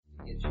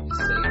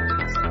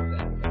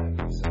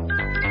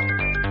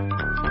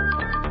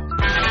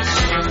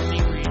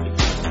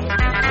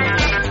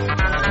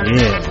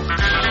Yeah.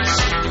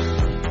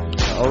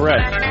 All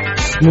right.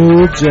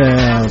 Smooth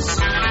jazz.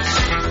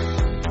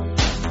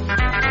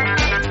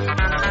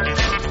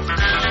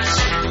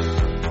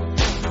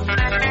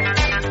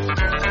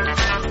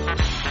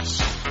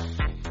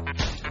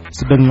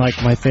 It's been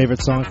like my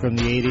favorite song from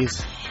the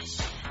 80s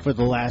for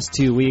the last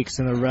 2 weeks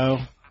in a row.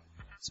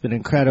 It's been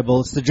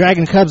incredible. It's the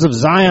Dragon Cubs of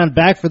Zion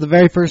back for the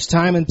very first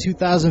time in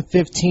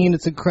 2015.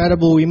 It's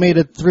incredible. We made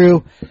it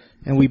through,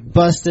 and we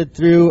busted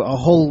through a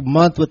whole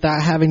month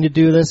without having to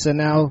do this, and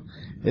now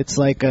it's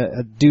like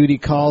a duty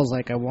calls.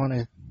 Like I want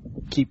to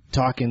keep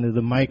talking to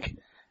the mic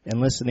and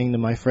listening to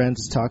my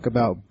friends talk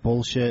about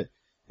bullshit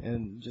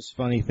and just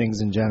funny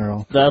things in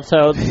general. That's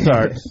how it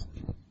starts.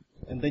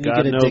 And then you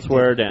God get knows addicted.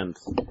 where it ends.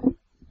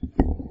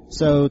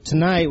 So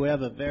tonight we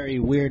have a very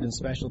weird and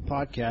special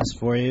podcast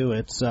for you.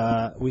 It's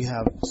we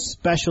have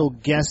special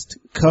guest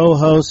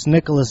co-host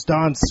Nicholas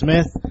Don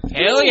Smith.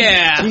 Hell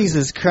yeah!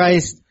 Jesus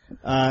Christ.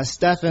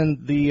 Stefan,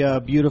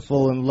 the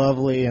beautiful and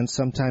lovely and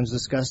sometimes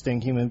disgusting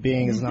human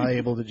being, is not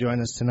able to join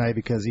us tonight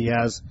because he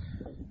has,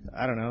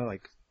 I don't know,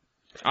 like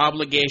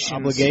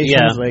Obligations.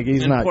 Yeah. Like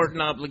he's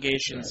Important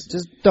obligations.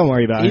 Just don't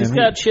worry about him. He's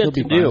got shit to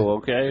be fine. do,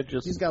 okay?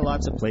 Just He's got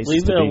lots of places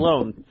leave to it be.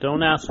 alone.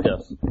 Don't ask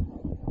us.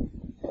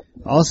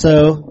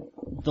 Also,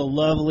 the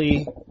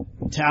lovely,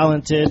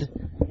 talented,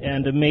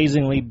 and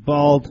amazingly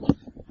bald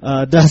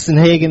Dustin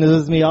Hagen is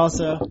with me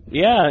also.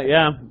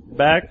 Yeah.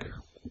 Back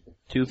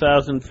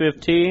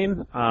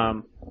 2015.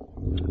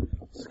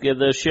 Let's get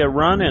this shit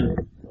running.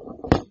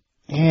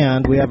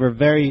 And we have our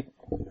very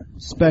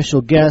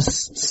special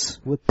guests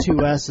with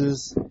 2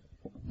 S's.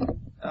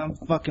 I'm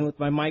fucking with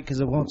my mic because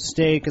it won't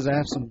stay because I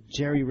have some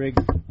jerry-rigged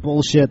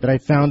bullshit that I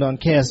found on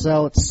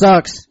KSL. It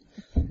sucks.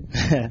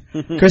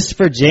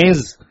 Christopher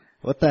James,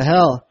 what the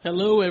hell?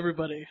 Hello,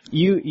 everybody.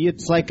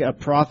 It's like a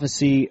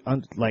prophecy,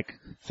 like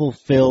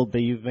fulfilled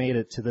that you've made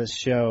it to this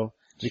show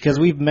because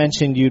we've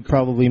mentioned you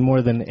probably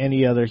more than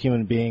any other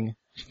human being.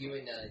 You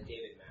and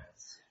David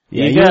Matz.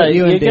 Yeah,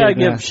 you and gotta Dave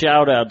give Matz.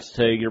 shout outs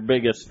to your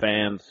biggest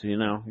fans, you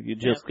know. You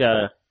just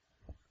gotta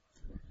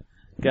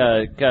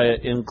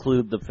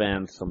include the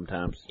fans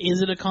sometimes.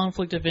 Is it a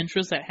conflict of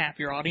interest that half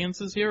your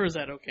audience is here, or is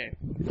that okay?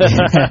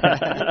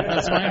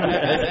 That's fine.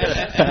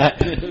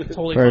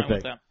 Totally fine with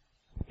Perfect. that.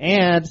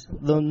 And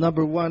the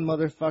number one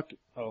motherfucking...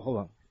 Oh, hold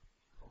on.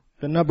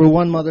 The number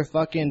one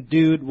motherfucking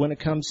dude when it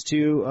comes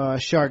to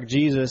Shark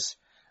Jesus.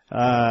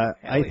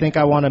 I think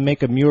I want to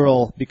make a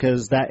mural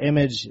because that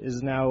image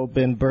has now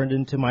been burned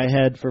into my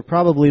head for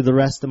probably the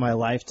rest of my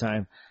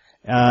lifetime.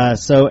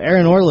 So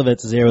Aaron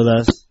Orlovitz is here with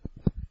us.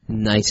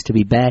 Nice to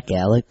be back,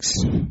 Alex.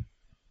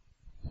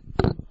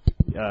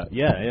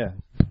 Yeah.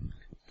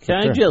 Can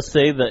I just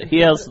say that he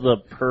has the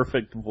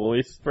perfect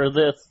voice for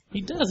this? He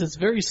does. It's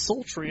very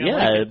sultry. I Yeah,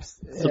 like it.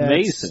 it's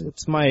amazing.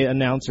 It's my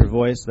announcer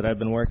voice that I've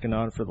been working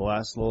on for the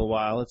last little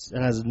while. It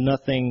has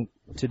nothing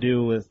to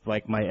do with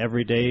like my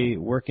everyday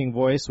working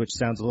voice, which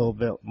sounds a little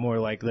bit more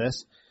like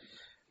this.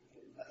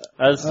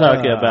 I was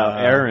talking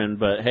about Aaron,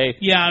 but hey.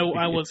 Yeah,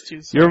 I was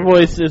too. Sorry. Your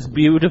voice is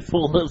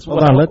beautiful as well.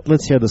 Hold on,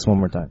 let's hear this one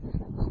more time.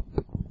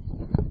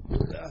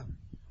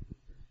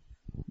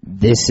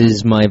 This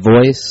is my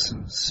voice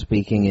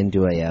speaking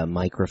into a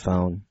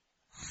microphone.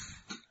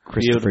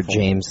 Christopher Beautiful.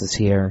 James is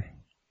here.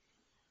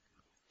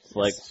 It's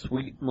like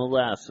sweet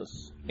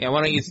molasses. Yeah,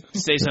 why don't you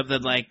say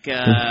something like,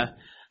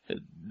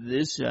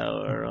 this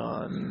hour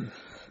on...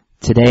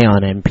 Today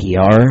on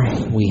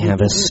NPR, we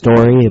have a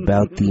story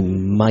about the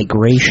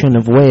migration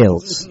of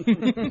whales.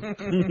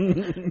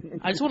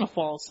 I just want to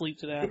fall asleep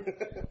to that.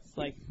 It's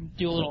like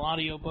do a little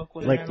audio book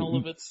with Like- Aaron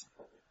Orlovitz.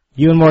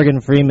 You and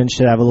Morgan Freeman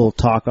should have a little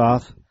talk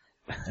off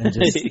and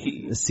just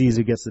see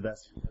who gets the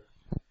best.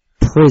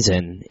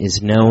 Prison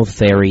is no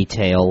fairy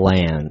tale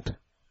land.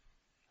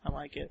 I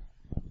like it.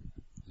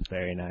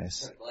 Very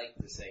nice. I'd like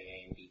to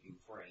say Andy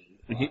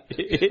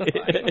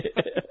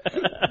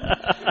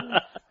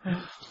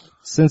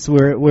Since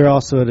we're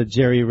also at a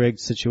jerry-rigged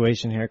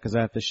situation here because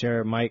I have to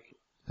share a mic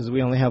because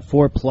we only have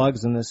 4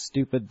 plugs in this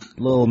stupid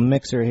little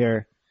mixer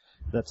here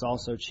that's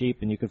also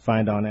cheap and you can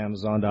find on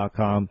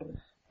Amazon.com.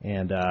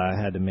 And I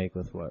had to make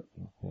with what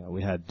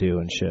we had to do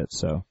and shit.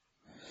 So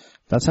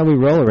that's how we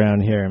roll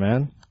around here,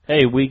 man.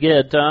 Hey, we get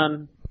it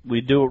done. We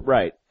do it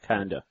right,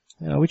 kinda.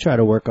 We try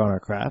to work on our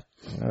craft.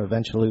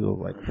 Eventually we'll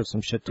like put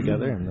some shit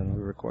together and then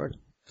we record.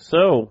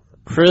 So,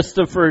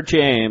 Christopher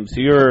James,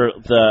 you're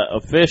the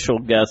official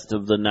guest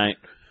of the night.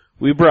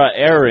 We brought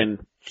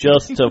Aaron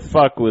just to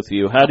fuck with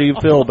you. How do you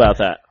feel about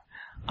that?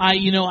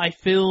 I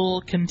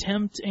feel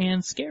contempt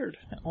and scared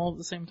all at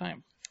the same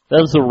time.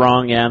 That's the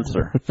wrong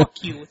answer.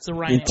 Fuck you. It's the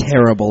right answer.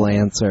 Terrible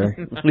answer.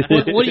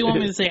 What do you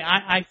want me to say?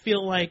 I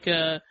feel like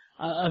a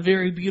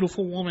very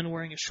beautiful woman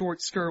wearing a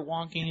short skirt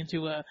walking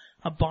into a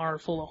bar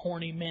full of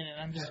horny men,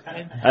 and I'm just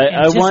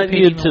I want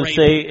you to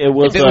say it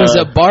was If it was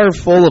a bar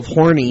full of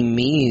horny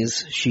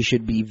me's, she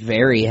should be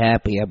very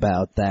happy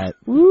about that.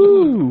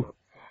 Woo!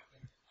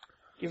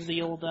 Give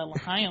the old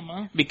L'chaim,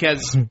 huh?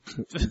 Because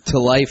To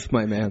life,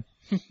 my man.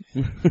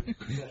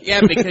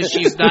 Yeah, because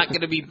she's not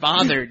going to be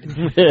bothered.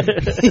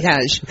 Yeah,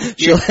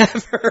 she'll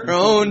have her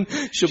own.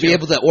 She'll be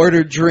able to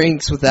order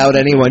drinks without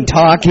anyone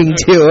talking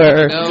to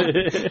her.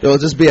 There'll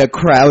just be a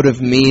crowd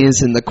of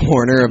me's in the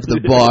corner of the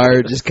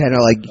bar, just kind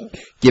of like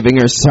giving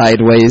her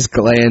sideways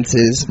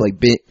glances, like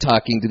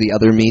talking to the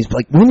other me's,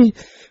 like,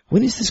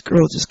 when is this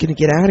girl just gonna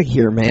get out of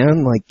here,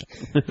 man? Like,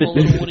 well,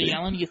 little Woody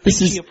Allen, you think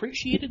she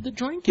appreciated the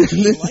drink? Did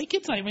she like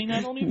it? I mean,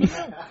 I don't even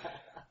know.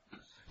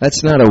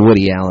 That's not a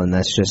Woody Allen.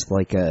 That's just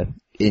like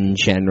in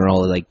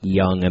general, like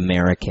young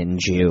American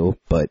Jew.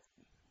 But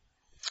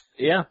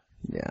yeah,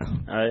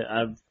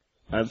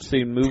 I've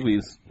seen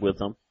movies with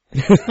them.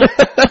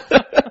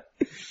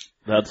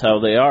 That's how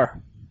they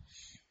are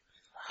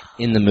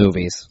in the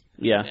movies.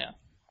 Yeah.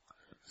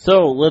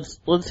 So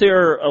let's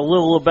hear a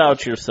little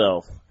about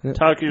yourself.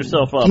 Talk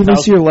yourself up. Give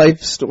us your life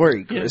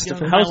story,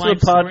 Christopher. How's the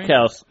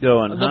podcast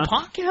going? The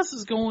podcast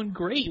is going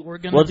great.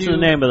 What's the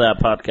name of that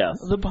podcast?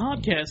 The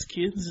podcast,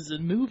 kids, is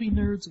Movie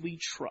Nerds We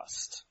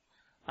Trust.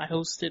 I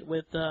host it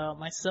with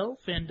myself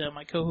and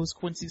my co-host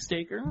Quincy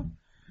Staker.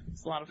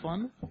 It's a lot of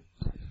fun.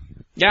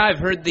 Yeah, I've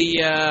heard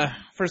the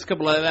first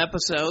couple of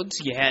episodes.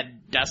 You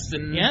had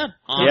Dustin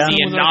on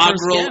the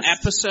inaugural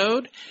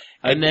episode.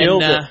 And then,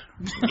 killed it.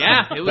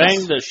 Yeah, it was...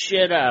 Banged the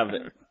shit out of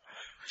it.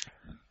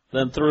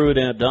 Then threw it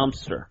in a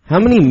dumpster. How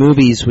many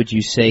movies would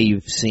you say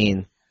you've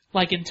seen?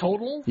 Like in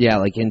total? Yeah,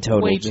 like in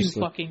total. Way too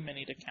fucking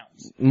many to count.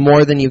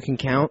 More than you can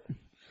count?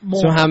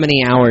 More. So how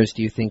many hours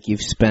do you think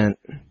you've spent?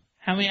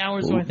 How many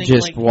hours do I think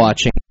just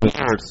watching?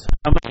 Years.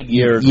 How many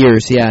years?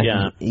 Years,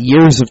 yeah.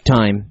 Years of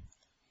time.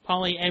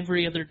 Probably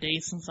every other day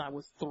since I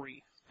was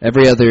 3.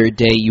 Every other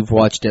day you've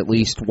watched at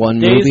least one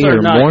Days movie are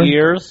or not more?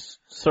 Years,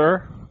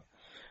 sir.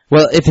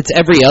 Well, if it's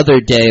every other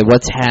day,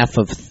 what's half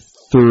of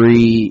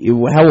 3?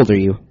 How old are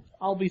you?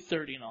 I'll be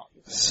 30 in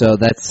August. So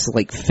that's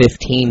like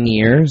 15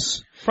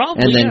 years.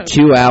 Probably, and then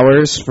 2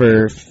 hours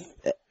for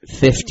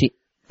 15,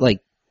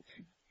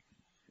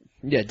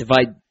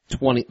 divide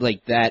 20,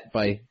 like that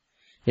by,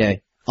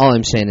 all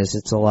I'm saying is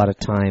it's a lot of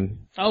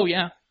time. Oh,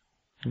 yeah.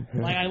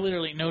 Mm-hmm. Like, I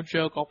literally, no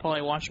joke, I'll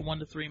probably watch 1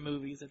 to 3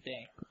 movies a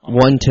day.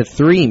 1 to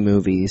 3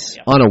 movies?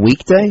 Yep. On a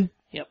weekday?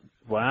 Yep.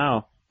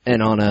 Wow.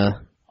 And on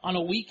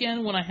a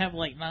weekend when I have,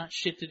 like, not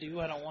shit to do,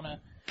 I don't want to,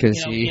 get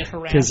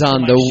harassed because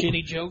on the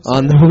shitty jokes.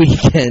 On the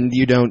weekend,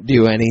 you don't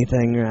do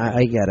anything.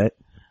 I get it.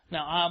 No,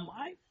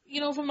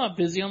 if I'm not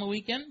busy on the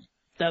weekend,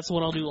 that's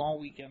what I'll do all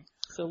weekend.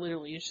 So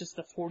literally, it's just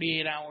a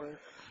 48-hour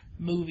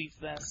movie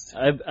fest.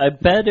 I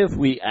bet if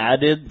we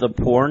added the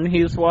porn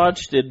he's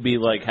watched, it'd be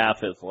like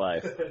half his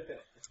life.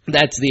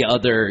 That's the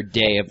other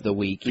day of the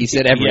week. He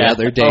said every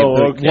other day.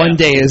 Okay. One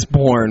day is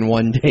porn,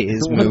 one day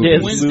is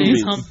movies.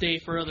 Wednesday's hump day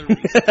for other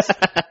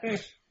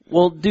reasons.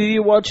 Well, do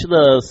you watch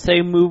the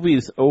same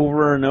movies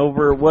over and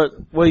over? What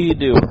do you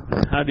do?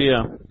 How do you...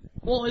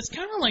 Well, it's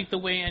kind of like the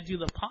way I do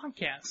the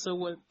podcast. So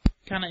what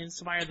kind of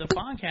inspired the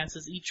podcast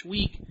is each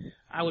week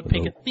I would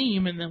pick a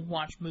theme and then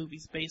watch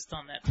movies based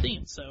on that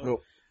theme.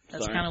 So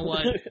that's kind of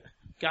what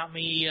got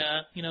me,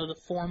 the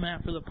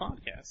format for the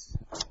podcast.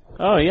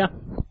 Oh, yeah.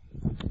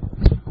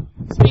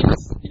 I mean,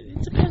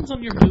 it depends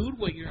on your mood,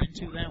 what you're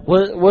into that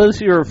week.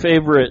 What's your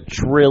favorite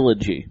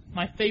trilogy?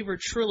 My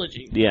favorite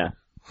trilogy? Yeah.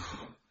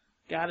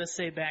 Gotta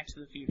say Back to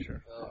the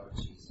Future. Oh,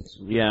 Jesus.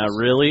 Yeah,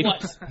 really?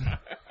 What?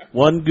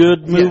 One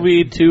good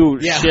movie, 2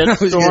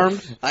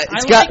 shitstorms?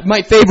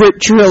 My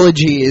favorite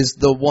trilogy is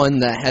the one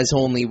that has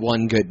only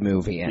one good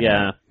movie in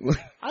it.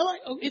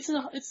 It's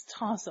a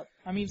toss-up.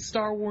 I mean,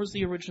 Star Wars,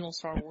 the original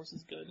Star Wars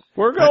is good.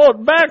 We're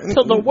going back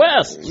to the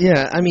West.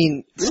 Yeah, I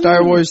mean,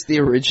 Star Wars, the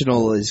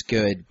original is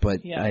good,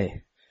 but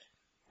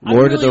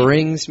Lord of the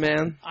Rings,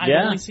 man. I've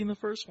only seen the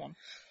first one.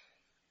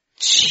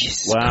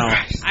 Jesus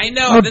Christ. I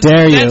know.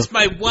 That's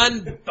my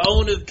one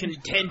bone of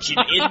contention.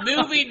 In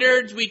Movie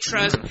Nerds We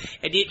Trust,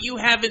 and yet you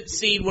haven't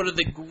seen one of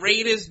the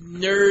greatest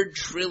nerd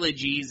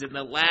trilogies in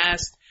the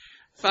last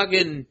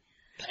fucking...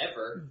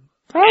 Ever.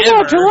 I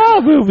watch a lot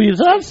of movies.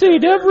 I've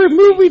seen every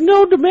movie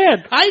known to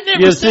man. I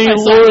never You seen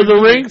Lord of the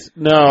Rings?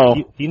 No.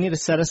 You need to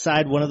set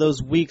aside one of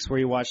those weeks where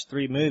you watch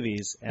 3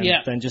 movies and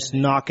then just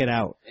knock it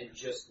out. And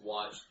just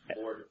watch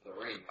Lord of the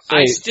Rings.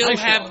 I still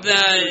have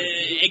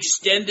the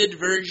extended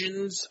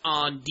versions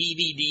on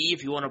DVD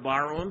if you want to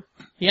borrow them.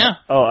 Yeah.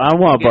 Oh, I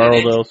want to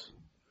borrow those.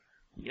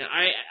 Yeah,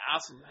 I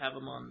also have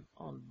them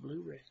on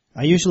Blu-ray.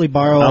 I usually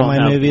borrow all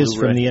my movies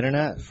from the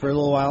internet for a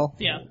little while.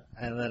 Yeah.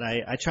 And then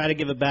I try to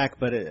give it back,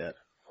 but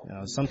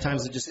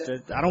sometimes it just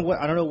I don't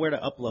know where to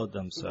upload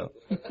them. So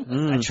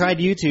I tried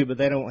YouTube, but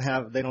they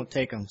don't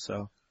take them.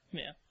 So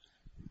yeah,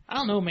 I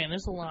don't know, man.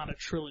 There's a lot of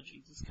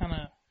trilogies. It's kind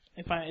of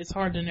it's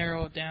hard to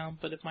narrow it down.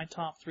 But if my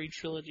top 3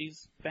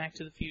 trilogies: Back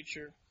to the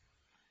Future,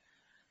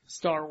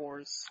 Star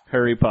Wars,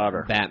 Harry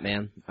Potter,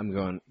 Batman. I'm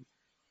going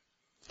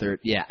third.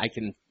 Yeah, I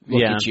can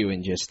look at you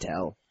and just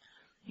tell.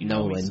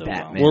 Nolan, so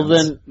Batman. Well,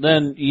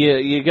 then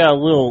you got a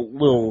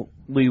little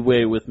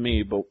leeway with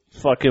me, but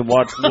fucking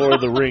watch Lord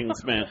of the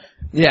Rings, man.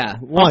 Yeah,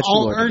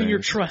 I'll earn your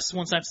trust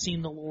once I've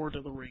seen the Lord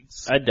of the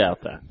Rings. I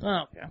doubt that.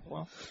 Oh, okay,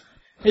 well,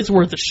 it's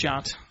worth a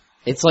shot.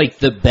 It's like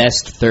the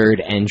best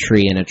third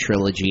entry in a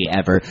trilogy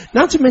ever.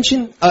 Not to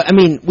mention, I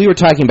mean, we were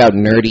talking about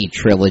nerdy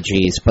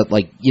trilogies, but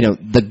like, you know,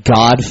 The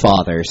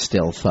Godfather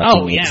still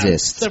fucking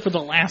exists. Except for the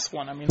last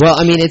one. I mean, well,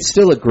 I mean, it's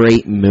still a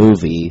great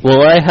movie.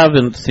 Well, I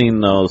haven't seen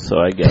those, so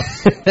I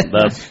guess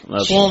that's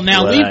well,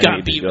 now what we've I got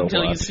need to beef go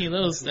until you watch. see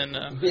those, then,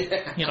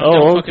 you know,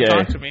 Oh, don't okay.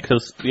 fucking talk to me.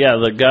 Because, yeah,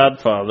 The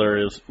Godfather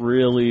is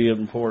really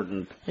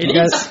important. It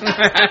is.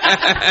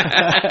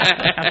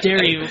 How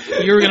dare you?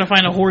 You're going to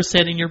find a horse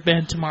head in your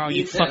bed tomorrow,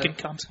 you fucking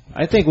cunt.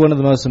 I think one of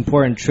the most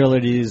important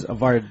trilogies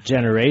of our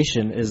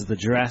generation is the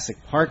Jurassic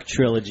Park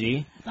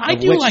trilogy. I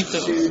do like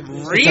those.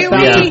 Really?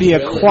 About to be a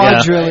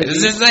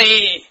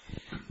quadrilogy.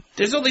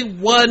 There's only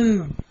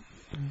one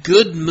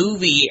good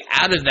movie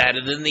out of that,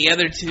 and then the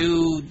other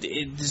two,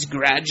 it just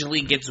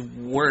gradually gets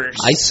worse.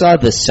 I saw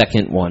the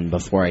second one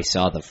before I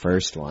saw the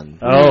first one.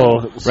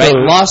 Oh, Right,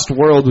 Lost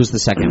World was the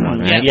second one,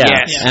 right? Yeah.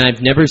 And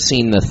I've never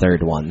seen the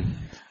third one.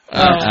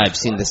 I've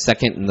seen the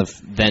second and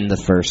then the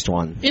first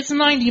one. It's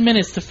 90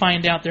 minutes to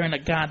find out they're in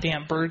a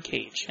goddamn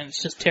birdcage, and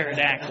it's just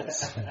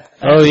pterodactyls.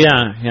 Oh,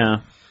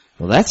 yeah.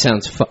 Well, that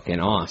sounds fucking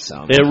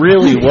awesome. It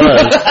really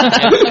was.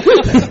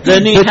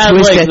 Then he had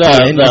twist like at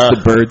the end is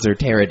the birds are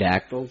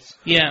pterodactyls.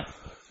 Yeah.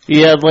 He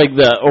had like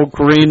the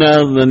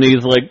ocarina, and then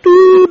he's like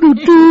doo doo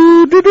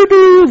doo doo doo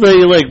doo. They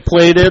like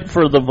played it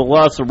for the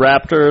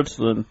velociraptors,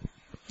 and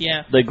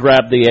they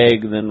grabbed the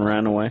egg, and then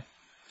ran away.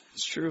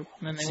 It's true.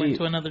 And then they went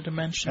to another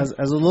dimension. As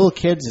a little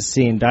kid just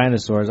seeing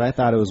dinosaurs, I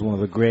thought it was one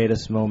of the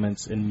greatest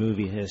moments in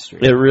movie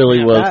history. It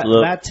really was.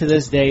 That to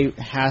this day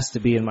has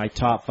to be in my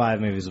top 5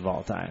 movies of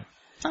all time.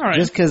 All right.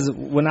 Just because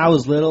when I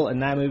was little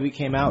and that movie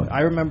came out,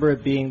 I remember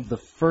it being the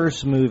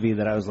first movie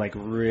that I was like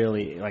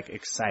really like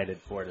excited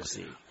for to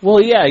see. Well,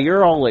 yeah,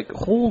 you're all like,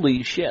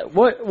 holy shit,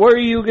 what are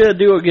you gonna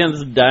do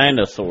against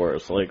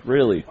dinosaurs? Like,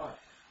 really?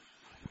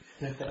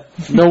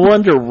 No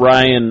wonder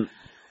Ryan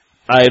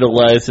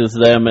idolizes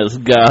them as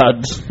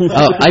gods.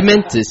 I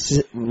meant to.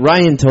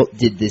 Ryan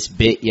did this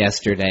bit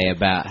yesterday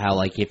about how,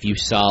 like, if you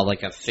saw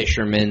like a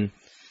fisherman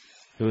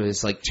who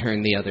was like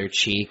turn the other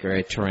cheek, or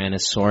a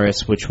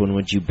Tyrannosaurus, which one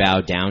would you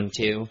bow down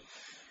to?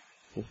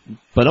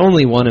 But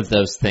only one of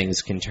those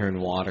things can turn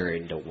water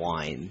into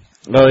wine.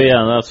 Oh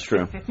yeah, that's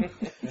true.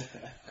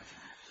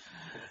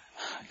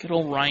 Good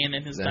old Ryan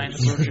and his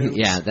dinosaur jokes.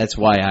 Yeah, that's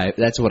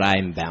what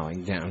I'm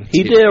bowing down to.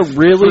 He did a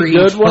really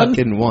good one.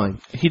 Fucking wine.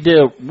 He did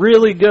a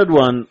really good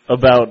one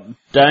about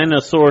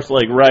dinosaurs,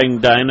 like riding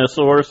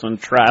dinosaurs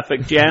and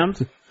traffic jams.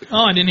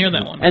 Oh, I didn't hear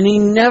that one. And he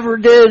never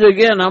did it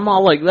again. I'm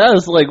all like, that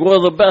is like one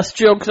of the best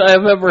jokes I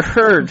have ever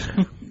heard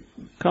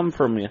come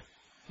from you.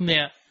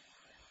 Yeah.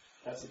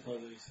 That's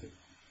supposed to be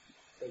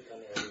fake on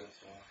there every once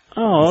in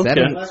a while. Oh,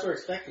 okay. Unless we're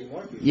expecting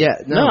more people. Yeah,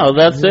 No,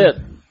 that's it.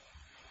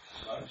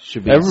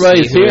 Should we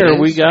Everybody's see who it here. is?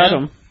 We got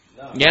him.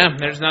 Yeah,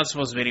 there's not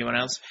supposed to be anyone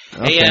else.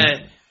 Okay.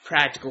 Hey,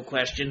 practical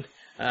question.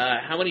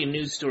 How many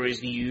news stories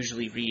do you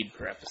usually read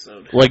per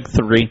episode? Like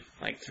 3.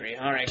 Like 3.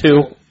 All right. 2.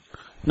 Cool.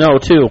 No,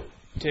 2.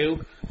 2?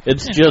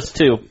 It's just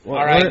 2. All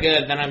right,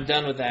 good. Then I'm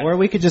done with that. Or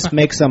we could just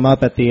make some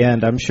up at the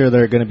end. I'm sure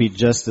they're going to be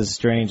just as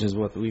strange as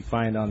what we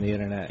find on the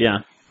internet. Yeah.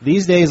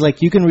 These days,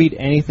 like, you can read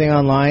anything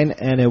online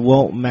and it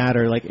won't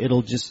matter. Like,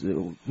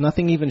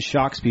 nothing even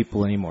shocks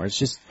people anymore. It's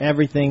just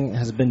everything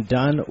has been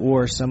done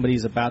or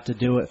somebody's about to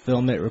do it,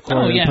 film it,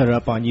 record it, and put it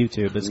up on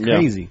YouTube. It's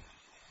crazy.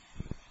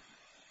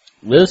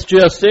 This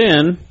just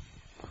in,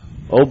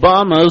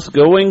 Obama's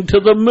going to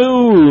the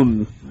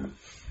moon.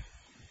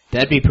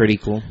 That'd be pretty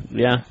cool.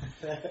 Yeah.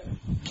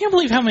 Can't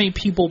believe how many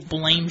people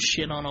blame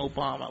shit on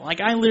Obama.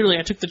 Like, I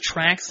took the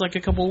tracks like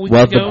a couple of weeks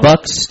Well, ago. the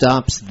buck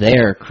stops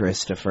there,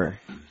 Christopher.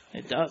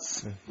 It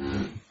does.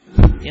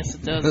 Yes,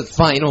 it does. The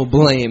final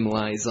blame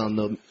lies on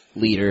the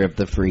leader of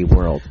the free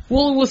world.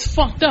 Well, it was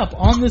fucked up.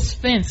 On this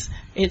fence,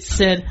 it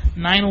said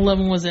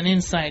 9/11 was an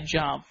inside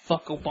job.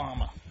 Fuck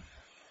Obama.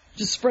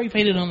 Just spray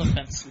painted on the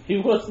fence. He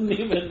wasn't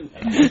even...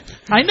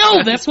 I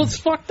know, that's what's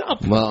fucked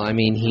up. Well, I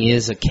mean, he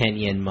is a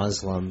Kenyan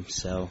Muslim,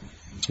 so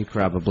he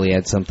probably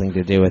had something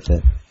to do with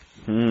it.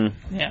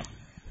 Yeah.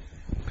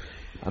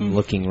 I'm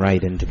looking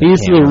right into the He's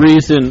camera. the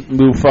reason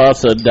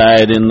Mufasa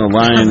died in The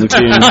Lion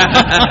King.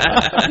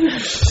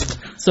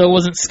 So it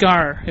wasn't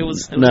Scar, it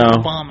was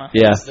Obama.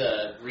 Yeah. That's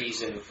the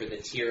reason for the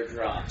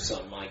teardrops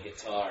on my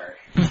guitar.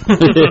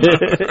 What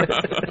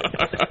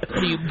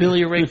are you,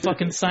 Billy Ray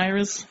fucking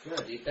Cyrus? No,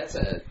 dude, that's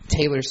a...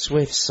 Taylor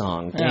Swift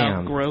song. Oh,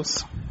 Damn.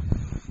 gross.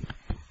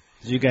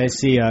 Did you guys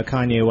see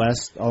Kanye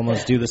West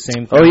almost do the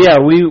same thing? Oh yeah,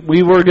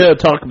 we were going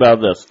to talk about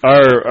this.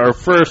 Our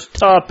first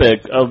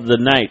topic of the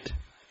night.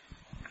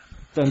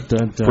 Dun,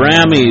 dun, dun.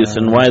 Grammys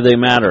and why they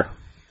matter.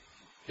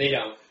 They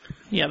don't.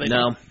 Yeah, they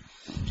No.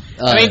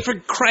 I mean, for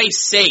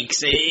Christ's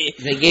sakes.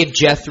 They gave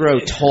Jethro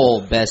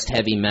Tull best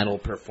heavy metal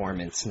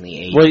performance in the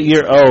 80s. What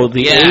year? Oh,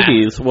 the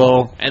 80s.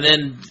 Well, And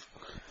then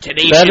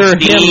Tenacious Better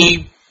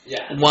D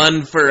Yeah.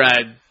 won for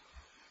a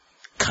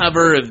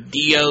cover of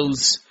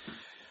Dio's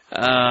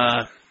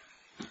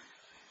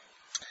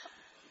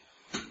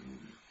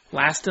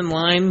Last in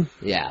Line.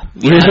 Yeah.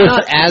 I'm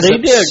not as they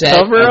upset did a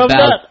cover about, of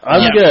that?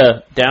 I'm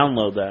gonna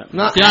download that.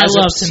 Not I as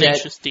love upset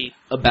Tenacious D.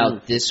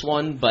 about this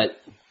one, but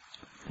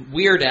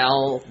Weird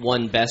Al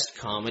won Best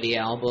Comedy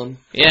Album.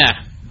 Yeah.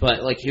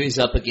 But, like, he was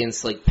up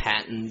against, like,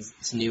 Patton's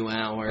New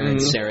Hour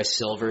and Sarah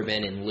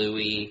Silverman and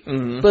Louis. But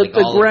like,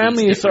 the all of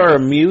these Grammys are a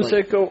different,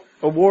 music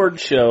award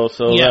show,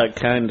 so that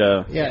kind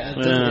of... Yeah,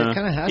 it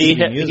kind of has to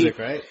be music,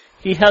 right?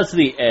 He has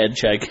the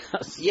edge, I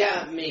guess.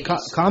 Yeah, maybe.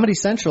 Comedy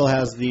Central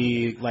has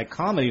the, like,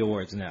 comedy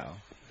awards now.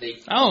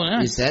 Oh,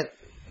 yeah. Is that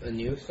a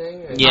new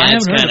thing? Yeah, I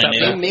it's haven't heard kind of about new.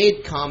 They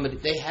made comedy.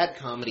 They had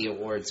comedy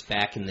awards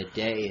back in the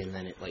day, and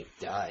then it, like,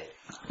 died.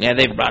 Yeah,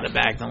 they brought it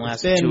back in the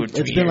last 2 or 3 years.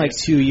 It's been like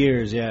 2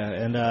 years, yeah,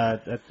 and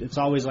it's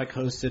always like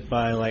hosted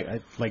by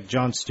like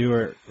Jon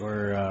Stewart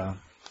or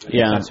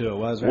that's who it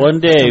was. Right? One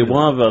day,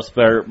 one of us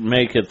better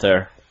make it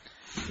there.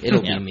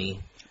 It'll be me.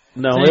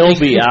 No, it'll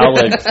be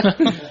Alex.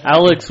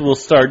 Alex will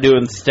start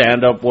doing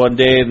stand-up one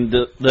day and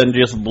then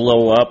just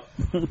blow up.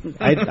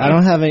 I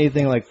don't have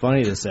anything like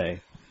funny to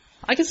say.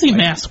 I can see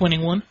Mass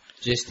winning one.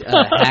 Just hack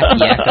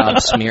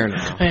Yakov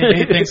Smirnoff.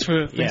 Hey, thanks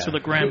for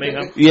the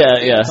Grammy.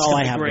 Yeah. That's all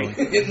I have Great.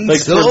 going. Like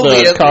for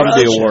the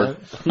comedy award.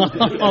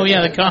 Oh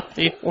yeah, the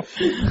comedy award.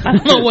 I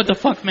don't know what the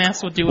fuck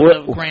Mass would do with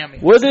a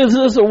Grammy. What is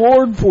this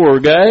award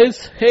for,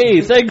 guys? Hey,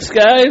 thanks,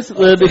 guys. So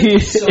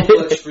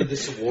much for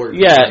this award.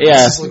 Yeah.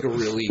 This is like a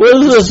really What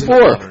is this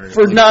for?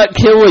 For not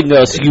killing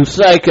us, you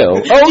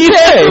psycho. Do you remember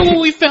Okay.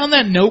 when we found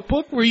that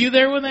notebook? Were you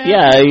there when that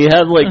Yeah, you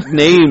had like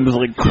names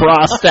like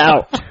crossed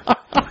out.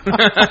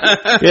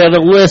 You had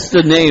a list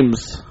of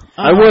names.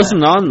 I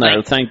wasn't on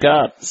there, thank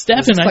God.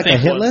 Stefan, I Like think,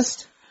 a hit was.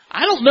 list?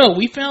 I don't know.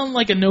 We found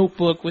like a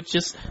notebook with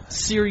just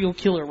serial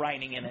killer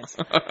writing in it.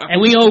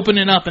 And we open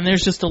it up and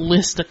there's just a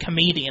list of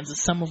comedians and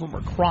some of them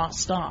are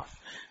crossed off.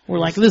 We're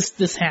like,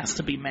 this has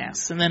to be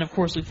Mass. And then of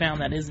course we found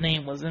that his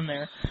name was in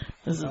there.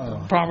 This is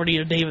the property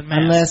of David Mass.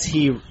 Unless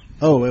it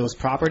was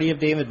property of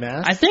David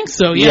Mass? I think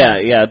so, yeah.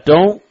 Yeah.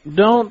 Don't.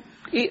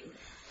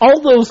 All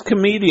those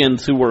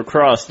comedians who were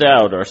crossed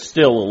out are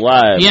still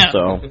alive. Yeah.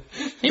 So.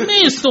 He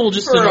may have stole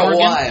just For an a organ.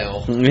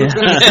 while. Yeah.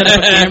 Set up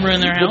a camera in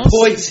their house. The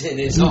poison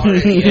is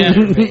already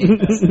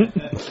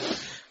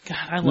God,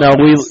 I love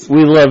No, Mass.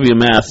 we love you,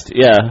 Mast.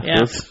 Yeah.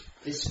 Yeah.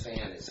 This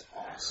fan is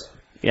awesome.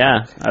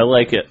 Yeah, I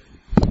like it.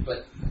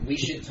 But we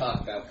should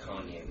talk about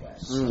Kanye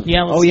West.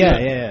 Yeah, let's Oh do yeah,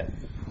 it. yeah.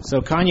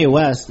 So Kanye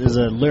West is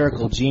a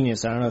lyrical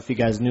genius. I don't know if you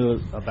guys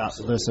knew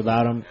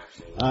about him.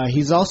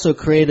 He's also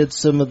created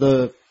some of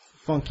the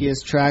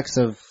funkiest tracks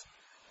of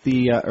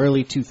the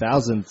early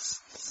 2000s.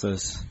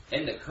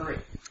 And the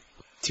current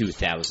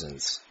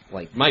 2000s.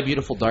 Like, My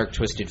Beautiful Dark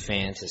Twisted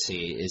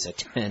Fantasy is a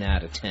 10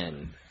 out of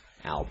 10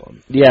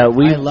 album. Yeah, I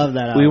love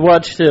that album. We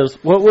watched his,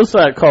 what was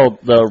that called?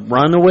 The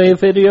Runaway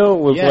video?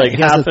 It was like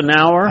he has half an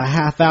hour? A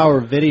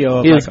half-hour video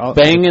of He was like all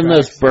banging the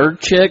this bird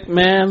chick,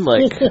 man.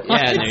 Like, Yeah,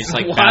 and there's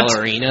like What?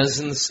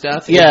 ballerinas and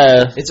stuff.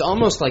 yeah. It's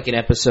almost like an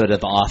episode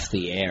of Off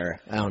the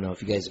Air. I don't know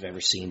if you guys have ever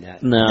seen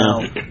that.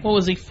 No. What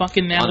was he,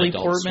 fucking Natalie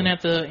Adult Portman Swim.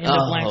 at the end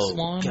of Black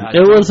Swan? God,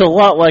 It was a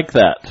lot like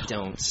that.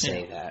 don't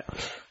say that.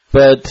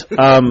 But,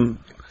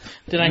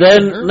 Did I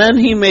get her? then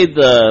he made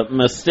the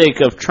mistake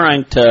of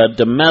trying to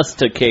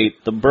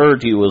domesticate the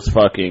bird he was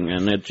fucking,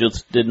 and it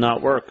just did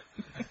not work.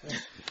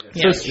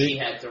 Yeah. He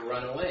had to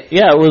run away.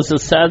 Yeah, it was a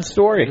sad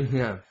story.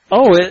 Yeah.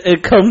 Oh,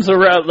 it comes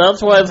around.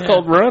 That's why it's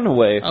called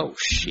Runaway. Oh,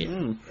 shit.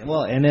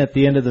 Well, and at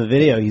the end of the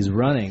video, he's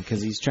running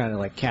because he's trying to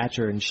like catch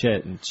her and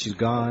shit, and she's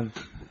gone.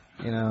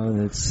 You know,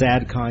 and it's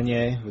sad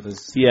Kanye with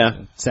his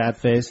sad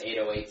face.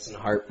 808s and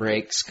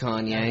Heartbreaks,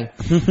 Kanye.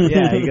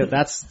 Yeah,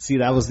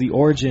 that was the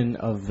origin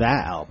of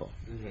that album.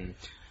 Mm-hmm.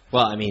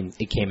 Well, I mean,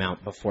 it came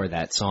out before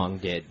that song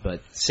did,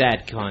 but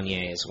Sad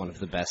Kanye is one of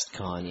the best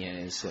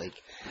Kanyes. Like,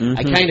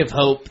 I kind of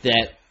hope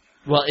that,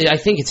 well, I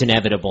think it's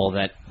inevitable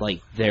that,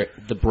 like,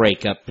 the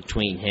breakup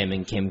between him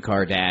and Kim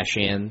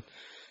Kardashian,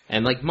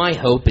 and, like, my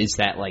hope is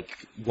that, like,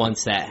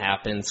 once that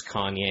happens,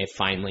 Kanye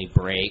finally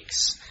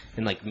breaks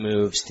and, like,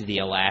 moves to the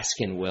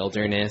Alaskan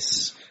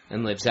wilderness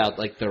and lives out,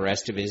 like, the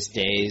rest of his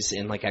days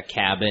in, like, a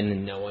cabin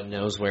and no one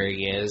knows where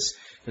he is.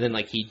 And then,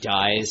 like, he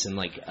dies, and,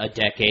 like, a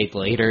decade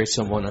later,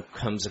 someone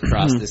comes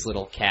across this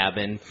little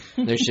cabin.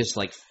 There's just,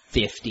 like,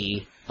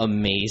 50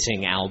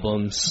 amazing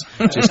albums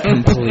just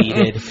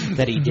completed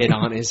that he did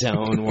on his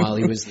own while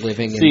he was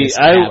living in this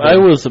cabin. I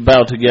was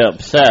about to get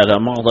upset.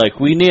 I'm all like,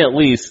 we need at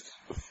least,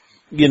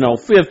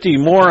 50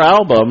 more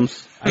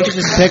albums. I could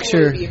just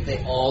picture. If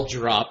they all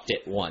dropped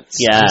at once.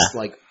 Yeah. Just,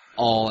 like,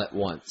 all at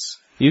once.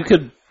 You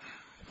could,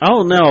 I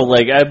don't know,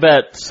 like, I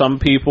bet some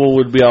people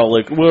would be all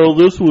like, well,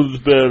 this was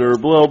better,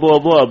 blah, blah,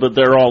 blah, but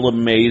they're all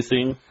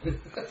amazing.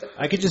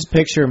 I could just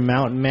picture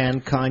Mountain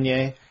Man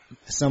Kanye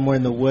somewhere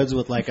in the woods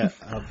with like a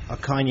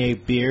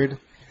Kanye beard,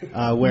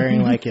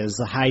 wearing like his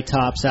high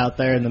tops out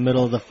there in the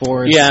middle of the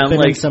forest, spinning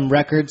like some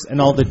records, and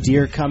all the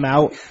deer come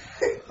out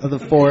of the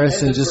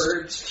forest and the just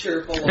birds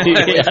chirp along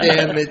with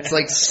him. It's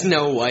like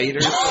Snow White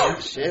or some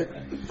shit.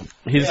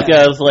 He's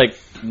got his, like,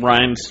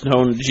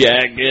 rhinestone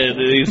jacket,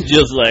 and he's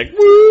just like,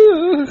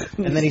 woo!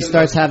 And then he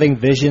starts having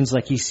visions,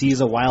 like he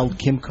sees a wild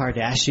Kim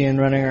Kardashian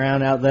running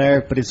around out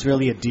there, but it's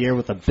really a deer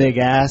with a big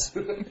ass.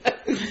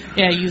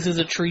 Yeah, he uses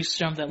a tree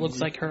stump that looks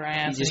like her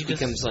ass. He just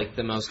becomes like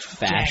the most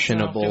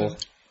fashionable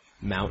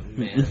mountain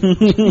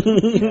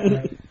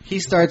man. He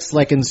starts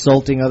like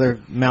insulting other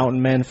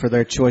mountain men for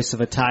their choice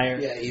of attire.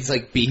 Yeah, he's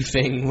like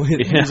beefing with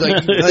he's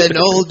like an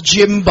old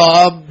Jim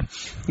Bob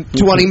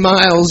 20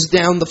 miles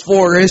down the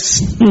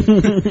forest.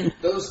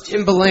 Those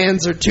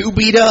Timberlands are too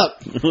beat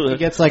up. He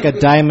gets like a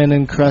diamond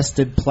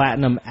encrusted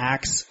platinum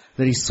axe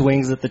that he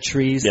swings at the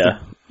trees. Yeah.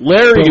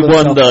 Larry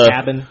won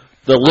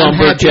the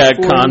lumberjack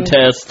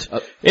contest.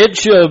 It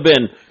should have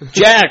been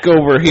Jack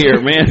over here,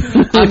 man.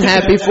 I'm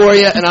happy for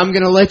you, and I'm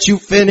going to let you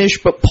finish,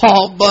 but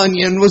Paul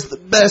Bunyan was the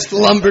best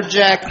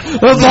lumberjack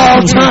of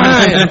all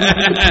time.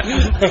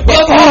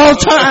 Of all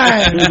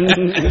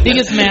time. He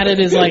gets mad at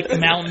his, like,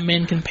 mountain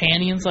men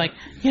companions, like,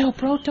 yo,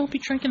 bro, don't be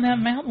drinking that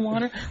mountain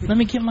water. Let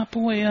me get my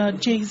boy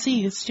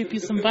Jay-Z to ship you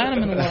some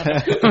vitamin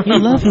water. He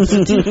loves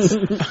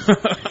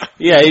it.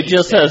 Yeah, he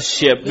just has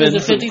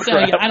shipments of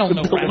crap. I don't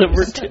know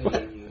delivered to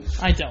him.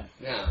 I don't.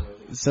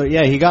 So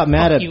yeah, he got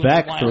mad at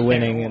Beck for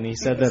winning, and he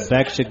said that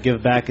Beck should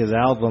give back his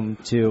album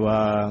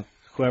to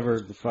whoever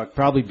the fuck,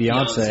 probably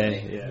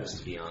Beyonce. Yeah.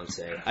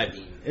 Beyonce. I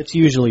mean, it's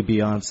usually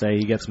Beyonce.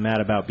 He gets mad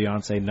about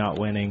Beyonce not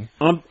winning.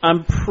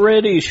 I'm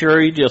pretty sure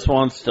he just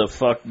wants to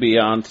fuck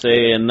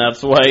Beyonce, and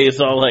that's why he's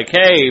all like,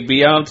 "Hey,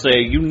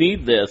 Beyonce, you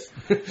need this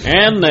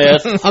and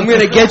this. I'm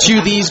gonna get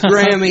you these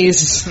Grammys,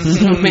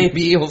 so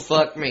maybe you'll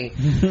fuck me."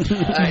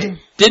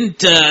 Didn't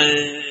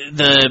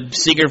the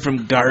singer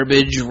from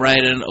Garbage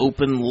write an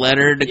open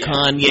letter to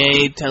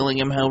Kanye telling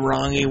him how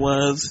wrong he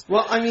was?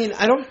 Well, I mean,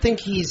 I don't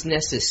think he's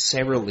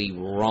necessarily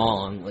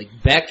wrong. Like,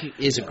 Beck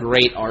is a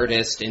great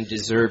artist and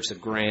deserves a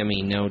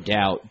Grammy, no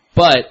doubt.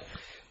 But,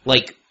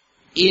 like,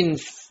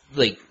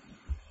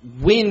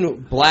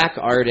 when black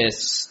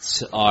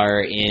artists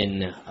are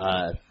in,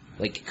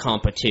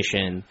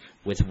 competition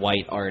with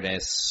white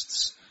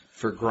artists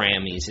for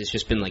Grammys, it's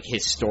just been like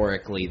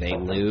historically they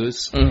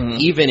lose,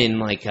 even in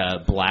like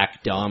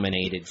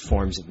black-dominated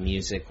forms of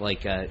music.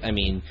 Like,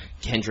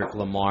 Kendrick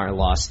Lamar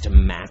lost to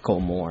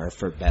Macklemore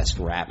for best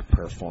rap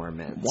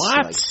performance.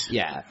 What? Like,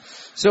 yeah.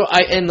 So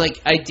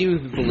I do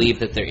believe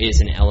that there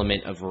is an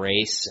element of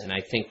race, and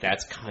I think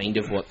that's kind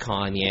of what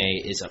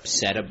Kanye is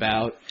upset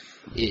about.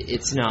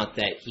 It's not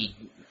that he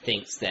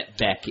thinks that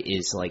Beck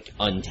is, like,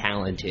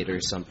 untalented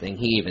or something.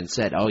 He even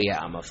said, "Oh yeah,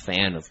 I'm a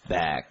fan of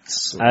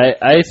Beck's."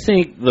 I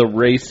think the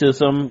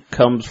racism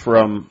comes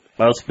from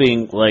us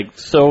being, like,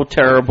 so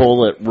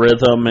terrible at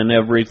rhythm and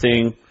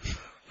everything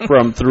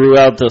from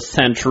throughout the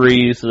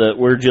centuries that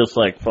we're just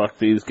like, fuck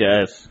these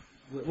guys.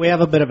 We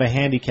have a bit of a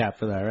handicap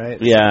for that,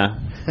 right? Yeah.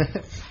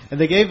 And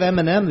they gave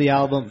Eminem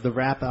the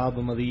rap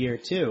album of the year,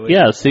 too.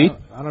 Yeah, see?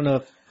 I don't know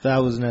if that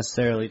was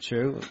necessarily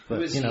true,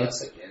 but, you know.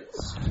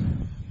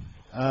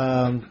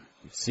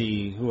 Let's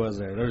see, who was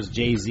there? There was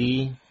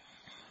Jay-Z.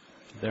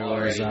 There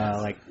was,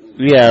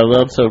 Yeah,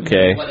 that's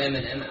okay. What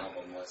Eminem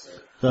album was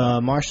it?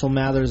 The Marshall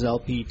Mathers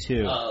LP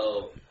 2.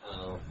 Oh.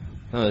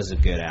 That was a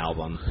good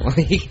album.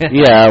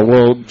 Yeah,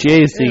 well,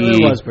 Jay-Z...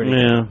 It was pretty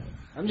good.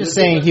 I'm just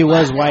saying he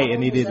was white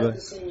and he did... Was that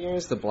the same year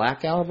as the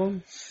Black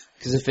Album?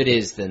 Because if it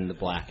is, then the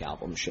Black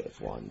Album should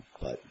have won.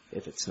 But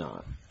if it's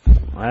not...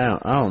 I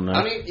don't know.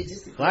 I mean,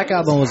 Black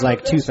Album was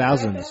like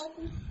 2000s.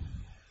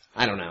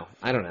 I don't know.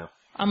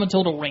 I'm a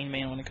total Rain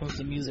Man when it comes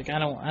to music. I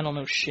don't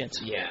know shit.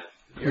 Yeah.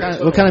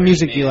 What kind of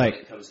music do you like?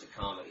 When it comes to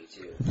comedy,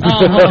 too.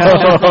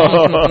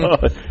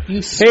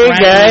 Hey,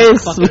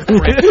 guys.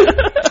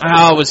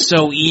 Oh, it was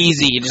so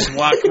easy. You just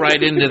walk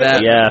right into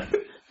that. Yeah.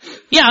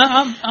 Yeah,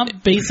 I'm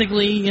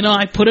basically,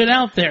 I put it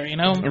out there,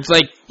 It's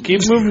like,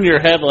 keep moving your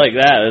head like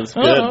that. It's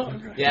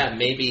good. Yeah,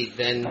 maybe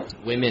then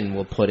women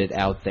will put it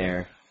out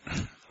there.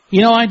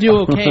 I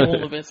do okay,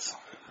 Orlovitz.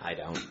 I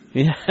don't.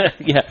 Yeah.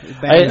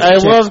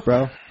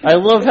 I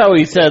love how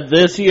he said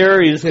this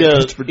year he's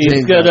gonna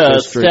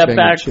step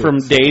back from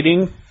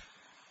dating.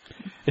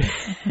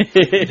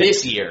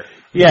 This year.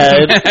 Yeah.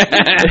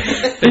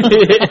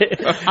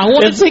 I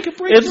want to take a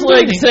break. It's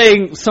like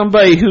saying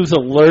somebody who's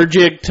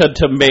allergic to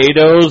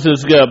tomatoes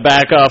is gonna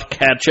back off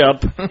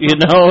ketchup.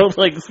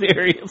 Like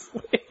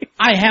seriously.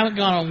 I haven't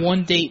gone on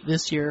one date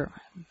this year.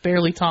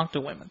 Barely talked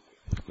to women.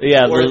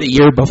 Yeah, or the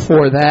year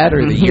before that,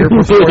 or the year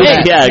before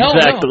that. Yeah,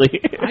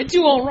 exactly. No. I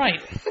do all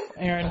right,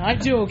 Aaron. I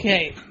do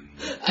okay.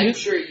 I'm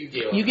sure you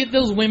do. You get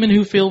those women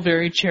who feel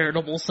very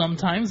charitable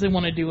sometimes. They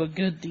want to do a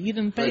good deed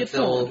and pay it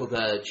forward.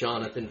 The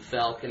Jonathan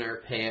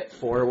Falconer pay it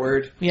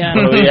forward. Yeah.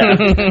 Oh,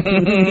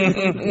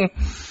 yeah.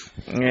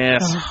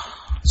 Yes.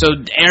 So,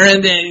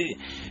 Aaron,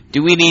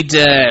 do we need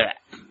to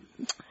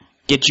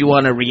get you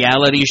on a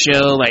reality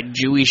show like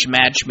Jewish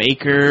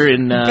Matchmaker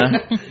and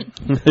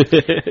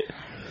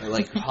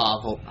like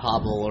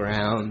hobble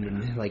around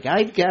and like,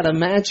 I've got a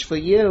match for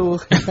you.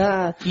 You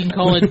can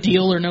call it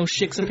Deal or No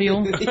Chicks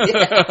Appeal.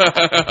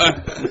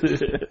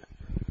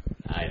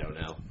 I don't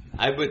know.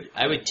 I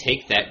would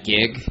take that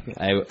gig.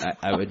 I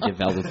would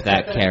develop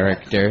that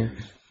character.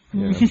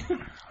 Yeah.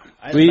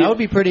 That would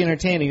be pretty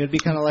entertaining. It would be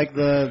kind of like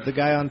the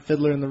guy on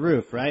Fiddler in the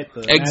Roof, right?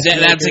 That's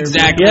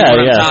exactly what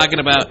I'm talking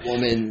about.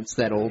 It's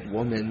that old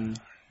woman,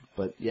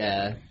 but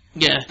yeah.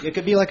 Yeah. It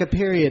could be like a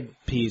period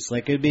piece.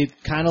 Like, it'd be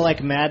kind of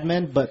like Mad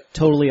Men, but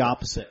totally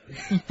opposite.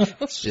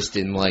 It's just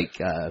in like,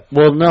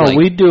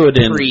 we do it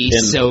in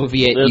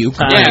pre-Soviet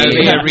Ukraine. Yeah, it'd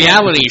be a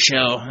reality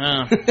show.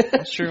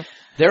 That's true.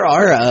 There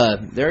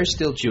are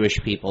still Jewish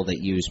people that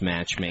use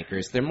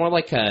matchmakers. They're more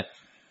like a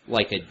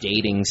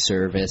dating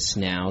service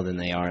now than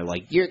they are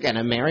like, you're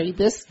gonna marry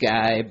this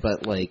guy,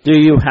 but like... Do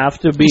you have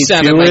to be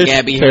Jewish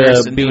to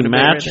be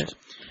matched?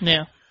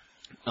 Yeah.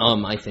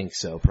 I think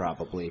so,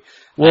 probably.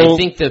 Well, I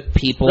think the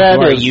people who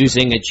are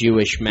using a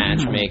Jewish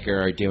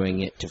matchmaker are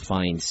doing it to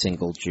find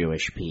single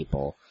Jewish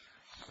people.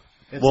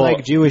 It's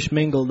like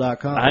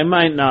JewishMingle.com. I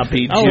might not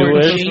be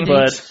Jewish,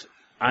 but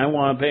I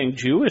want to bang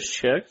Jewish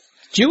chicks.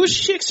 Jewish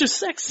chicks are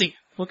sexy.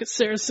 Look at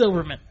Sarah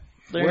Silverman.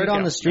 Word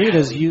on the street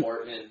is you...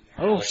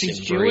 Oh, she's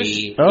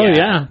Jewish? Oh,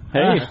 yeah.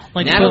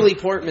 Hey. Natalie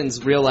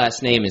Portman's real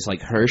last name is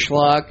like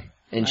Hirschlag,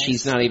 and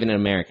she's not even an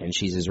American.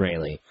 She's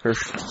Israeli.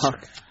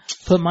 Hirschlag.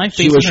 Put my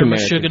face in her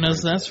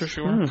Meshuggahs, that's for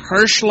sure.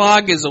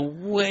 Hirschlag is a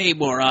way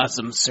more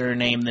awesome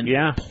surname than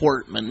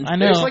Portman. I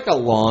know. There's like a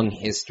long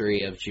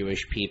history of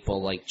Jewish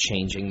people like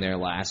changing their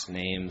last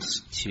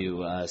names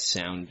to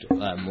sound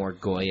more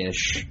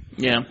goyish.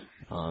 Yeah.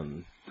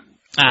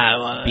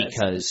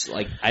 Because,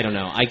 like, I don't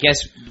know. I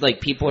guess, like,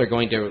 people are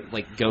going to,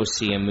 like, go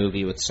see a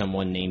movie with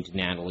someone named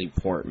Natalie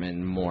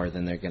Portman more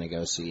than they're going to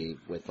go see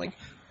with, like...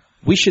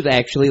 We should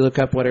actually look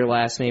up what her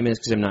last name is,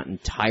 because I'm not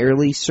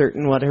entirely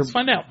certain what her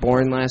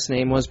born last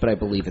name was, but I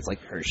believe it's,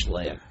 like,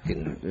 Hirschlag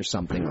or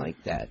something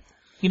like that.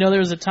 You know, there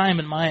was a time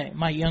in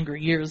my younger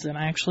years that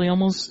I actually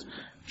almost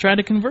tried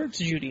to convert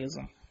to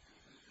Judaism.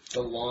 It's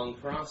a long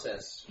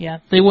process. Yeah,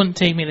 they wouldn't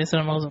take me. They said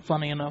I wasn't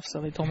funny enough,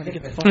 so they told me to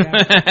get the fuck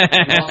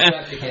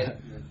out.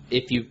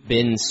 If you've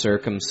been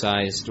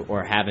circumcised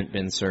or haven't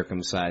been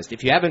circumcised.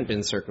 If you haven't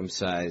been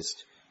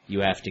circumcised, you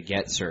have to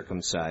get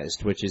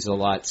circumcised, which is a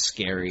lot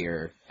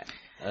scarier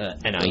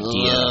an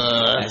idea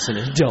as an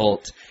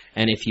adult.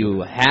 And if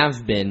you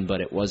have been, but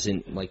it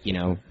wasn't, like, you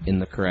know, in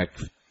the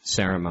correct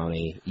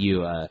ceremony,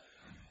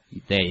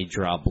 they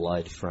draw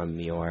blood from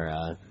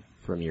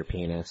your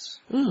penis.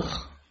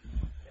 Ugh.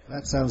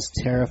 That sounds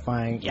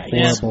terrifying,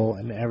 horrible,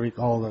 and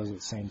all those at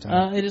the same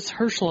time. It is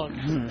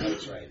Hirschlag.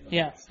 That's right.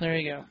 Yeah, there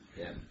you go.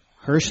 Yeah.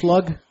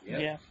 Hirschlag?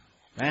 Yeah.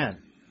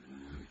 Man,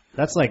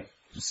 that's like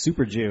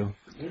super Jew.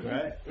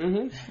 Right?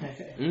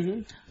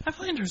 I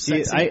find her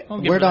sexy.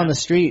 Word on the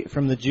street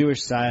from the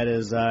Jewish side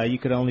is you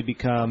could only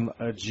become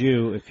a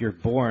Jew if you're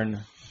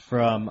born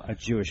from a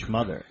Jewish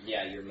mother.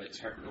 Yeah, you're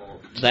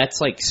maternal.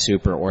 That's like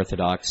super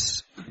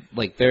Orthodox.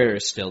 Like, there are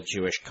still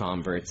Jewish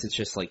converts. It's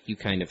just like you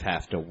kind of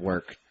have to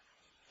work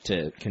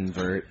to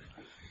convert.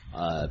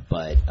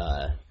 But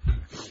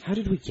how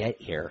did we get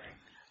here?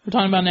 We're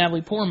talking about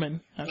Natalie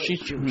Portman.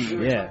 She's Jewish. We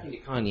were talking to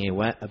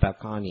Kanye about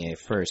Kanye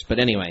first. But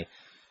anyway,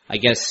 I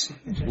guess,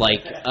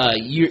 like,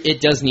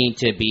 it does need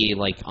to be,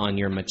 like, on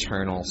your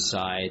maternal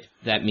side.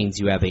 That means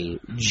you have a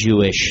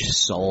Jewish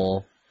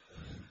soul.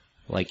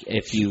 Like,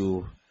 if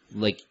you,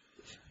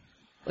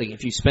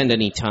 if you spend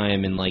any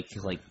time in, like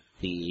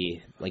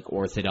the, like,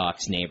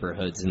 Orthodox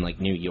neighborhoods in, like,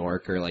 New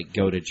York, or, like,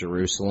 go to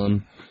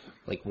Jerusalem,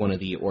 like, one of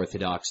the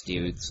Orthodox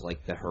dudes,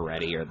 like the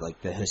Haredi or, like,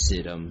 the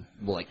Hasidim,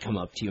 will, like, come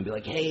up to you and be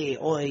like, hey,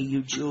 oi,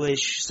 you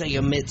Jewish, say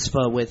a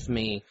mitzvah with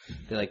me.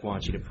 They, like,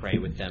 want you to pray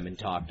with them and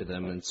talk to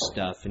them and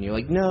stuff. And you're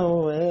like,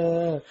 no,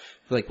 They're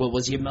like, well,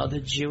 was your mother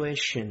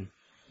Jewish? And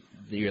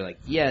you're like,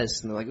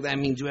 yes. And they're like, that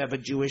means you have a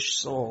Jewish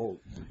soul.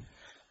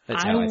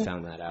 That's how I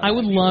found that out. I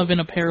would love in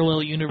a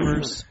parallel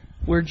universe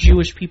where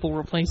Jewish people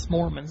replaced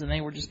Mormons and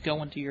they were just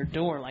going to your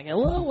door like,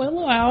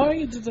 hello, how are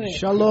you today?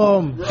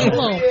 Shalom.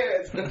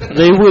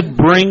 They would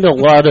bring a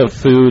lot of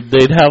food.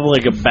 They'd have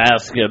like a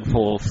basket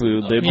full of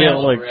food. They'd be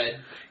like,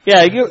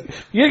 yeah,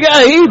 you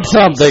gotta eat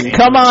something.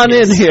 Come on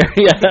in here.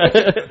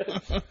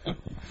 Yeah.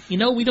 You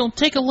know, we don't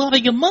take a lot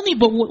of your money,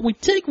 but what we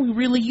take, we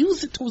really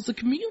use it towards the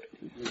community.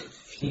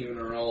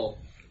 Funeral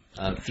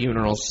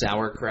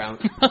sauerkraut.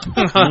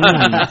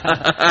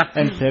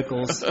 And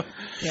pickles.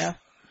 Yeah.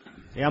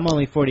 Yeah, I'm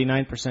only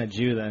 49%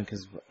 Jew then,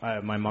 because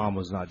my mom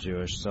was not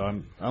Jewish, so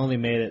I only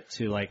made it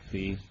to like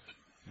the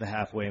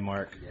halfway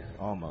mark,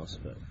 almost.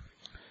 But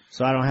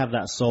so I don't have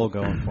that soul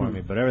going for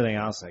me, but everything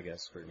else, I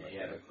guess, pretty much,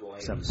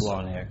 except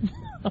blonde hair.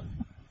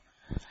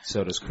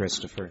 So does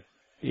Christopher.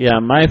 Yeah,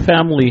 my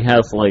family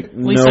has like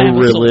no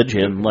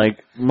religion.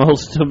 Like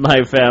most of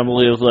my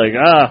family is like,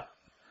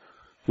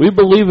 we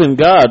believe in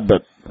God,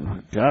 but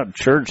God,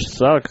 church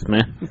sucks,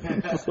 man.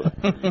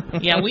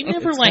 Yeah, we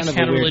never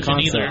had a religion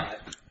either.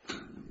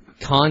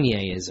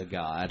 Kanye is a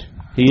god.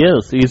 He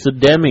is. He's a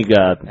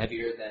demigod. Have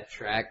you heard that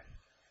track?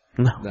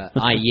 No.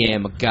 I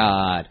am a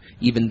god,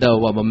 even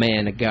though I'm a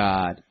man of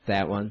God.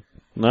 That one?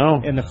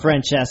 No. In the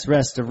French-ass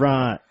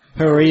restaurant.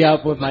 Hurry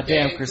up with my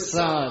damn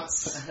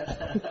croissants.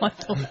 What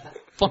the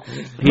fuck?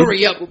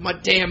 Hurry up with my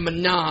damn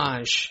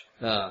menage.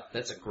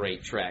 That's a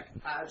great track.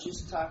 I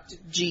just talked to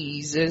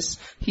Jesus.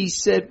 He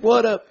said,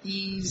 what up,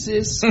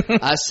 Jesus?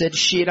 I said,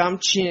 shit, I'm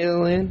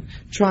chillin',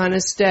 trying to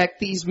stack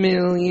these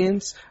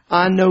millions.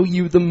 I know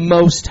you the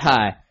most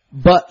high,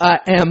 but I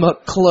am a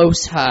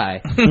close high.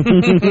 It's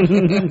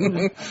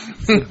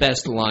the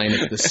best line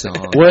of the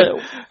song.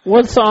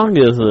 What song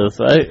is this?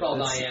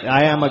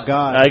 I Am a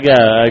God. I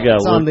got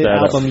It's on the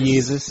album up.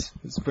 Yeezus.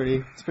 It's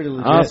pretty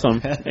legit.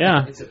 Awesome.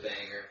 Yeah. It's a banger.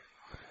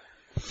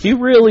 He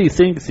really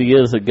thinks he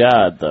is a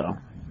god, though.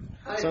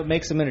 So it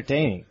makes him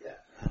entertaining.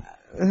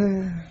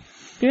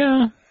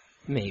 Yeah.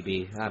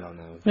 Maybe. I don't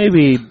know.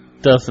 Maybe he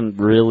doesn't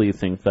really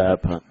think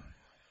that, but...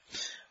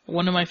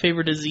 One of my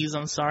favorite Aziz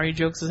Ansari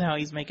jokes is how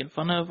he's making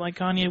fun of like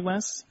Kanye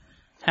West.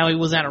 How he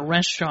was at a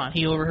restaurant,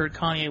 he overheard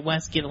Kanye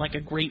West get like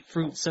a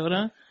grapefruit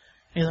soda. And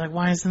he's like,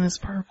 why isn't this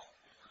purple?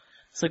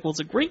 It's like, well, it's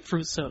a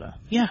grapefruit soda.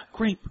 Yeah,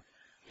 grape.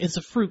 It's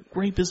a fruit.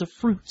 Grape is a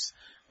fruit.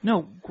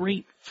 No,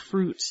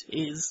 grapefruit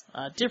is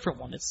a different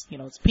one. It's,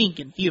 it's pink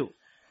in hue.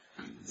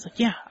 It's like,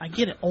 yeah, I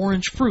get it.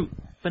 Orange fruit.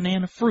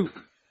 Banana fruit.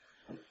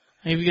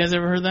 Have you guys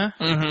ever heard that?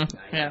 Mm-hmm.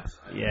 Yeah.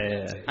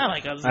 Yeah. I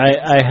like Aziz.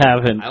 I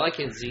haven't. I like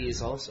Aziz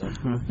also.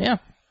 Yeah.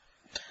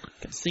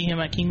 Can see him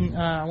at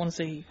I want to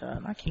say,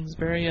 not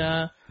Kingsbury,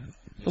 the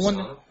one,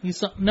 no,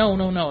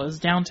 it was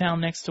downtown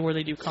next to where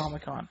they do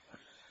Comic-Con.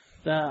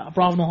 The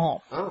Bravenel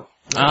Hall. Oh,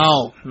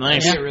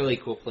 nice. That's a really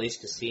cool place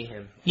to see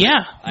him.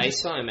 Yeah. I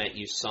saw him at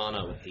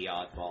USANA with the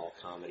Oddball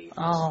Comedy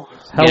Festival. Oh.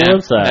 How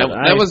was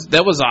that?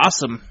 That was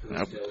awesome.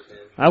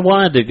 I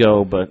wanted to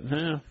go, but...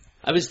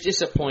 I was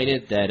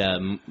disappointed that,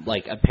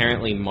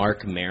 apparently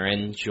Mark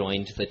Maron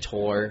joined the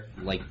tour,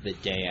 the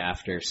day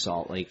after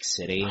Salt Lake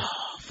City. Oh,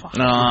 fuck.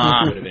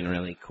 That would have been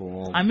really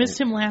cool. I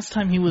missed him last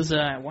time he was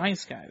at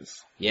Wise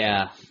Guys.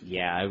 Yeah,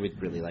 I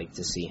would really like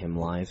to see him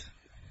live.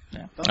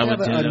 Yeah. Don't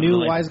they have a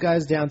new Wise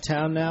Guys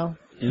downtown now?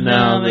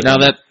 No,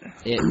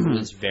 it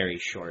was very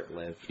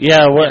short-lived.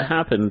 Yeah, what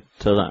happened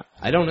to that?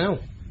 I don't know.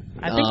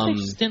 I think they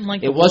just didn't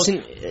like it. It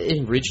wasn't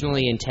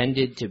originally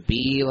intended to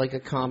be like a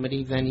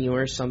comedy venue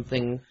or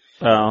something.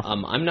 Oh.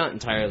 I'm not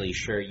entirely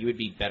sure. You would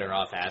be better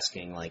off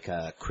asking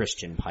a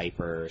Christian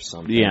Piper or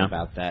something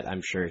about that.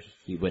 I'm sure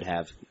he would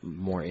have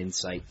more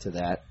insight to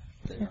that.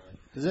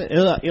 Cause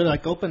it'll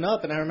open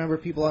up, and I remember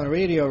people on the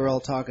radio were all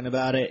talking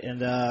about it,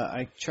 and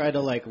I tried to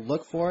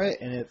look for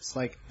it, and it's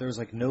there's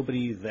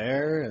nobody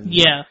there. And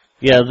yeah,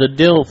 the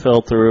deal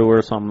fell through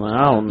or something.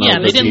 I don't know. Yeah,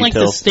 they didn't like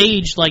the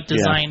stage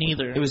design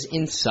either. It was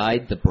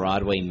inside the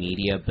Broadway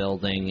Media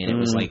Building, and it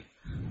was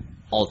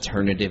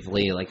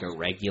alternatively a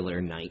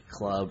regular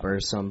nightclub or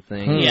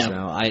something. Yeah. So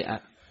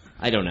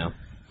I don't know.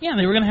 Yeah,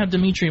 they were gonna have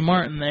Dimitri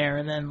Martin there,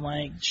 and then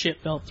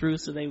shit fell through,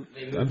 so they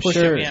pushed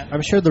him. Yeah.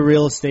 I'm sure the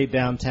real estate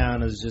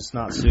downtown is just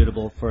not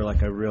suitable for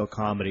a real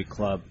comedy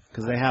club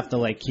because they have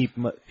to keep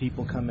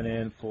people coming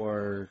in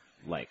for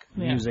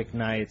music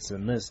nights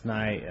and this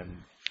night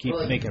and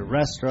make a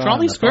restaurant.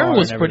 Trolley Square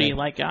was pretty I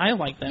like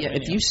that. Yeah,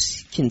 venue. if you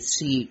can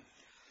see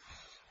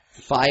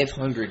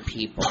 500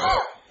 people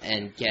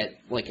and get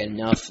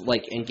enough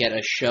and get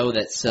a show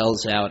that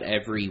sells out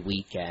every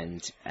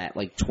weekend at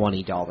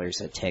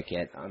 $20 a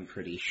ticket, I'm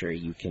pretty sure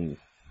you can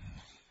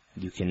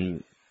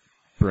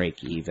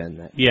break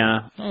even.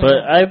 Yeah, but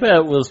I bet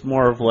it was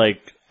more of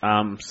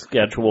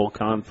schedule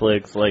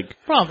conflicts,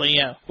 probably,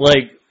 yeah.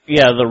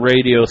 The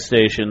radio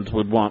stations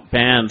would want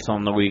bands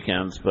on the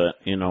weekends, but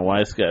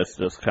Wise Guys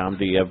does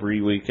comedy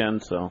every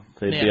weekend, so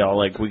they'd be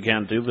all we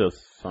can't do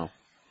this. So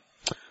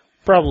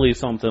probably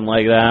something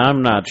like that.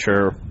 I'm not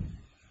sure.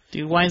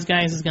 Dude, Wise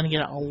Guys is going to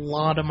get a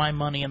lot of my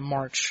money in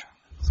March.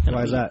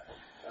 Why is that?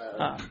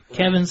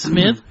 Kevin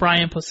Smith,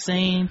 Brian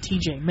Posehn,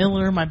 TJ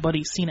Miller, my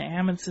buddy Cena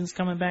Amundsen's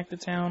coming back to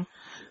town.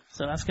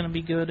 So that's going to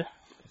be good.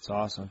 That's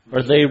awesome.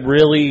 Are they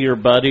really your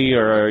buddy,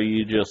 or are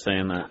you just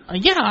saying that?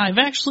 Yeah, I've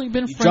actually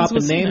been you friends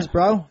with dropping names, Cena.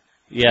 bro?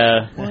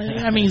 Yeah. Well,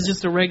 he's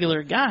just a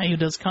regular guy who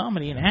does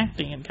comedy and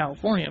acting in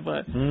California,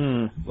 but...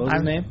 What was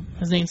his name?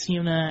 His name's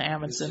Cena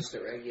Amundsen. He's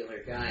just a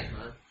regular guy,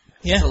 huh?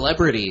 Yeah.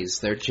 Celebrities,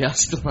 they're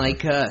just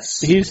like us.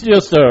 He's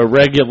just a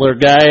regular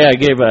guy I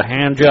gave a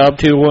hand job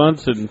to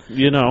once, and,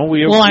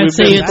 I'd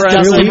say it's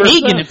Dustin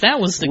Hagen if that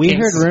was the case. We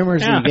heard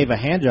rumors that you gave a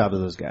hand job to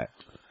those guys.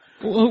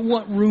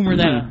 What rumor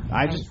that?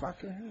 I just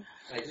fucking...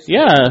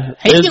 Yeah.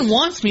 Hagen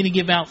wants me to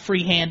give out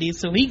free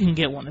handies so he can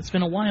get one. It's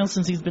been a while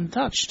since he's been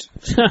touched.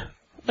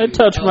 I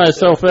touch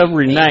myself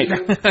every night.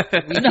 We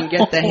can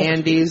get the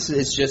handies,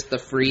 it's just the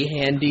free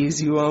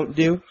handies you won't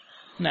do?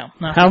 No,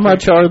 not How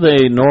much are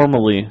they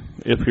normally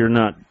if you're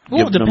not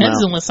Well, it giving them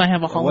depends out? unless I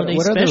have a holiday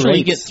what are the special.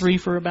 You rates? get 3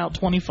 for about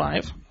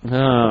 $25. Oh,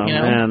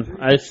 man.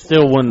 I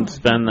still wouldn't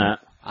spend that.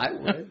 I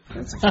would.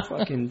 That's a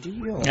fucking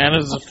deal. That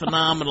is a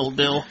phenomenal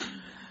deal.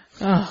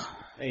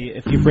 Hey,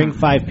 if you bring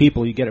 5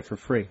 people, you get it for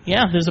free.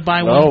 Yeah, there's a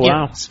buy one,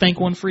 wow. spank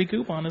one free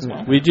coupon as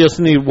well. We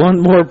just need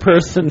one more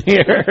person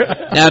here.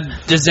 Now,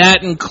 does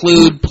that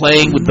include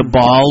playing with the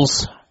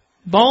balls?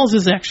 Balls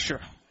is extra.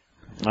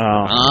 Oh.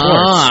 Of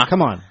course.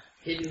 Come on.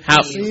 Hidden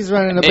How- fees. He's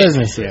running a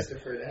business here.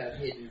 Christopher to have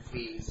hidden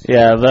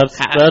Yeah, that's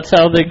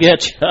how they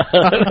get you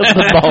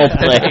the ball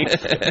play.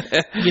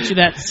 Get you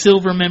that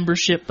silver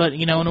membership, but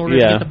in order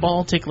to get the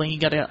ball tickling, you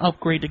got to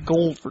upgrade to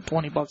gold for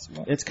 $20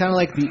 more. It's kind of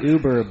like the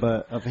Uber,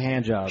 but of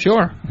hand jobs.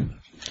 Sure.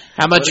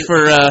 How much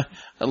for a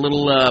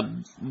little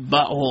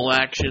butthole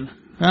action?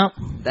 Well,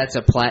 that's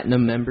a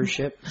platinum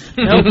membership.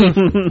 Nope.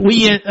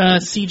 We at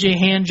CJ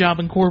Handjob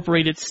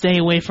Incorporated stay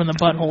away from the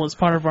butthole as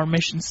part of our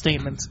mission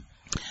statement.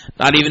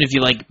 Not even if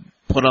you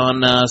put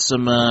on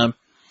some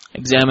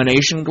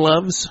examination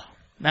gloves?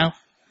 No.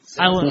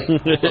 Sounds like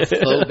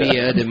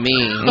homophobia to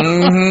me.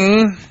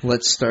 Mm-hmm.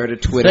 Let's start a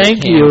Twitter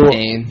Thank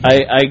campaign. you.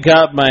 I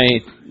got my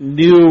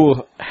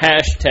new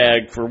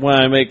hashtag for when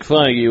I make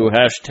fun of you,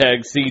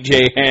 hashtag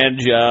CJ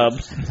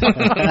Handjobs.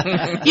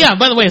 Yeah,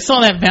 by the way, I saw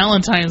that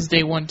Valentine's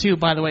Day one too,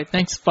 by the way.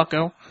 Thanks,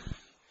 fucko.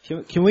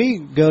 Can we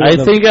go to I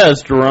think I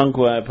was drunk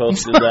when I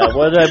posted that.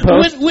 What did I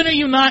post? When are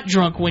you not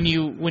drunk when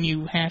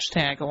you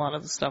hashtag a lot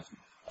of the stuff?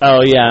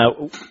 Oh yeah,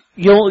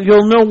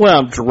 you'll know when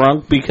I'm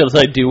drunk because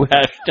I do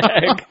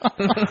hashtag.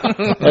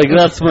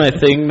 That's my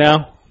thing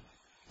now.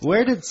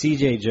 Where did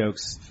CJ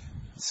jokes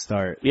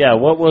start? Yeah,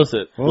 what was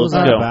it? What was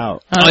that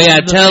about? Tell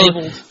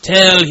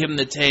him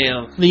the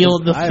tale.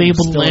 The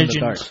fabled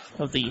legend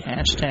of the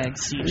hashtag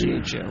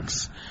CJ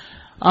jokes.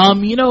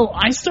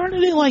 I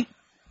started it a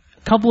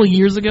couple of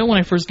years ago when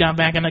I first got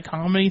back into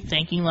comedy,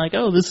 thinking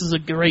this is a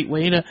great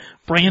way to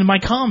brand my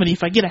comedy.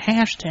 If I get a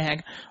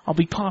hashtag, I'll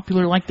be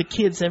popular like the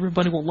kids.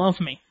 Everybody will love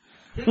me.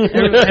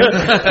 Everybody's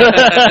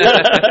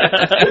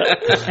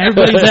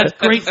that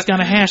great's got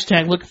a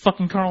hashtag. Look at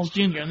fucking Carl's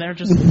Jr. and they're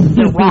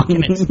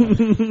rocking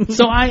it.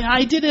 So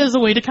I did it as a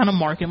way to kind of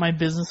market my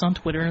business on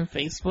Twitter and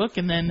Facebook.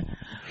 And then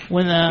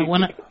when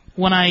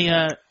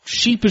I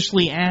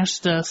sheepishly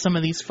asked some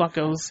of these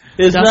fuckos,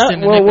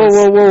 Dustin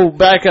whoa,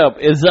 back up.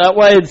 Is that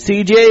why it's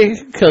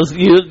CJ? Because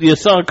you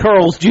saw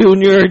Carl's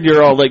Jr. and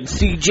you're all like,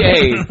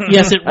 CJ.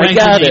 Yes, it resonated. I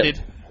got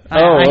it.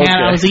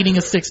 I was eting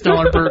a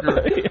 $6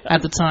 burger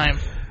at the time.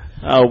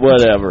 Oh,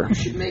 whatever. You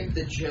should make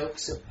the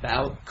jokes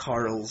about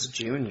Carl's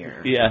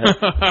Jr. Yeah. So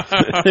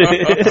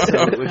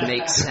it would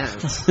make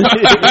sense. We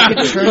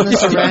can turn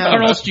this around.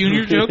 Carl's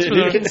Jr. jokes?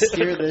 We can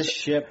steer this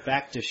ship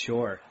back to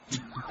shore.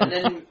 And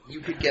then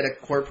you could get a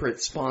corporate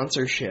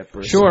sponsorship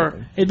or Sure.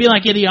 something. It'd be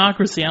like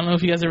Idiocracy. I don't know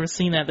if you guys ever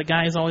seen that. The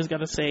guy's always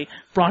got to say,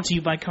 brought to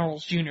you by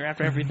Carl's Jr.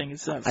 after everything he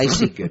says. I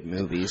see good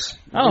movies.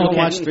 Oh, We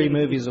watch 3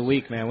 movies a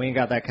week, man. We ain't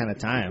got that kind of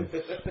time.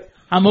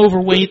 I'm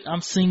overweight,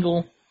 I'm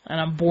single, and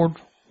I'm bored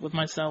with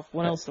myself.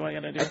 What else do I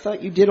gotta do? I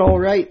thought you did all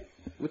right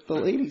with the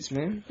ladies,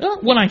 man. Well,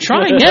 when I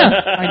try, yeah,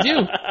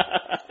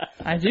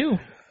 I do.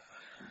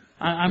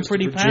 I'm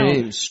pretty proud.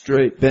 James,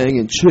 straight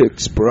banging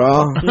chicks,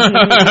 bro.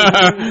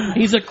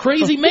 He's a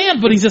crazy man,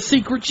 but he's a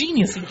secret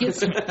genius. He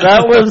gets me.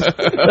 That was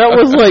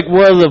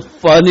one of the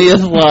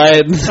funniest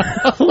lines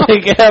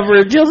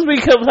ever. Just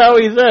because how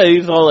he said it.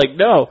 He's all like,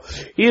 no,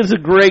 he is a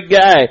great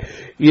guy.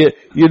 You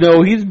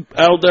know, he's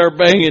out there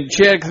banging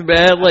chicks,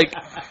 man.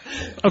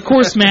 Of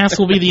course, Mass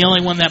will be the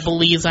only one that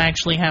believes I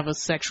actually have a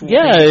sexual.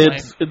 Yeah,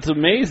 it's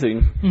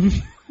amazing.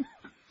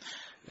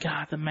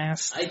 God, the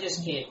Mass. I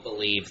just can't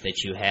believe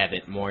that you have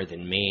it more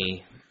than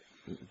me.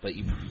 But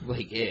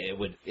it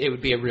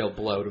would be a real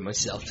blow to my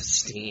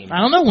self-esteem. I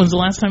don't know. When's the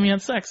last time you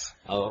had sex?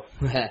 Oh,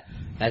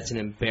 that's an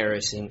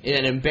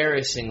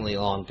embarrassingly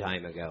long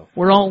time ago.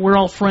 We're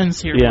all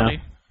friends here, Yeah.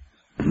 buddy.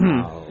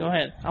 Oh. Go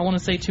ahead. I want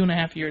to say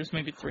 2.5 years,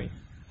 maybe 3.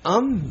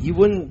 You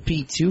wouldn't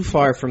be too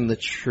far from the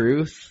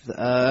truth.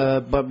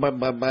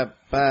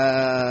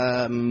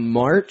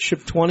 March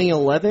of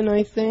 2011,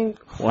 I think.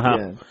 Wow.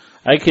 Yeah.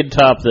 I could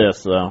top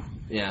this, though.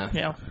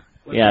 Yeah.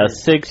 Yeah,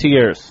 6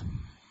 years.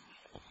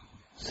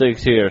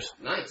 6 years.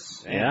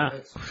 Nice. Yeah.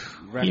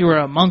 You were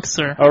a monk,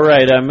 sir. All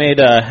right, I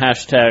made a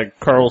hashtag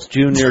Carl's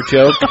Jr.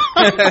 joke.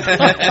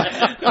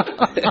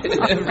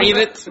 Read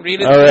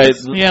it. All right.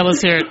 Yeah,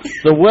 let's hear it.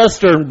 The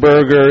Western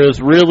burger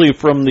is really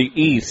from the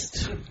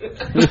East.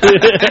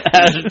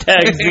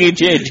 Hashtag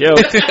CJ joke.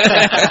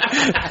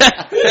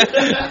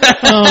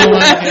 Oh,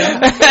 my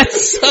God.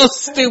 That's so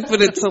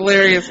stupid, it's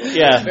hilarious.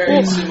 Yeah.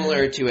 Very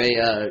similar to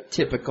a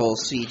typical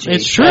CJ.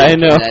 It's true. I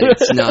know. That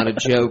it's not a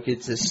joke,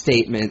 it's a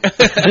statement.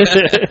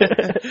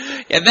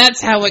 Yeah,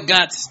 that's how it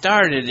got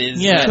started.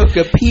 Yeah. Took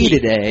a pee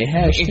today.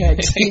 Hashtag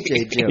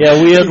CJ joke.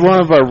 Yeah, we had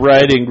one of our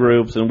writing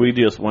groups, and we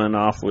just went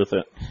off with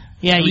it.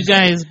 Yeah, you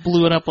guys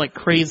blew it up like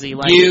crazy.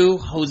 You,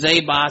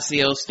 Jose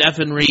Basio,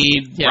 Stephen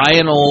Reed,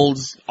 Ryan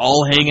Olds,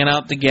 all hanging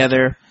out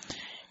together,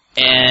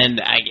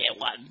 and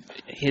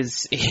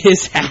his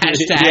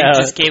hashtag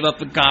just came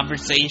up in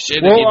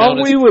conversation. Well,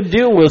 all we would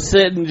do was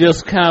sit and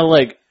just kind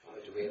of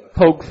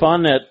poke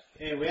fun at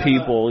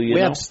people. We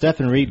have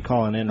Stephen Reed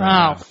calling in right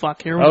now. Oh,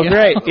 fuck, here we Oh, go.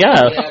 great,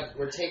 yeah.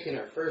 We're taking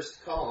our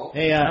first call.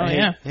 Hey,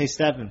 hey,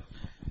 Stephen.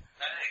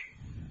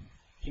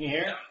 Can you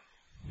hear?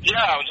 Yeah,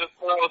 I was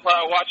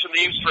watching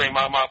the Ustream.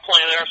 I'm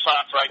playing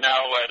Airsoft right now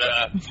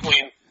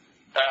between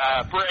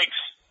breaks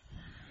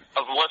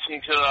of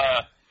listening to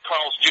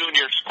Carl's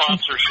Jr.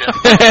 sponsorship.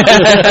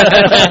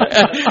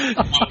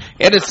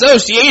 In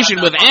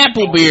association with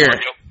Apple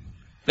Beer.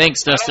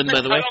 Thanks, Dustin,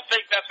 by the way. I don't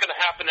think that's going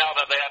to happen now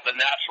that they have the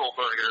natural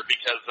burger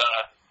because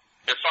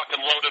they're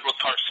fucking loaded with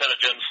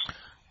carcinogens.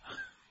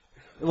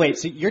 Wait,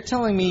 so you're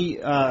telling me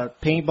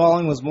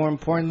paintballing was more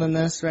important than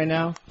this right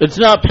now? It's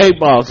not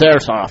paintball, it's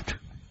airsoft.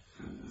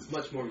 It's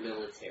much more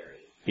military.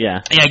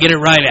 Yeah. Yeah, get it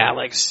right,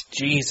 Alex.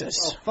 Jesus.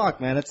 Oh,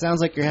 fuck, man. It sounds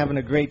like you're having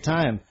a great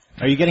time.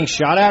 Are you getting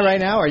shot at right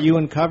now? Are you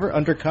undercover,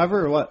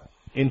 or what?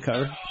 In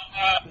cover? I'm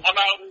out in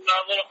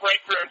little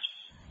break rooms.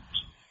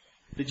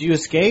 Did you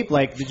escape?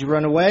 Like, did you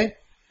run away?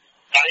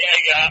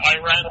 I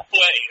ran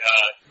away.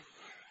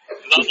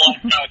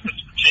 Unlike Christopher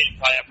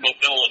James, I have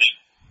mobility.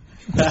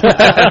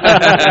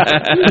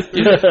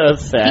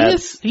 Sad.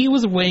 He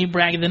was way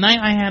bragging. The night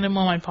I had him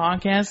on my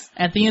podcast,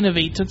 at the end of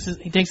it, he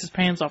takes his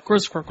pants off.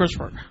 Christopher, look at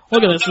this.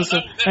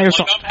 I'm having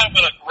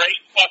a great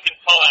fucking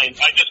time.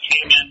 I just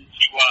came in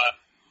to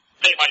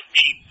say my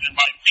piece, and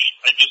my piece,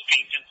 I just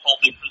being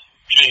insulting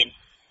Christopher James.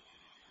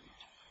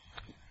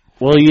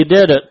 Well, you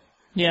did it.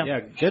 Yeah. Yeah,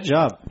 good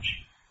job.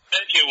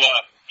 Thank you.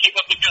 Keep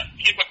up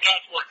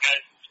God's work,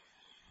 guys.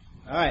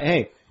 All right,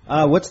 hey.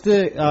 What's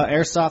the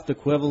airsoft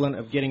equivalent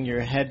of getting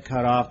your head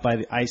cut off by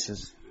the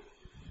ISIS?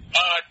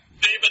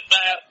 David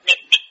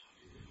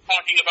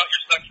talking about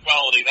your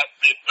sexuality. That's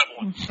the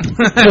equivalent.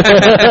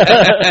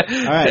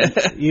 All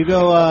right, you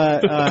go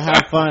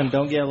have fun.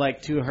 Don't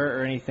get too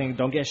hurt or anything.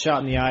 Don't get shot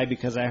in the eye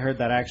because I heard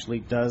that actually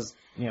does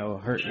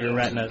hurt your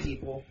retinas.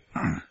 People.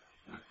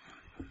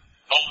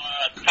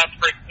 Have to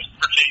break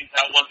Christopher James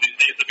out one of these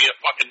days to be a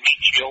fucking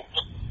meat shield.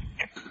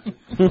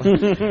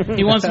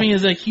 He wants me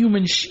as a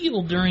human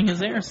shield during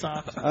his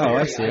airsoft. Oh,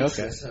 I see.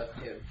 Okay.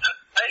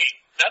 Hey,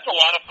 that's a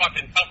lot of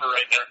fucking cover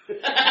right there.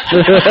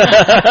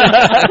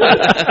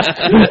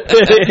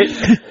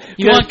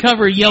 You want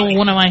cover, yell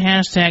one of my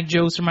hashtag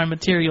jokes or my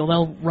material.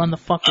 They'll run the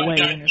fuck away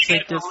in your safe You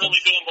guys are distance. really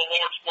doing the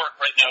Lord's work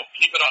right now.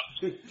 Keep it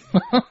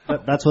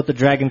up. That's what the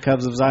Dragon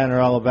Cubs of Zion are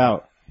all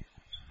about.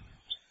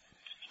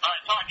 All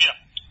right, talk to you.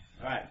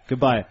 All right,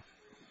 goodbye.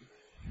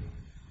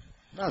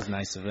 That was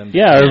nice of him.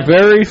 Yeah, our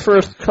very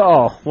first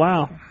call.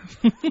 Wow.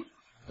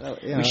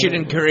 We should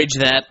encourage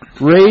that.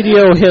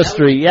 Radio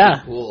history,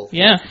 yeah. Cool.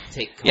 Yeah.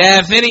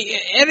 Yeah,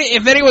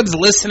 if anyone's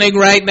listening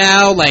right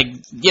now,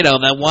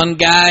 that one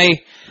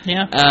guy.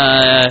 Yeah.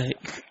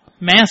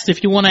 Mast,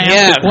 if you want to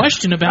ask a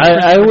question about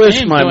I wish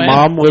James, my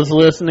mom was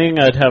listening.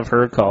 I'd have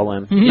her call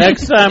in.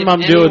 Next time I'm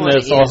doing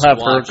this, I'll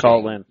have her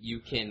call in. You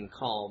can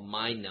call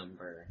my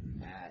number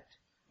at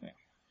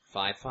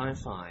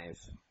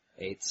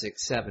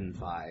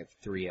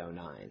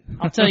 555-8675-309.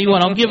 I'll tell you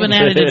what, I'll give an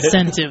added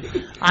incentive.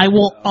 I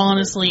will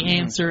honestly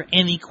answer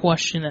any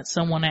question that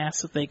someone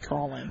asks if they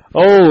call in.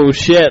 Oh,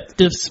 shit.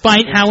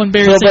 Despite how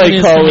embarrassing Somebody it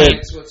is call to me.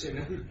 in. What's your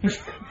name?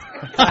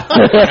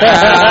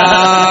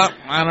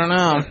 I don't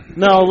know.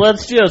 No,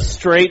 let's just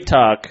straight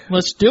talk.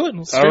 Let's do it.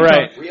 Let's All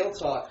right. Real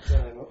talk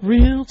time.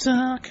 Real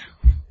talk.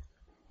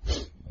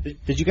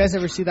 Did you guys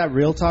ever see that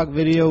Real Talk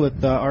video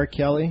with R.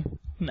 Kelly?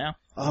 No.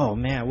 Oh,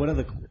 man, one of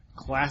the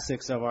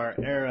classics of our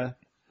era.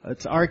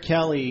 It's R.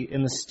 Kelly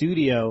in the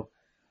studio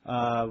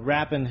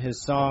rapping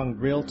his song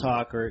Real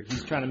Talk, or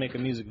he's trying to make a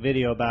music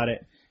video about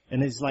it.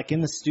 And he's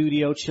in the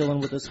studio chilling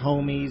with his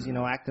homies,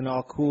 acting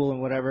all cool and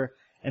whatever.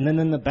 And then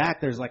in the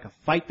back there's a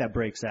fight that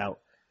breaks out.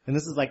 And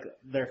this is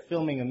they're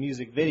filming a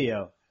music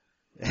video.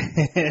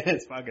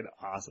 It's fucking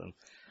awesome.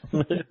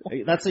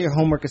 That's your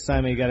homework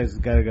assignment. You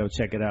gotta go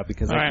check it out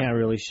because I can't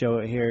really show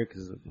it here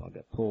because I'll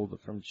get pulled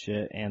from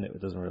shit and it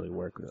doesn't really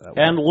work that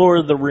way. And Lord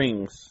of the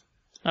Rings.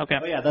 Okay.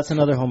 Oh yeah, that's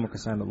another homework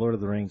assignment, Lord of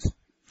the Rings. You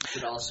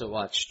should also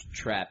watch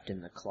Trapped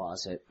in the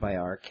Closet by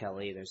R.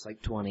 Kelly. There's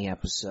 20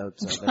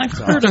 episodes of it. I've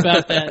heard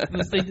about that.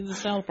 They did the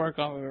South Park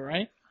of it,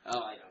 right? Oh, I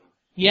don't know.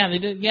 Yeah, they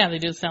did. Yeah, they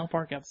did a South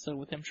Park episode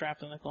with him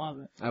trapped in the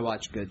closet. I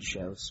watch good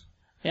shows.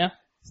 Yeah.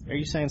 Are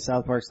you saying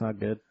South Park's not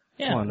good?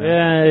 Yeah. Come on, man.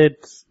 Yeah,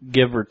 it's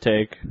give or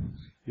take.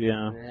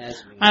 Yeah.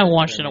 I haven't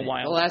watched it in a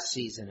while. The last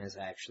season has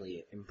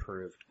actually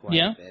improved quite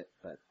a bit,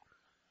 but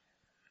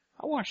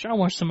I watched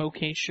some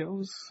okay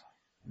shows.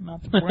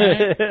 Not to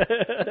brag.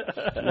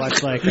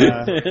 Watch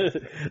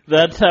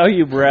That's how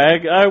you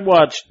brag. I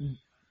watched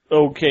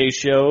okay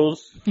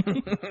shows.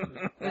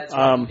 that's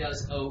why he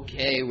does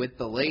okay with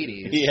the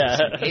ladies. Yeah.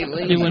 Hey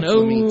ladies, Doing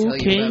let me tell you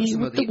about okay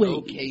some with of the the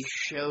okay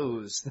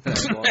shows that I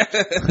watched.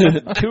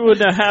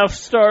 2.5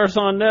 stars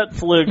on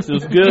Netflix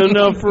is good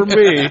enough for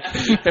me.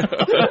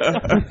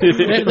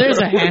 There's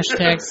a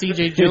hashtag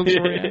CJ jokes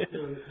for you.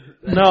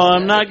 No,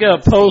 I'm not gonna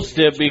post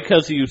it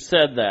because you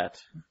said that.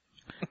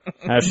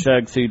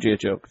 Hashtag CJ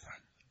jokes.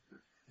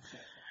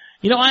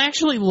 I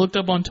actually looked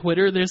up on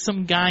Twitter. There's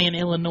some guy in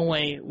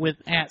Illinois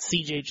with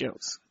 @CJ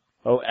jokes.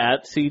 Oh,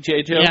 at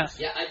CJ jokes?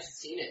 Yeah, I've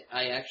seen it.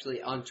 I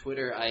actually, on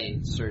Twitter,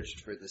 I searched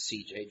for the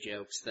CJ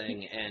jokes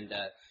thing, and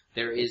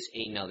there is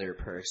another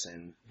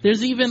person.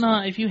 There's even,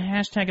 if you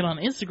hashtag it on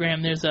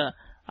Instagram, there's a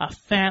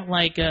fat,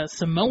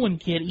 Samoan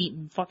kid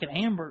eating fucking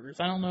hamburgers.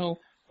 I don't know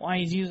why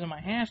he's using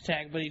my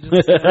hashtag, but he just...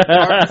 for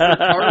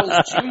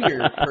Carl's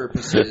Jr.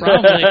 purposes.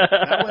 Probably.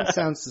 That one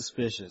sounds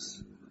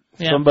suspicious.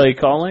 Yeah. Somebody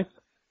calling?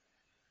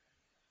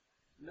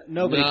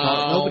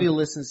 Nobody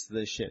listens to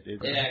this shit,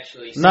 dude. It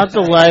actually Not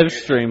the live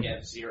stream.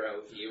 Have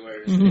 0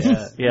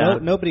 viewers. Yeah.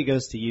 Nobody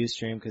goes to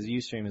Ustream because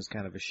Ustream is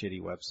kind of a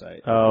shitty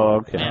website. Oh,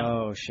 okay.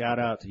 Oh, shout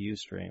out to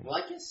Ustream. Well,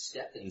 I guess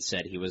Stefan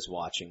said he was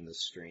watching the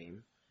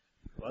stream.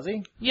 Was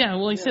he? Yeah,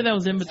 well, he said that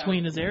was in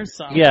between his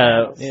airsoft.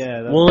 Yeah.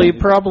 Well, he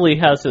probably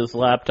has his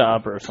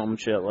laptop or some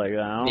shit like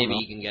that. I don't Maybe know.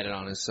 he can get it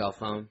on his cell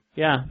phone.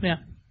 Yeah.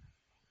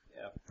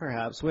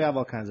 Perhaps. We have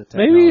all kinds of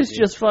technology. Maybe he's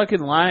just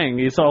fucking lying.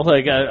 He's all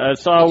like, I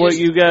saw what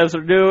you guys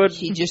are doing.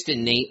 He just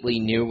innately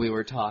knew we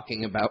were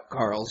talking about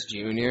Carl's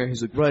Jr.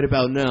 He's like, right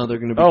about now they're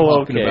going to be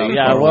talking about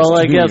Yeah, Carl's well,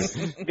 I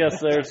Jr. guess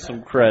there's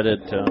some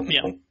credit to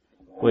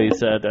what he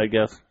said, I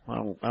guess. I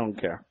don't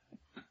care.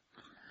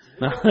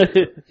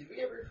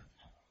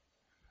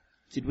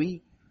 Did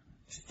we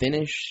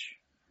finish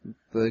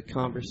the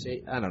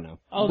conversation? I don't know.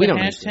 Oh, we the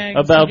don't hashtag.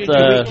 About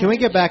the... Can we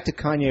get back to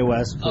Kanye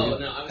West, please? Oh,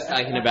 no, I was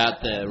talking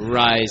about the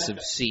rise of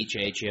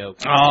CJ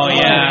jokes. Oh,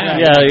 yeah.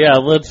 Yeah,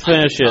 let's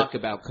finish it. Talk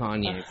about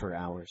Kanye for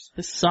hours.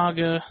 This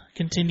saga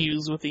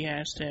continues with the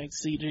hashtag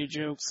CJ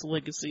Jokes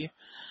Legacy.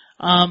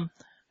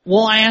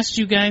 Well, I asked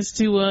you guys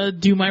to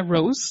do my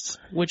roast,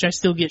 which I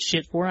still get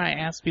shit for. I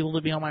asked people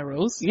to be on my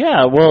roast.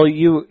 Yeah, well,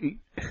 you...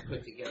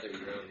 Put together your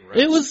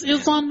own roast. It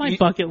was on my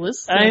bucket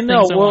list. I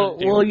know,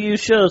 well, you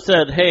should have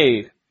said,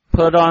 hey,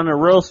 put on a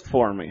roast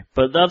for me.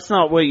 But that's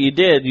not what you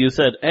did. You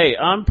said, hey,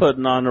 I'm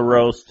putting on a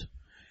roast.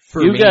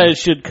 For you me. guys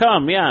should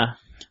come, yeah.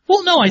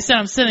 Well, no, I said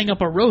I'm setting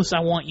up a roast. I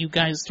want you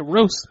guys to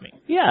roast me.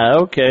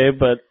 Yeah, okay,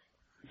 but,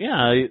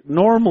 yeah,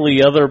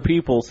 normally other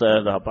people set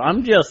it up.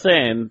 I'm just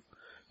saying,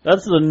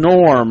 that's the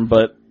norm,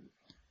 but,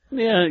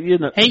 yeah, you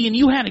know. Hey, and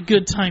you had a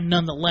good time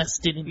nonetheless,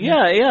 didn't you?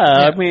 Yeah,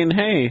 I mean,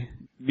 hey,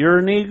 you're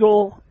an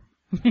eagle.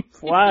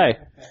 Fly.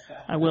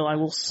 I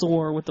will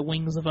soar with the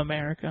wings of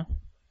America.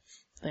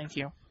 Thank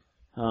you.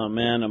 Oh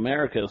man,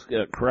 America's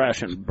gonna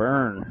crash and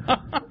burn.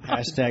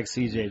 Hashtag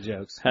CJ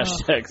jokes.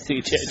 Hashtag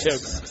CJ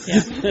jokes.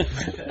 Yeah.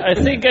 I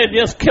think I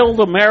just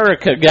killed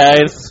America,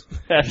 guys.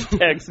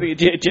 Hashtag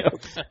CJ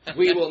jokes.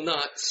 We will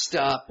not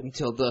stop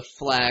until the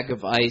flag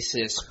of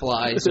ISIS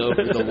flies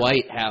over the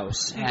White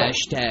House.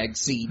 Hashtag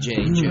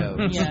CJ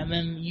jokes. Yeah, and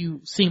then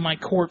you see my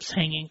corpse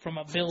hanging from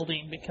a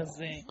building because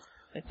they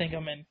think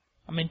I'm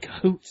in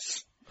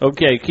cahoots.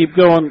 Okay, keep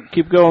going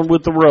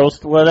with the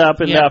roast. What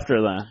happened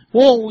after that?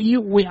 Well,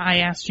 I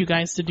asked you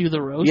guys to do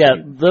the roast. Yeah,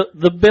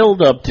 the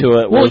build up to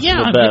it was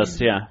the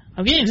best,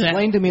 I'm getting to that.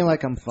 Explain to me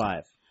like I'm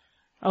 5.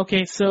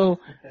 Okay, so,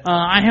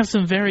 I have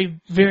some very,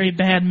 very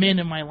bad men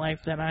in my life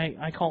that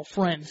I call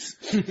friends.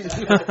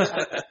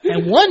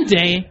 And one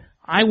day,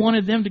 I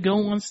wanted them to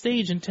go on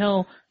stage and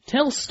tell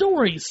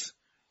stories.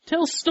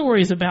 Tell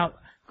stories about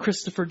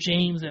Christopher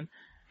James and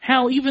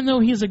how even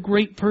though he's a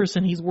great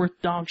person, he's worth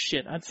dog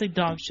shit. I'd say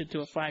dog shit to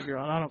a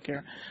 5-year-old. I don't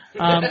care.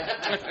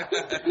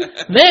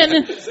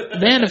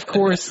 Then of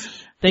course,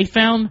 they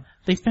found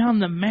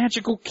the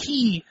magical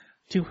key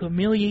to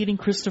humiliating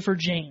Christopher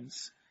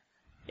James.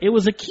 It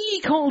was a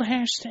key called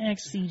hashtag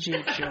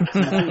CJ Jokes.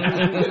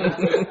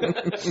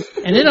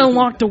 And it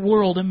unlocked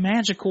a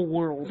magical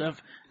world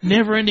of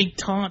never-ending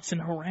taunts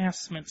and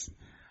harassments.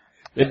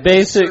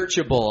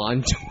 Searchable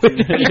on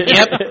Twitter.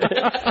 Yep.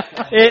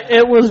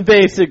 It was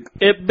basic.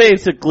 It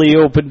basically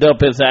opened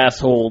up his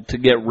asshole to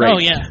get raped. Oh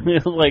yeah.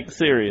 Like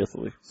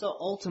seriously. So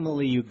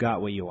ultimately, you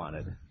got what you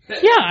wanted.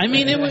 Yeah, I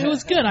mean it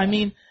was good. I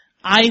mean,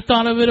 I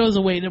thought of it as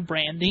a way to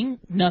branding.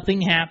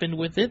 Nothing happened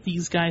with it.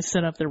 These guys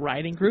set up their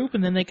writing group,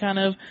 and then they kind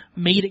of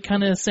made it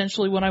kind of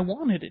essentially what I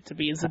wanted it to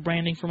be, as a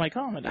branding for my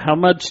comedy. How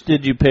much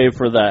did you pay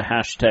for that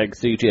hashtag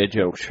CJ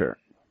joke shirt?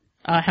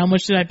 How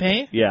much did I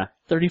pay? Yeah.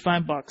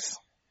 $35.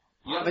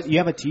 You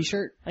have a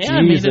T-shirt?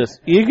 Yeah, Jesus.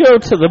 You go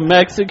to the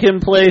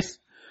Mexican place,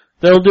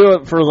 they'll do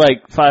it for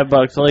like $5.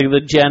 Like the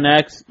Gen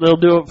X, they'll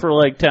do it for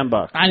like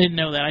 $10. I didn't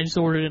know that. I just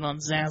ordered it on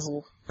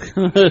Zazzle.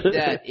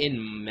 That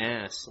in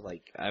mass,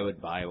 like, I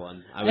would buy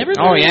one.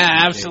 Oh yeah,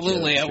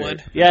 absolutely I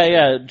would.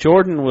 Yeah,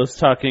 Jordan was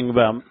talking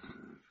about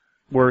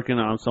working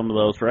on some of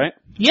those, right?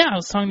 Yeah, I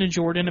was talking to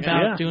Jordan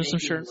about doing some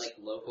shirts. Like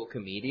local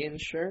comedian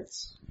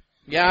shirts?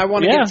 Yeah, I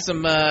want to get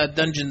some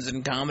Dungeons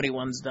and Comedy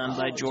ones done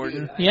by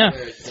Jordan. Dude, Yeah.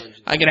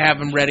 I gotta have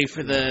them ready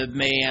for the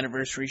May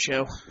anniversary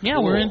show. Yeah,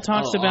 we're in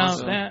talks about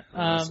awesome. that.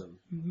 Awesome.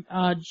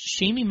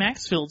 Shamie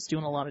Maxfield's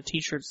doing a lot of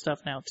t-shirt stuff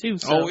now too.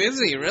 So. Oh, is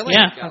he really?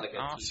 Yeah. Got like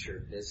a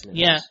t-shirt business.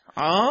 Yeah.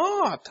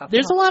 Oh,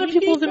 There's a lot of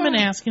people that have been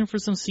asking for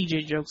some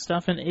CJ joke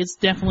stuff, and it's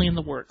definitely in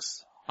the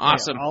works.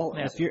 awesome.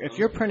 If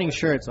you're printing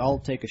shirts, I'll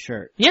take a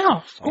shirt. Yeah,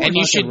 of course. And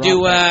you should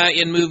do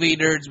in Movie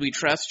Nerds We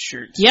Trust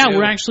shirts. Yeah, too.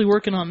 we're actually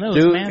working on those.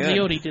 Dude, Matt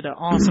Ziotti did an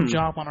awesome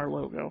job on our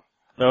logo.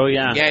 Oh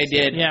yeah. Yeah, he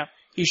did. Yeah.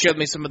 He showed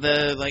me some of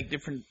the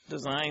different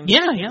designs.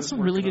 Yeah, he has some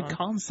really good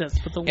concepts,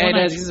 but the Yeah, one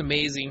he does. He's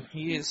amazing.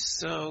 He is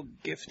so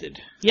gifted.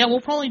 Yeah,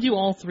 we'll probably do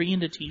all 3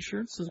 into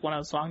t-shirts is what I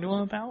was talking to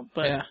him about,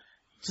 but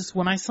just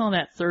when I saw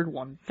that third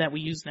one that we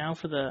use now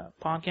for the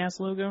podcast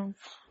logo,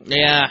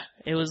 Yeah.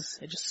 it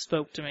just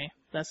spoke to me.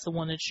 That's the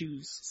one to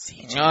choose.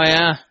 Oh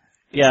yeah.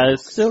 Yeah,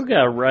 it's still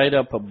got to write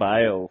up a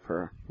bio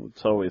for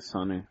It's Always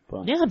Sunny.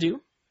 But Yeah, dude.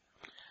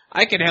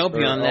 I could help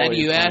you on that.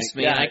 You asked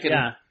me. Yeah, I could.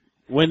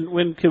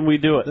 When can we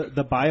do it?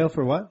 The bio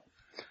for what?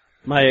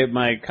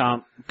 My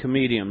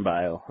comedian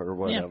bio or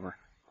whatever.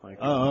 Yeah. Like,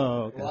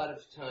 okay. A lot of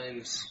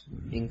times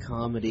in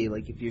comedy,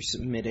 like if you're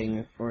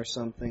submitting or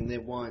something, they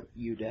want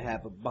you to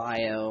have a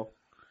bio,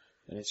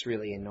 and it's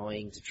really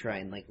annoying to try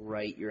and like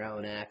write your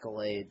own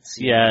accolades.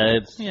 Yeah,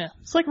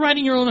 it's like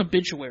writing your own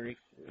obituary,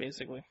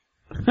 basically.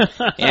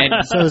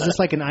 And so is this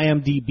like an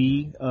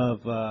IMDb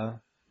of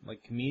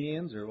like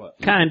comedians or what?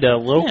 Kind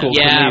of local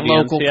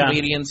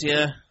comedians,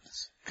 yeah.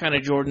 Kind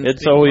of Jordan's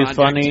It's big always project.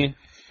 funny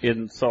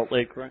in Salt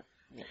Lake, right?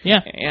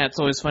 Yeah, it's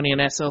always funny in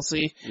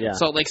SLC. Yeah.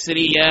 Salt Lake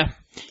City,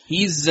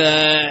 he's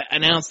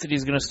announced that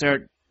he's going to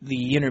start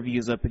the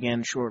interviews up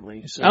again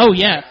shortly. So. Oh,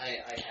 yeah.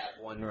 I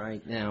have one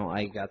right now.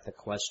 I got the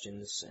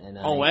questions, and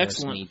I just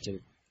excellent. need to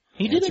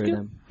He did answer a good,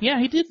 them. yeah,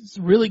 he did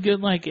really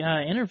good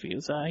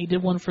interviews. He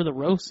did one for the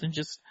roast and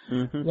just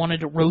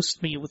wanted to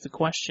roast me with the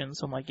questions.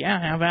 So I'm like, yeah,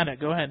 have at it,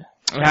 go ahead.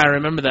 I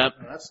remember that.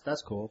 Oh,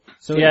 that's cool.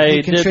 So yeah,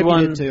 he did contributed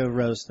one to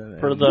roast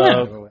for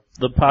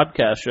the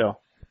podcast show.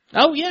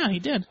 Oh yeah, he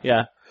did.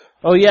 Yeah.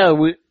 Oh yeah,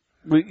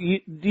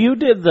 you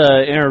did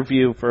the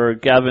interview for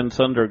Gavin's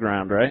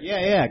Underground, right?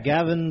 Yeah,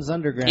 Gavin's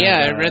Underground. Yeah,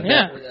 I read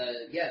that.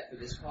 For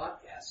this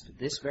podcast,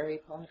 this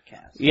very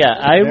podcast. Yeah,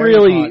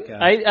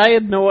 I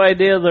had no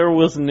idea there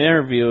was an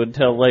interview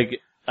until like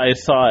I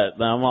saw it,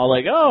 and I'm all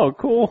like, oh,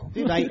 cool.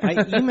 Dude, I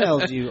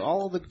emailed you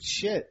all the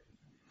shit.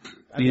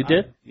 You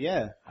did?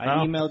 I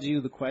emailed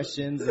you the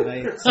questions, and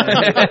I said,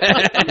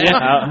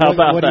 how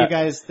about what that? do you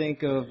guys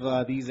think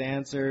of these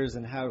answers,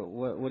 and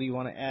what do you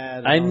want to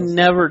add? I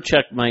never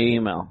check my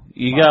email.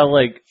 You gotta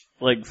like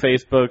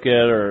Facebook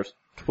it or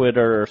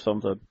Twitter or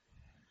something.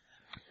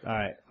 All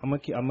right, I'm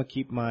gonna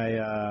keep my.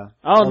 Oh,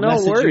 I'll no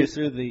message worries.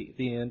 You through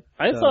the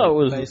I thought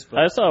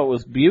it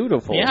was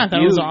beautiful. Yeah,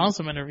 that was an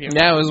awesome interview.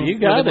 Yeah, it was you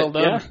got really it.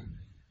 well done.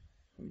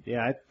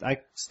 Yeah,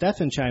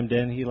 Stefan chimed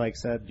in. He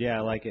said, yeah,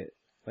 I like it.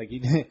 Like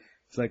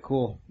it's like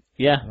cool.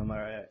 Yeah. And I'm all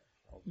right.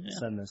 I'll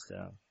send this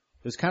down.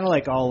 It was kind of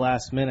like all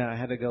last minute. I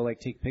had to go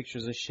take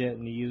pictures of shit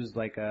and use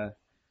I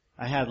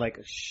had a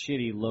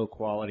shitty low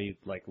quality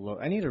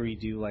I need to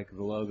redo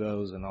the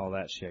logos and all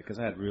that shit because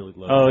I had really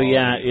low. Oh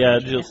quality yeah,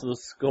 just the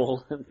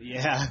skull.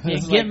 Yeah.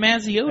 Get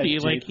Mazziotti.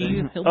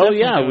 He'll oh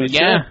yeah,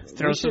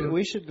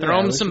 we should throw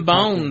him some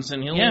bones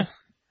and he'll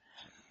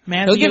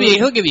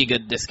Mazziotti. give you a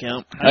good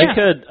discount.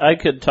 I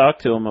could talk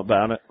to him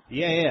about it.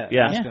 Yeah.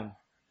 Ask him.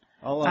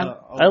 I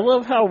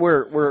love how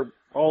we're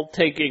all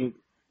taking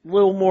a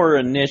little more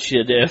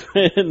initiative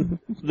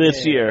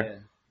this year.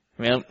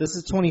 Yeah. This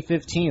is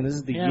 2015. This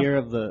is the year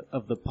of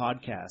the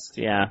podcast.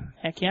 Yeah.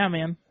 Heck yeah,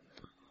 man.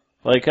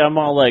 I'm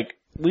all like,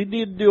 we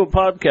need to do a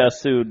podcast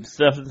soon.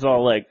 Stefan's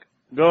all like,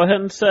 go ahead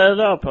and set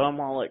it up. I'm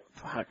all like,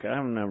 fuck,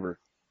 I've never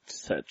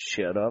set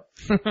shit up.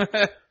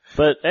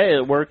 But hey,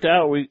 it worked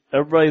out.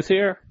 Everybody's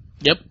here.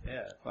 Yep.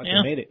 Yeah.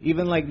 Fucking made it.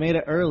 Even made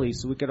it early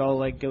so we could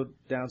all go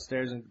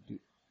downstairs and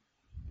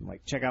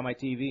check out my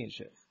TV and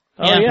shit.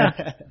 Oh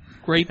yeah.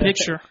 Great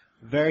picture.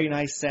 Very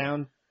nice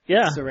sound.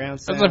 Yeah. Surround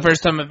sound. That's the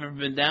first time I've ever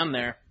been down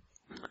there.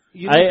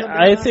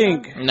 I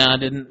think No, I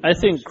didn't. I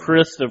think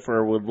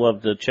Christopher would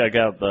love to check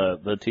out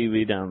the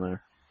TV down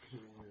there.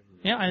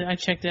 Yeah, I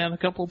checked it out a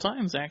couple of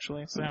times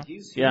actually. So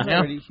He's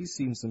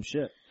seen some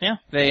shit. Yeah.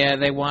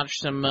 They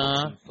watched some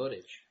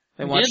footage.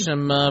 They watched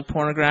some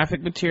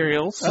pornographic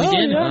materials. We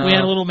did. Yeah. We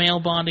had a little male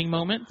bonding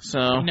moment.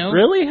 So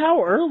Really?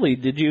 How early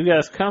did you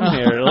guys come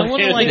here? I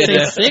wouldn't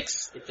say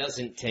 6. It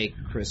doesn't take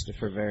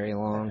Christopher very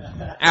long.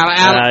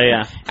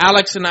 Yeah.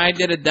 Alex and I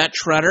did a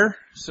Dutch rudder.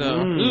 So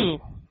Ooh.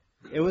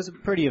 It was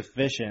pretty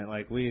efficient.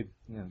 We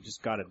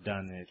just got it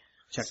done. It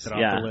checked it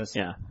off the list.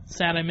 Yeah.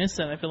 Sad I missed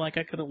that. I feel like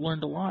I could have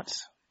learned a lot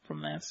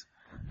from that.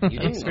 You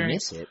didn't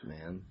miss it,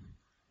 man.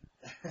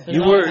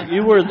 You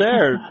were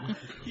there.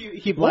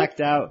 He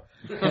blacked out.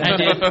 I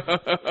did.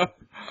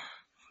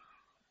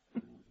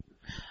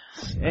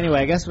 Anyway,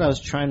 I guess what I was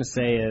trying to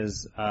say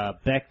is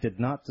Beck did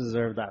not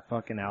deserve that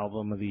fucking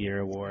Album of the Year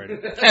award.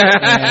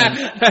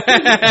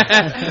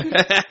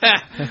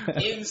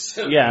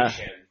 Yeah.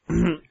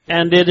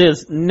 And it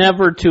is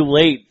never too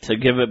late to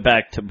give it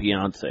back to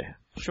Beyonce.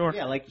 Sure.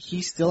 Yeah,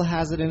 he still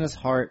has it in his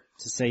heart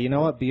to say, you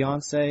know what,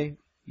 Beyonce,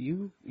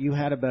 you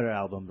had a better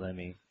album than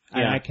me.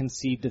 Yeah. And I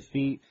concede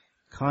defeat.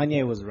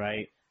 Kanye was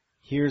right.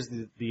 Here's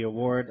the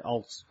award.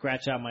 I'll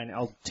scratch out mine.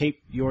 I'll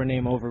tape your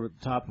name over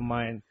the top of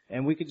mine,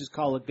 and we could just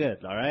call it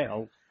good. All right.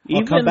 I'll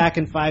come back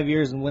in 5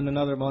 years and win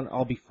another one.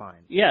 I'll be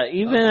fine. Yeah,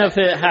 even if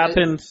it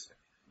happens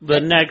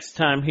the next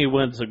time he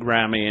wins a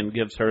Grammy and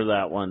gives her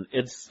that one,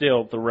 it's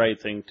still the right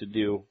thing to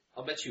do.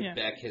 I'll bet you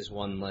Beck has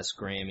won less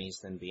Grammys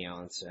than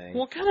Beyonce.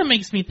 Well, it kind of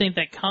makes me think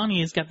that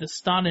Kanye's got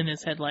this thought in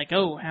his head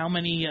how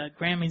many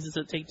Grammys does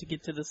it take to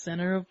get to the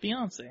center of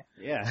Beyonce?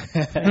 Yeah.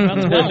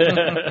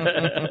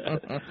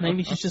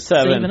 Maybe she's just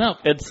 7. saving up.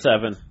 It's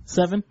 7.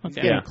 7? It's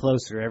Okay. getting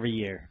closer every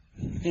year.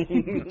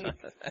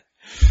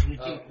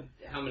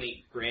 How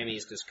many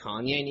Grammys does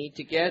Kanye need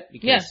to get?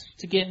 Yes,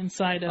 to get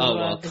inside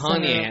of the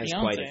center Kanye of has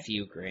Beyonce. quite a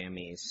few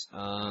Grammys.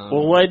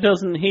 Well, why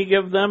doesn't he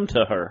give them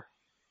to her?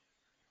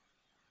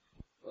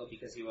 Well,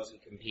 because he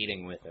wasn't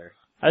competing with her.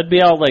 I'd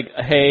be all like,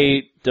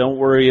 hey, don't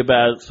worry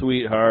about it,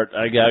 sweetheart.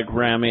 I got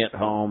Grammy at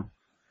home.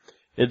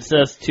 It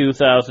says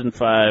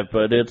 2005,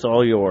 but it's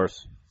all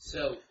yours.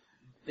 So,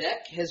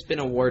 Beck has been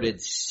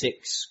awarded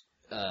 6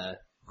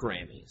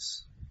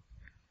 Grammys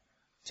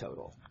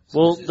total.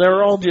 Well,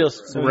 they're all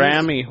just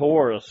Grammy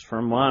whores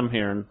from what I'm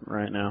hearing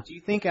right now. Do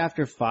you think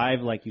after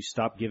 5, like, you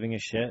stop giving a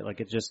shit? Like,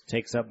 it just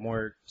takes up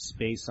more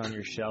space on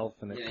your shelf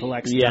and it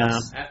collects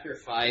dust? After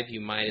 5,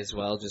 you might as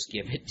well just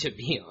give it to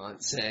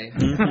Beyonce.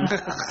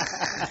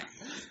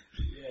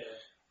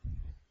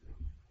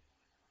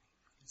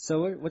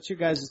 So what's your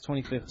guys'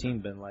 2015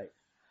 been like?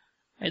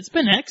 It's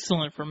been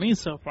excellent for me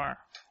so far.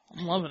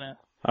 I'm loving it.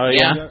 Oh,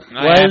 yeah?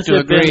 Why has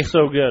it been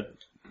so good?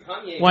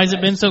 Why has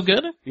it been so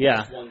good?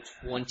 Yeah. Won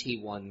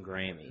 21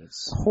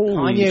 Grammys.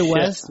 Holy Kanye shit.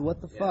 West?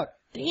 What the fuck?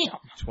 Damn.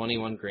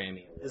 21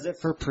 Grammy awards. Is it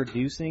for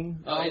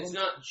producing? Oh, it's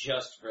not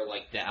just for,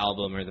 like, the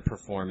album or the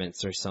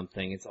performance or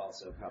something. It's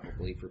also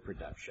probably for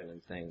production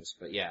and things.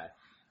 But, yeah,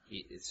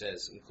 it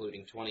says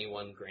including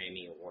 21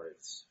 Grammy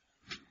awards.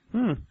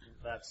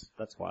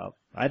 That's wild.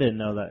 I didn't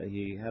know that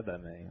he had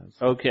that many.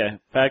 Okay,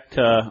 back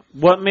to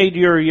what made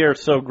your year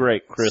so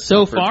great, Chris?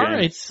 So far,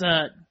 it's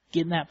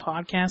getting that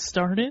podcast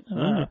started.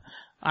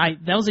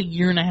 That was a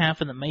year and a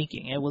half in the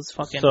making. It was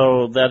fucking.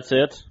 So that's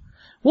it?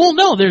 Well,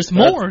 no, there's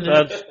more.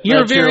 That's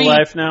your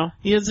life now?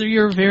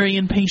 You're a very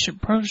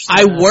impatient person.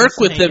 I work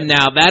with him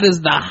now. That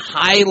is the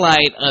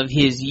highlight of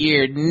his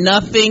year.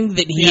 Nothing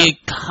that he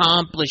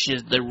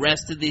accomplishes the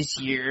rest of this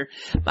year,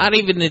 not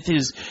even if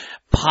his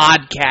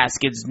podcast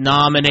gets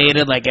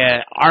nominated, like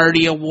a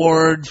Artie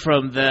Award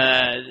from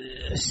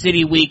the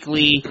City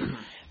Weekly,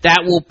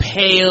 that will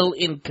pale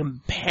in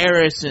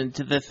comparison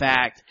to the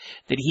fact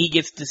that he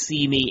gets to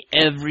see me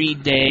every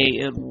day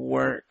at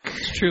work.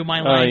 It's true.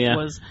 My life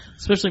was,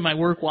 especially my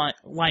work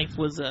life,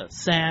 was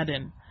sad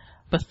and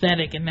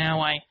pathetic, and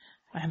now I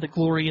have the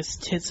glorious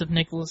tits of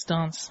Nicholas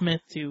Don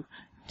Smith to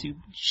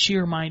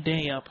cheer my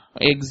day up.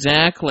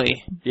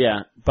 Exactly.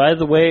 Yeah. By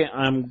the way,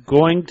 I'm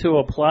going to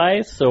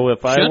apply, so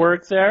if I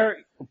work there,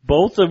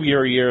 both of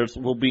your years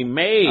will be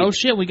made. Oh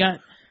shit, we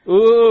got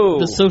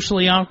the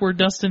socially awkward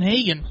Dustin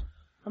Hagen.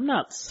 I'm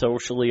not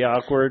socially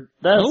awkward.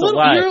 That's a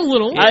lie. You're a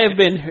little. I have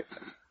been.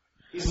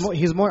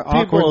 He's more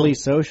awkwardly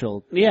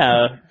social.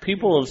 Yeah,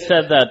 people have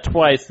said that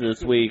twice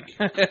this week.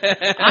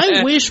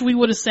 I wish we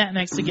would have sat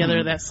next together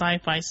at that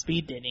sci-fi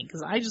speed dating,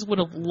 because I just would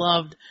have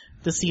loved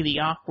to see the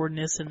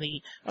awkwardness and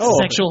the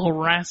sexual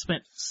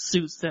harassment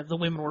suits that the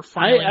women were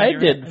filing. I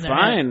did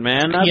fine,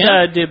 man. I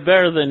thought I did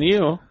better than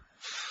you.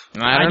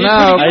 I don't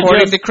know.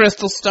 According to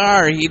Crystal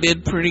Star, he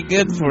did pretty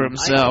good for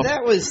himself.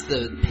 That was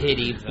the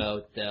pity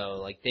vote, though.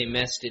 Like, they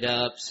messed it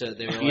up, so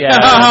they were like,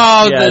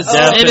 the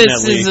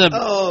cynicism.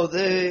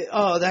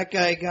 That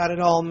guy got it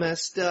all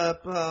messed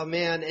up. Oh,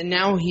 man. And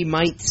now he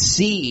might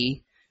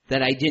see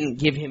that I didn't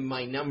give him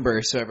my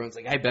number, so everyone's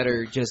like, I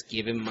better just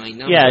give him my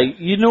number. Yeah,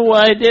 you know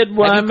what I did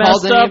when I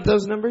messed up? Have you called any of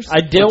those numbers?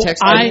 I dealt with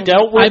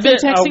I've been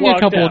texting a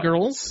couple of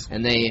girls.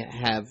 And they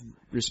have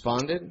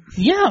responded?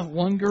 Yeah,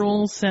 one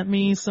girl sent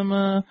me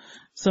some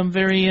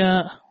very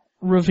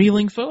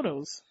revealing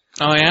photos.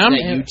 Oh, yeah?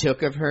 That you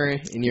took of her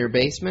in your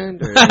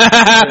basement? Or?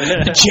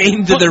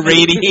 Chained to the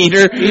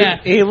radiator? Yeah.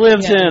 He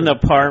lives in an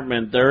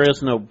apartment. There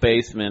is no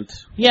basement.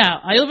 Yeah,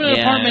 I live in an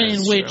apartment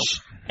in which,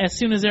 as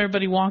soon as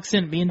everybody walks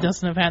in, me and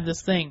Dustin have had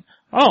this thing.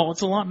 Oh,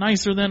 it's a lot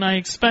nicer than I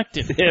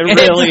expected. It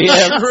really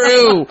is.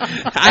 True.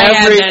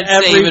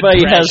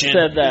 Everybody has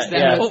said that. Is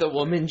that what the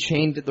woman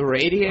chained to the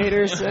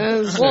radiator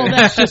says? Well,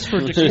 that's just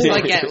for decor. She's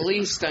like, at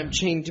least I'm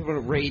chained to a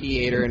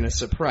radiator in a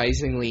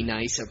surprisingly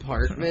nice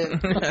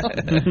apartment.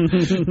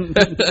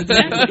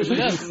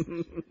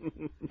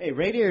 Hey,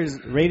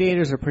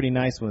 radiators are pretty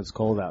nice when it's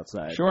cold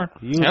outside. Sure.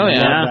 You love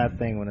that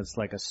thing when it's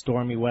like a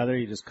stormy weather.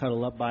 You just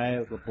cuddle up by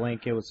it with a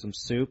blanket with some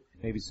soup,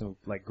 maybe some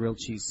like grilled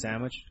cheese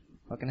sandwich.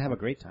 Fucking have a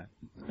great time.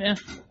 Yeah.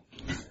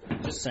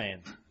 Just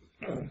saying.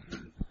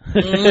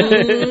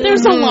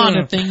 There's a lot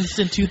of things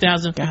in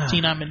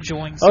 2015 I'm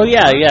enjoying. So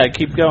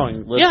keep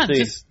going. Let's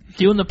see. Just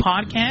doing the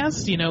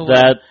podcast,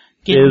 That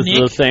is Nick.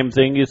 the same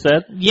thing you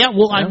said? Yeah,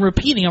 well, I'm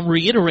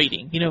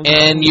reiterating,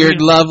 And your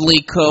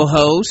lovely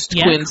co-host,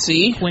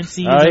 Quincy.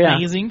 Quincy is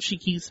amazing. She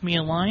keeps me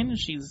in line.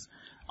 She's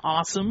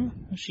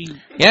awesome. She's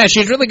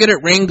really good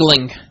at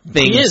wrangling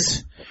things. She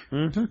is.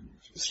 Mm-hmm.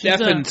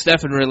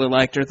 Stefan really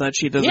liked her. Thought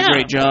she does a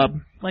great job.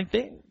 Like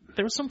there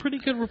was some pretty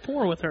good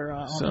rapport with her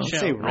on the show.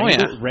 Say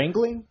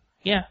wrangling?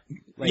 Yeah.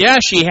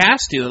 She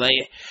has to.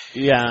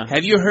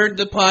 Have you heard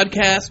the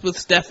podcast with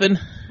Stefan?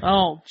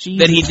 Oh, jeez.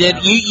 That he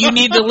did. You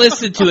need to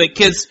listen to it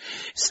because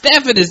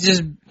Stefan is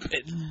just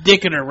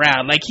dicking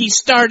around. Like, he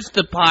starts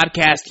the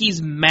podcast,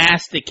 he's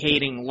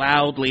masticating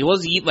loudly.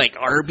 Was he eat like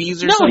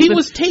Arby's or something? No, he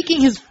was taking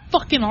his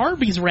fucking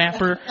Arby's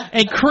wrapper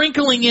and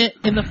crinkling it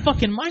in the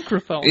fucking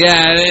microphone.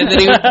 Yeah, and then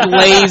he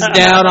lays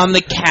down on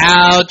the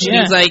couch and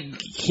he's like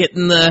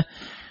hitting the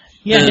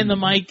hitting the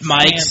mic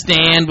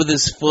stand with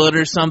his foot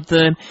or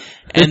something.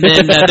 And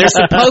then they're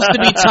supposed to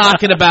be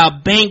talking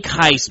about bank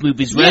heist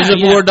movies,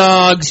 Reservoir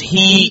Dogs,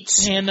 Heat,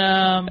 and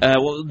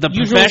the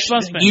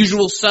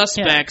Usual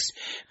Suspects,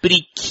 but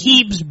he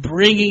keeps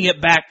bringing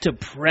it back to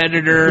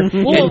Predator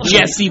and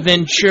Jesse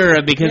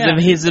Ventura because of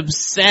his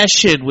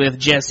obsession with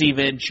Jesse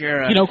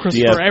Ventura. You know,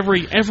 Christopher,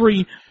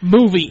 every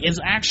movie is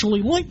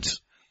actually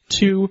linked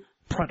to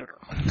Predator.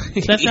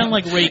 That sounded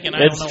like Reagan. I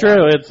don't know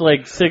true. Why. It's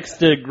like 6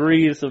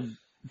 degrees of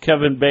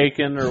Kevin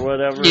Bacon or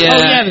whatever. Yeah. Oh,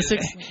 yeah, the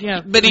 6.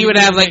 Yeah. But he would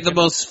have like the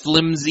most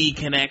flimsy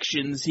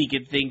connections he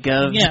could think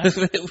of. Yeah.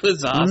 It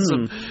was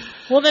awesome.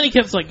 Well, then he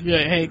kept like,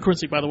 hey,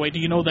 Chrissy, by the way, do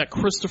you know that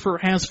Christopher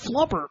has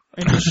flubber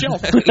in his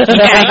shelf?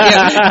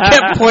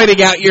 Kept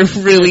pointing out your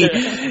really...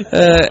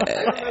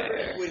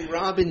 When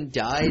Robin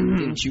died,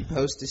 didn't you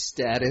post a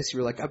status? You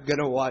were like, I'm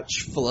gonna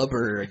watch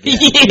Flubber again.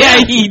 Yeah,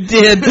 he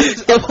did.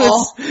 It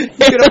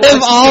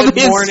was all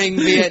Good Morning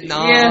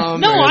Vietnam. Yeah.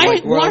 No,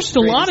 I watched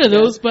a lot of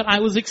those, but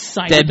I was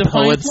excited Dead to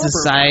find Poets Flubber.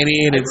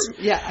 Society, and it's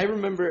I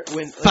remember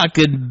when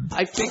fucking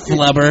I figured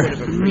Flubber. you would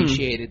have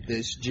appreciated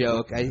this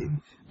joke.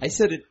 I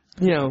said it,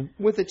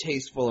 with a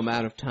tasteful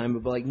amount of time,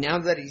 but like now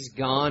that he's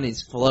gone,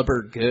 is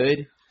Flubber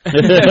good? Or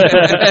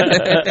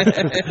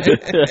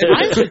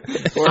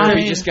are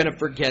we just gonna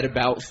forget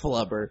about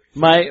Flubber?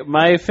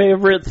 My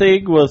favorite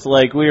thing was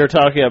like we were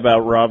talking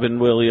about Robin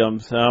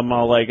Williams. I'm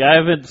all like, I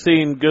haven't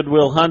seen Good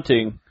Will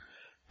Hunting.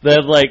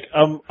 Then like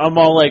I'm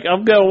all like,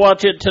 I'm gonna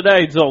watch it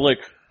today. He's all like,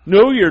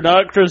 no, you're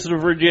not.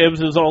 Christopher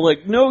James is all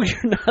like, no,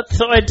 you're not.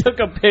 So I took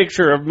a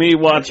picture of me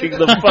watching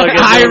the fucking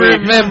I movie.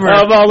 remember.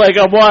 I'm all like,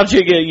 I'm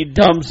watching it, you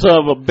dumb son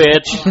of a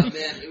bitch. Oh man,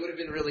 it would have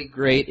been really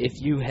great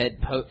if you had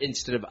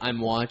instead of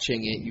I'm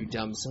watching it, you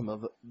dumb son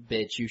of a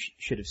bitch, you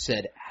should have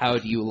said, how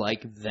do you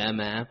like them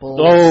apples?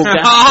 Oh,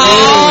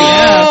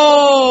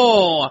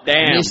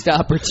 Damn. Missed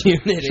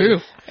opportunity. True.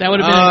 That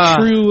would have been a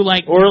true,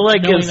 like, or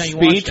like knowing his that you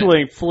speech watched it. when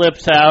he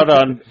flips out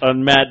on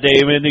Matt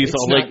Damon. He's It's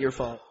all not like, your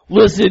fault.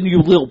 listen, you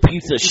little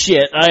piece of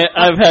shit.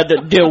 I've had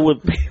to deal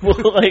with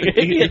people like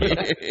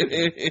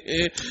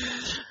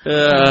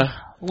that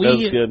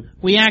was good.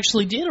 We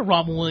actually did a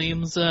Robin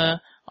Williams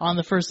on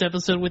the first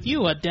episode with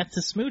you, Death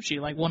to Smoochie,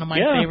 like one of my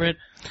favorite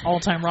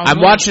all-time Robin I'm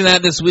Williams. watching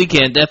that this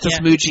weekend, Death to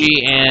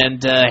Smoochie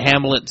and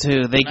Hamlet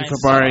 2. Thank you for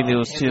borrowing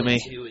those to me.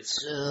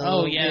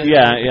 Oh, yeah.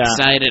 Yeah.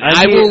 Excited.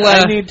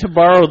 I need to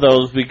borrow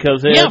those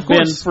because it has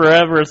been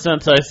forever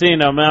since I've seen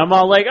them. And I'm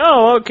all like,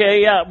 oh,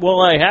 okay, yeah, well,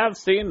 I have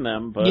seen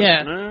them, but...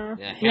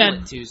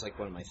 Hamlet 2 is like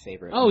one of my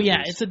favorite movies.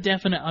 Yeah, it's a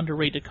definite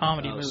underrated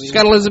comedy movie. It's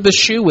got Elizabeth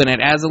Shue in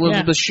it, as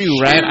Elizabeth Shue,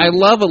 right? I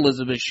love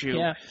Elizabeth Shue.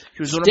 Yeah.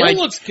 She was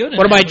looks good in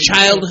one of my that movie,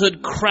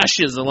 childhood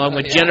crushes, along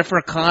with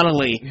Jennifer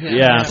Connelly.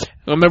 Yeah.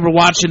 I remember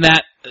watching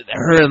that,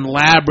 her in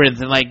Labyrinth,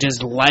 and like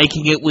just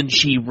liking it when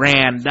she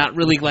ran. Not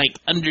really like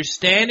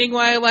understanding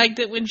why I liked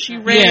it when she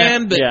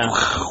ran, but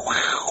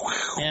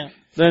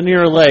Then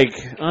you're like,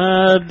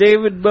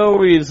 David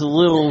Bowie's a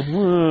little...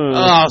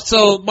 Oh,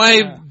 so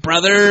my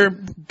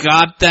brother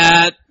got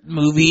that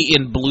movie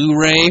in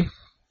Blu-ray,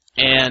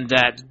 and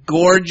that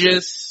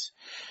gorgeous,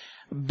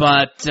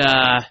 but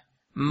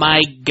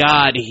my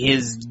God,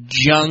 his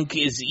junk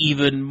is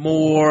even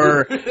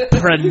more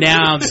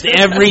pronounced.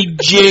 Every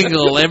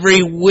jiggle,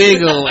 every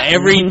wiggle,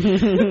 every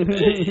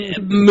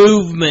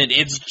movement,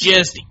 it's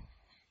just,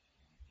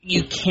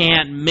 you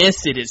can't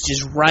miss it. It's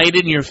just right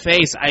in your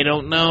face. I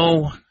don't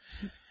know.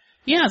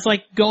 Yeah, it's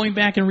like going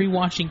back and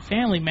rewatching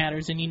Family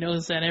Matters, and you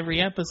notice that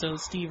every episode,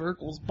 Steve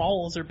Urkel's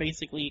balls are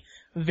basically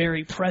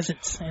very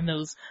present in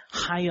those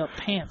high-up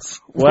pants.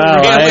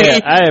 Wow,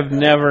 really? I have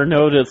never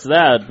noticed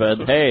that, but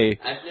hey.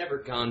 I've never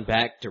gone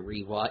back to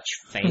rewatch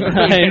Family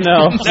I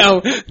know.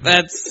 No,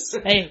 that's...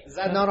 Hey. Is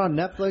that not on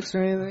Netflix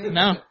or anything?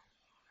 No.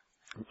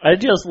 I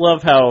just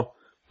love how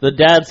the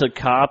dad's a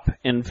cop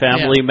in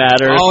Family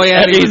Matters. Oh,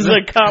 yeah. And he's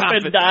a cop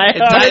in Die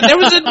Hard. There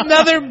was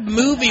another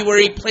movie where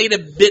he played a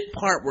bit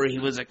part where he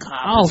was a cop.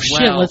 Oh, as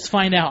shit, well. let's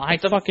find out. I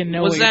fucking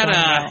know Was what you're that,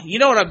 talking about. you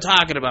know what I'm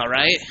talking about,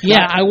 right?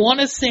 Yeah, I want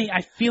to say,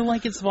 I feel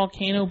like it's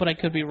Volcano, but I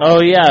could be wrong.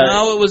 Oh, yeah.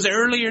 No, it was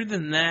earlier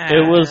than that.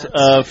 It was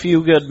A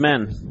Few Good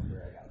Men.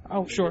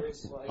 Oh, sure.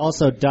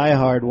 Also, Die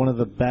Hard, one of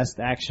the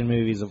best action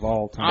movies of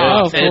all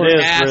time. Oh, it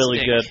is fantastic. really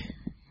good.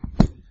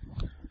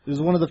 It was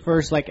one of the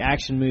first like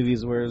action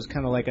movies where it was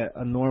kind of like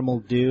a normal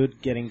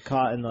dude getting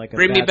caught in like a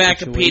Bring me bad back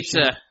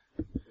situation. a pizza.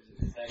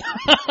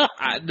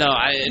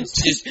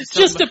 It's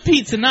Just a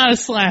pizza, not a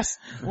slash.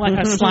 Like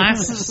a slash.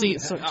 See,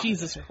 so,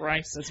 Jesus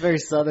Christ. That's very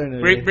southern.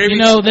 You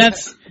know,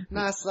 that's...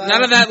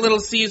 None of that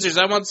Little Caesars.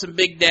 I want some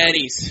Big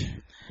Daddies.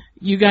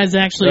 You guys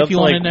actually, That's if you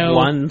want like to know...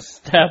 one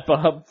step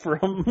up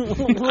from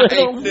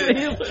Little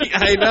Caesars.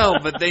 I know,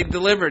 but they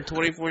deliver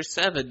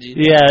 24/7.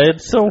 Yeah,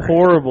 it's so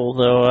horrible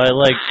though.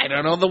 I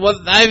don't know the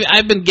one.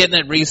 I've been getting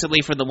it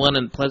recently for the one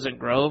in Pleasant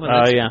Grove.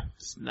 And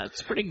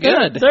that's pretty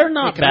good. They're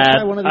not Can I bad.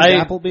 try one of these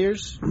apple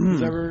beers?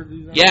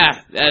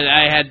 Yeah,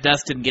 I had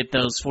Dustin get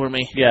those for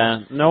me.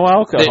 Yeah, no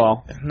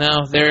alcohol.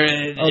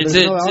 there's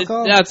no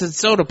alcohol? It's a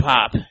soda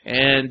pop,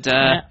 and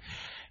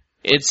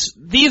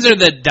these are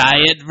the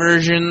diet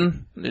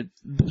version.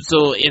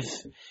 So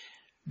if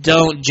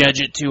don't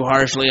judge it too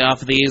harshly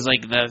off of these.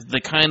 Like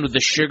the kind with the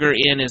sugar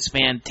in is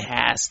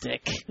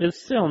fantastic.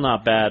 It's still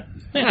not bad.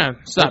 Yeah,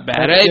 it's not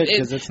bad.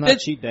 Because it's not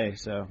cheat day,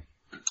 so.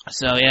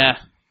 So yeah.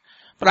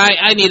 But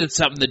I needed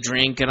something to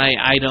drink, and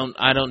I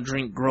don't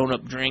drink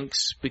grown-up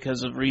drinks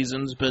because of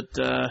reasons, but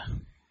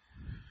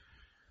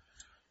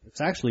it's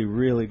actually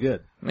really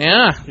good.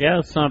 Yeah. Yeah,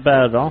 it's not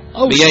bad at all.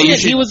 Oh, But shit, yeah,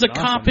 he was a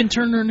cop in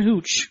Turner and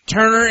Hooch.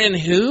 Turner and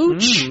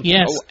Hooch?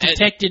 Yes, Oh,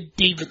 Detective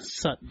David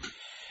Sutton.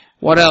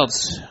 What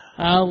else?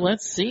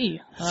 Let's see.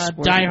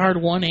 Die Hard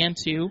 1 and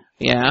 2.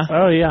 Yeah.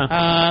 Oh,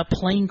 yeah.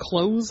 Plain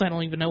Clothes, I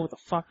don't even know what the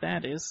fuck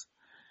that is.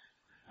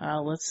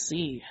 Let's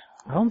see.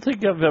 I don't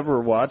think I've ever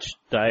watched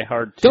Die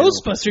Hard 2.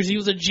 Ghostbusters, he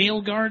was a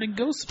jail guard in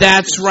Ghostbusters.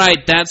 That's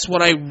right. That's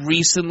what I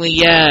recently,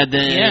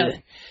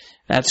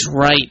 That's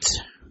right.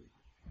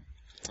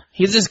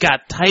 He just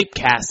got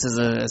typecast as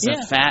a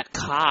fat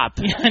cop.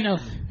 Yeah, I know.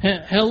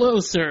 Hello,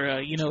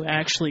 sir.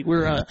 Actually,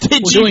 we're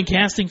doing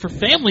casting for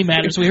Family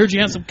Matters. We heard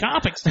you have some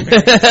cop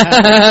experience.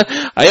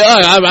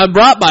 I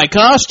brought my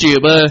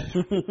costume.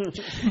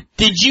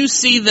 Did you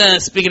see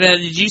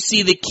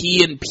the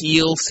Key and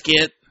Peele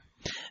skit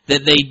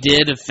that they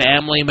did of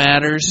Family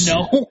Matters?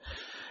 No.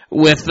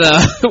 With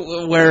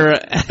where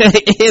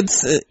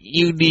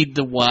you need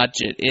to watch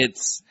it.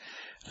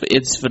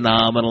 It's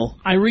phenomenal.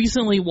 I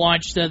recently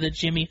watched the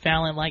Jimmy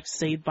Fallon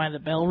Saved by the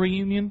Bell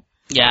reunion.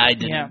 Yeah, I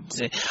didn't.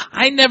 Yeah.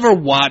 I never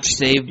watched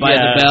Saved by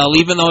the Bell,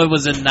 even though I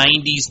was a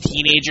 90s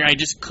teenager. I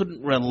just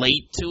couldn't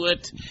relate to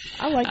it.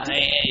 I liked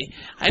it.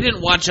 I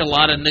didn't watch a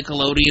lot of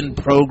Nickelodeon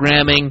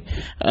programming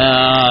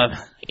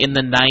in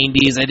the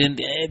 90s. I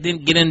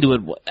didn't get into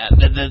it.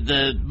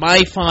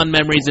 My fond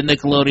memories of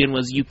Nickelodeon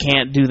was you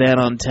can't do that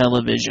on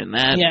television.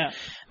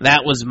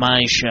 That was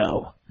my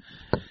show.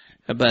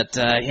 But,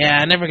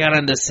 I never got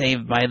into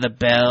Saved by the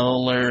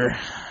Bell or,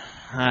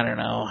 I don't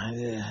know.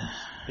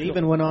 They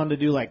even went on to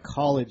do,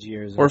 college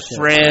years. Or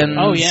Friends.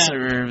 Oh, yeah.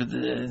 Or,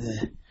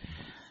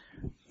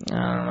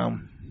 I don't know.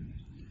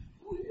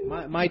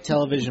 My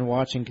television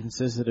watching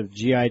consisted of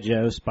G.I.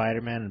 Joe,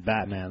 Spider-Man, and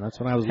Batman. That's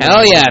when I was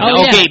Hell yeah.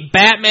 Oh, okay, yeah.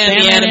 Batman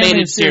the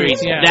animated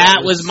series. Yeah.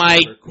 That was my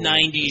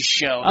 90s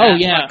show. Oh,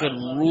 that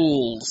fucking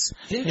rules.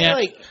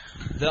 Didn't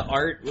the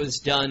art was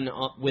done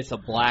with a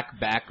black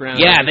background?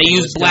 Yeah, they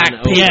used black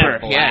paper.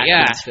 Black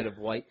yeah. instead of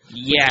white.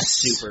 Yes.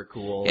 Super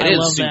cool. It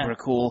is super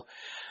cool.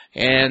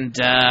 And,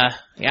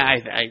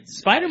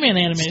 Spider-Man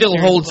animated still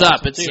series holds up.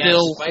 awesome It too.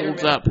 still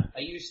holds up. I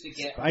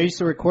used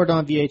to record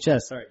on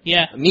VHS. Sorry.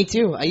 Yeah. Me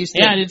too. I used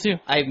to. Yeah, I did too.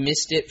 I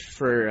missed it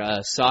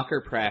for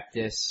soccer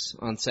practice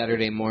on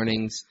Saturday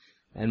mornings.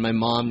 And my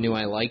mom knew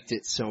I liked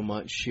it so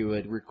much, she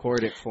would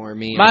record it for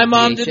me. My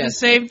mom did the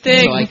same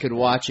thing. So I could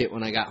watch it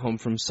when I got home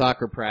from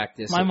soccer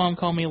practice. My mom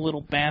called me a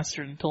little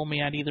bastard and told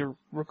me I'd either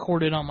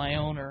record it on my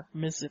own or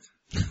miss it.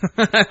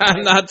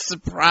 I'm not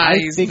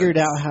surprised. I figured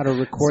out how to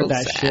record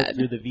that sad. shit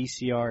through the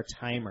VCR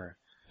timer.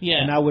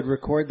 Yeah. And I would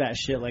record that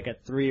shit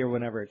at 3 or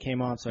whenever it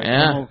came on, so I'd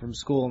come home from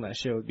school and that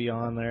shit would be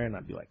on there, and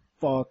I'd be like,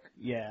 fuck,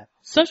 yeah.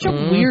 Such a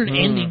weird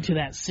ending to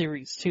that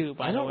series, too,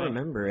 by I the way. don't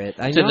remember it.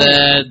 To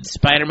the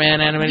Spider-Man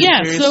animated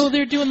series? Yeah, so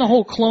they're doing the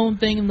whole clone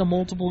thing in the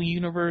multiple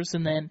universe,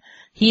 and then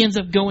he ends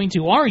up going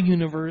to our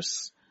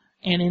universe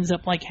and ends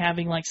up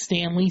having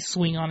Stan Lee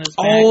swing on his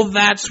back. Oh,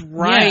 that's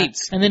right.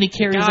 Yeah. And then he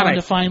carries on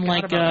to find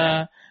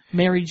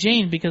Mary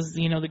Jane because,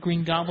 the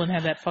Green Goblin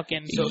had that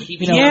fucking,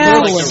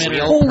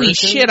 holy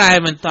shit, I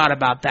haven't thought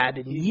about that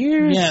in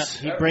years. Yeah.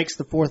 He breaks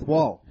the fourth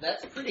wall.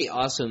 That's pretty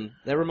awesome.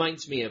 That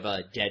reminds me of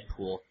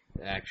Deadpool,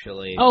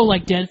 actually. Oh,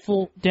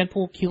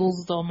 Deadpool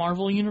kills the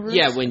Marvel Universe?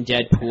 Yeah, when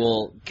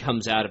Deadpool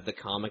comes out of the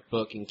comic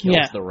book and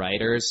kills the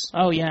writers.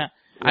 Oh, yeah.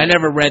 I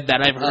never read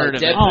that. I've heard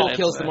of it. Deadpool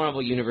kills the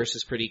Marvel Universe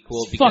is pretty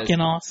cool it's because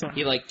fucking awesome.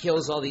 He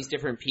kills all these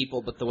different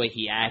people, but the way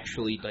he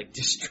actually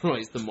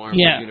destroys the Marvel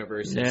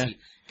Universe is he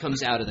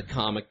comes out of the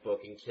comic book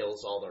and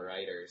kills all the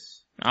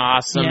writers.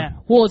 Awesome. Yeah.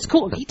 Well, it's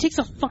cool. He takes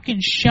a fucking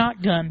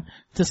shotgun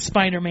to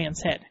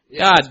Spider-Man's head.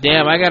 God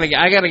damn! I gotta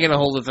get a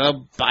hold of it.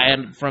 I'll buy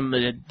it from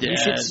the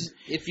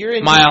if you're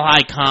in Mile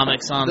High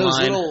Comics online. Those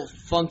little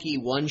funky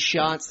one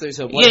shots. There's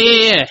a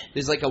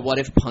There's a what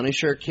if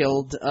Punisher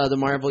killed the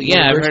Marvel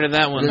Universe. Yeah, I've heard of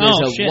that one. And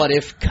there's what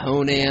if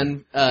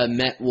Conan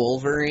met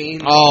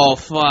Wolverine. Oh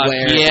fuck!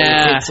 Where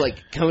it's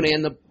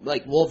Conan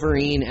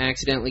Wolverine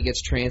accidentally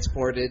gets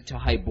transported to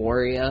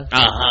Hyboria.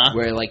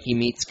 Where he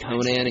meets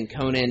Conan and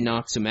Conan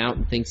knocks him out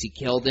and thinks he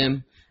killed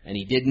him and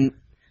he didn't.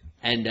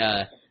 And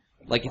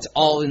it's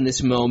all in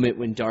this moment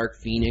when Dark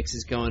Phoenix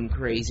is going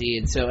crazy.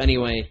 And so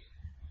anyway,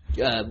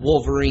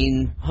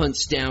 Wolverine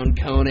hunts down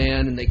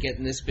Conan and they get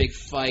in this big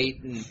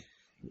fight and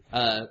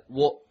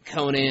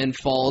Conan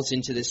falls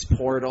into this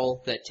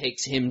portal that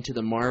takes him to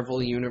the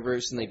Marvel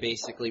universe, and they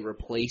basically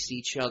replace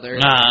each other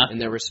in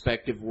their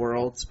respective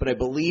worlds. But I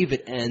believe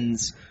it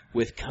ends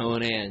with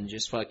Conan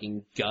just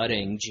fucking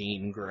gutting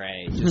Jean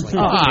Grey. Just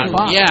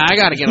like, yeah, I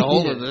gotta get a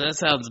hold of it. That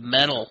sounds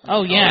metal.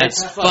 Oh, yeah.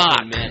 It's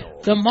fucking metal.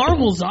 The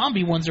Marvel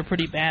zombie ones are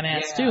pretty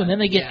badass, too. And then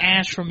they get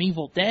Ash from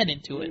Evil Dead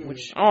into it,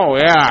 which... Oh,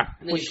 yeah.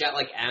 And then you got,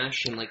 like,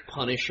 Ash and, like,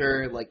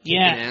 Punisher, like, kicking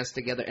ass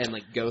together, and,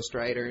 like, Ghost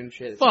Rider and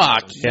shit.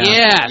 Fuck,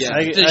 yes. Yeah.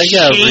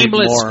 The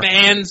shameless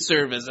fan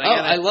service.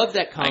 I love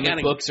that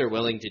comic books are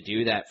willing to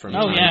do that from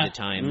time to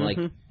time. Like,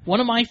 one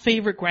of my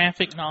favorite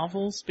graphic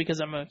novels,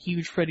 because I'm a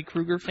huge Freddy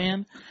Krueger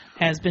fan,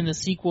 has been the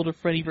sequel to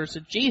Freddy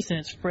vs. Jason.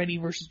 It's Freddy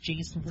vs.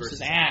 Jason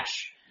vs.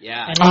 Ash.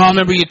 Yeah. I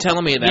remember you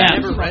telling me that. Yeah. I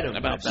never read them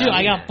about that. Dude,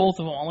 I got both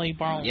of them. I'll let you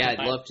borrow them. Yeah,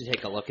 I'd love to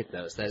take a look at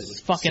those. That was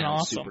fucking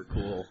awesome. Super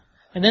cool.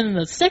 And then in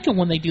the second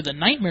one, they do the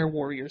Nightmare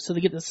Warriors, so they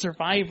get the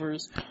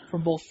survivors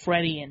from both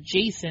Freddy and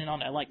Jason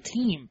on a, like,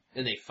 team.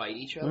 And they fight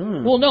each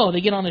other? Well, no,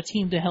 they get on a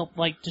team to help,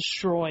 like,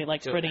 destroy,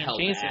 like, Freddy and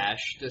Jason.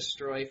 Ash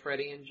destroy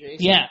Freddy and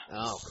Jason? Yeah.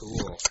 Oh,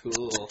 cool.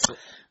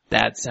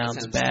 That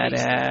sounds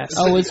badass.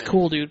 Oh, it's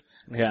cool, dude.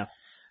 Yeah.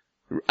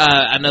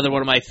 Another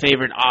one of my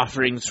favorite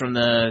offerings from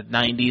the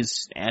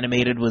 90s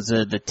animated was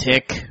The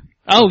Tick.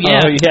 Oh,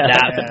 yeah.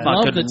 That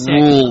fucking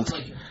ruled.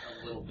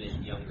 A little bit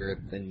younger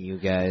than you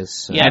guys.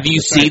 So. Yeah, have you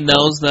seen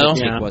those, though?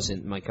 The Tick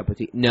wasn't my cup of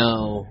tea.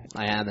 No,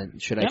 I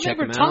haven't. Should I check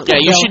them out? Yeah,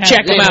 you should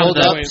check them out. Hold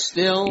up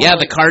still? Yeah,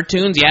 the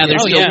cartoons, they're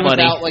still funny.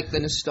 Without, like, the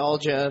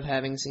nostalgia of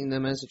having seen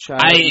them as a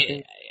child?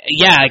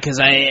 Yeah, because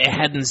I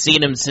hadn't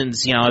seen them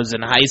since, I was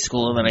in high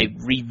school, and then I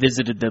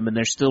revisited them, and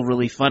they're still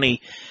really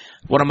funny.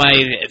 One of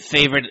my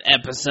favorite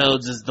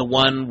episodes is the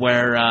one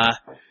where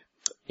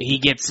he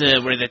gets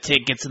where the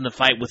Tick gets in the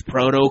fight with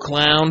Proto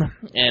Clown,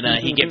 and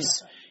he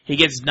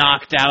gets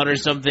knocked out or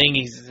something.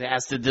 He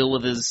has to deal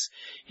with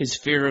his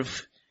fear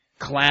of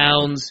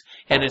clowns,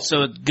 and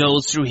so it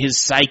goes through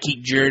his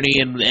psychic journey.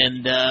 And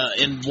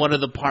in one of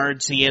the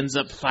parts, he ends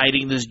up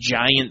fighting this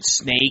giant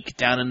snake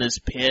down in this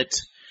pit,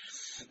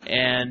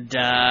 and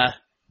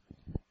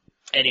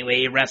anyway,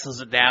 he wrestles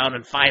it down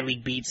and finally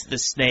beats the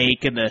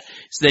snake, and the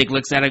snake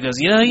looks at him and goes,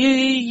 you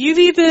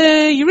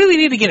really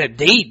need to get a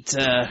date.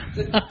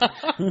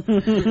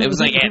 It was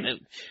like,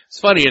 it's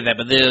funnier than that,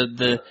 but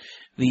the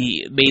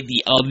made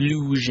the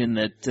illusion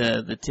that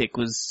the Tick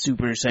was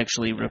super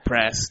sexually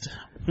repressed.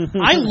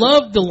 I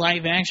love the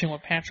live action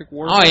with Patrick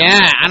Warburton. Oh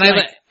yeah, and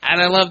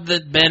I love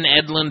that Ben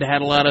Edlund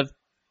had a lot of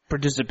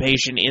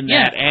participation in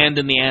that and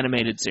in the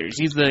animated series.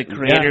 He's the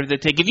creator of the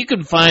Tick. If you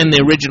can find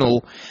the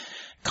original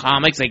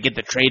comics, I get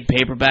the trade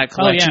paperback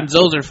collections.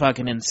 Those are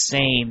fucking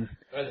insane.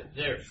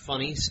 They're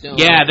funny still.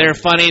 Yeah, they're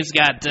funny. It's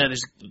got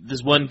there's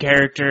one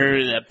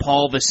character,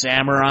 Paul the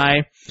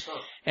Samurai,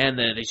 and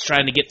he's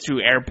trying to get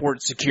through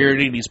airport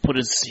security, and he's put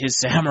his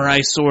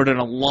samurai sword in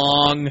a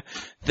long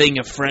thing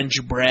of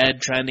French bread,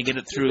 trying to get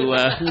it through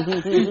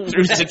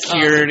through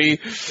security.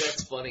 Awesome.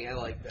 That's funny. I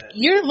like that.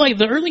 You're like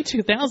the early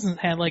 2000s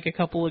had like a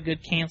couple of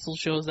good canceled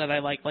shows that I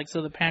like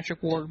so the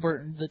Patrick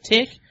Warburton, The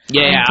Tick.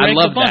 Yeah, I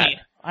love that.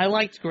 I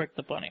liked Greg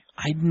the Bunny.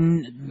 I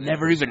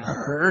never even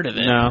heard of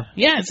it. No.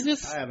 Yeah, it's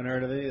just... I haven't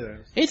heard of it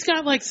either. It's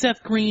got, like,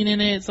 Seth Green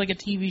in it. It's like a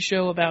TV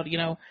show about,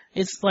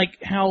 it's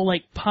like how,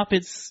 like,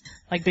 puppets,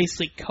 like,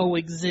 basically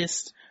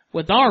coexist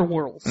with our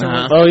world. So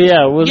Oh,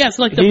 yeah. it's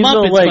like the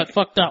Muppets, but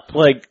fucked up.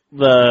 Like,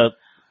 the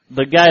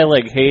guy,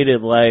 like,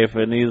 hated life,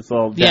 and he's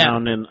all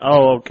down, and...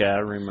 Oh, okay, I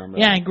remember.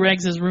 Yeah, and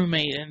Greg's his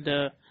roommate, and,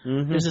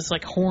 there's this,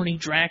 like, horny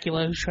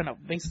Dracula who's trying to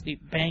basically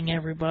bang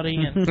everybody.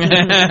 And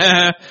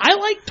I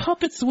like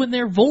puppets when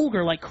they're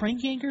vulgar, like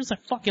Crank Yankers. I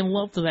fucking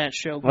loved that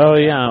show. Oh,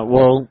 yeah.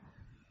 Well,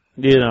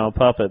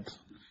 puppets.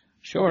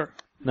 Sure.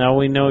 Now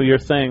we know your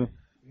thing.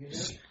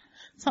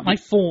 It's not my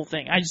full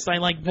thing. I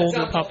like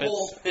vulgar puppets. The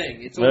whole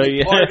thing. It's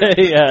only part of the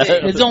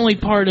thing. It's only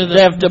part of the.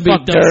 They have to be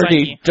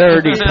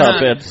dirty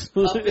puppets.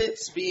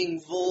 Puppets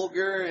being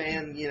vulgar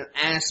and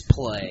ass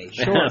play.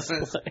 Sure.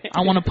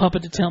 I want a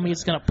puppet to tell me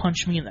it's gonna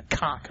punch me in the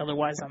cock.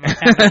 Otherwise, I'm not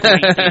having a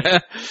great day.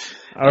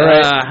 All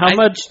right. How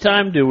much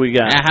time do we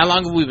got? How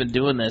long have we been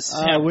doing this?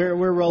 We're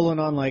rolling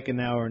on like an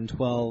hour and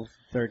 12,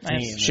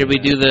 13. Should we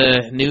do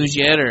the news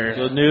yet,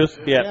 or the news?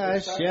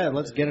 Yeah.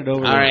 Let's get it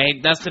over. All right,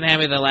 Dustin,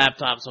 hand me the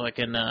laptop so I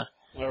can.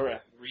 All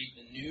right. Read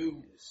the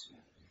news.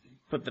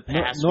 Put the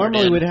password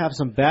Normally in. we'd have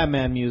some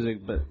Batman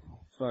music, but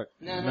fuck.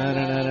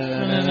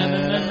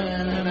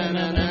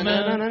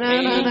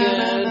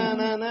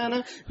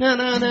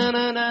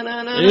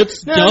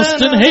 It's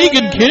Dustin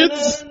Hagen,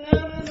 kids.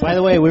 By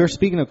the way, we were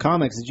speaking of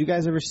comics. Did you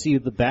guys ever see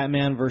the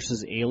Batman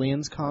versus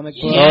Aliens comic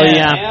book? Oh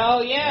yeah.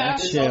 Hell yeah.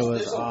 That shit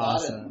was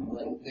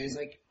awesome. There's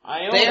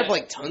they have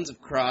like tons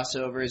of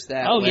crossovers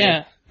that way.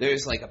 Yeah.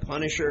 There's like a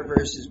Punisher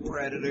versus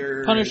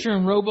Predator. Punisher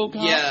and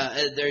RoboCop.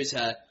 Yeah, there's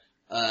a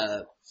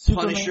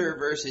Punisher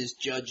versus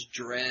Judge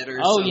Dredd or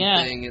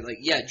something.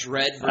 Yeah.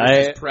 Dredd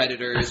versus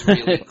Predator is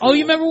really cool. Oh,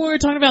 you remember when we were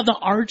talking about the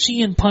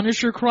Archie and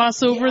Punisher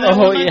crossover?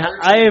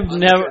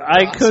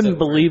 I couldn't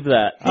believe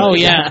that. Oh,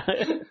 yeah.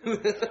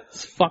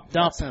 It's fucked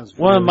up.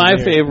 One of my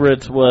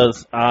favorites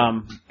was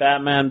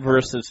Batman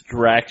versus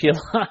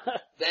Dracula.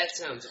 That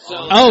sounds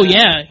awesome. Oh,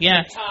 yeah.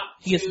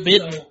 He gets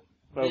bitten.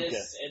 Okay.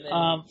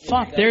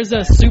 There's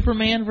a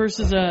Superman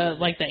versus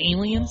the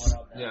aliens.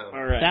 Yeah.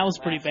 All right. That was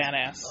pretty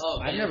badass. Oh,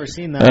 I've never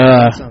seen that.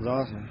 That sounds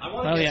awesome. I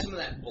want to get some of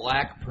that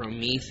black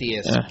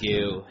Prometheus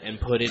goo and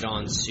put it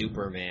on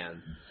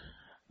Superman.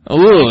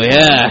 Oh,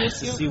 yeah. To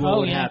see what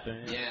would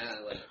happen. Yeah.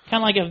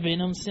 Kind of like a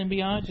Venom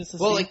symbiote, just to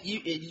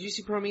see. Did you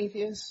see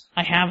Prometheus?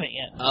 I haven't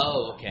yet.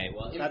 Oh, okay.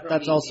 Well,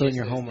 that's also in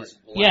your homework.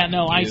 Yeah,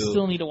 no, I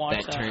still need to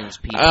watch that.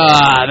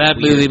 That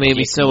movie made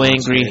me so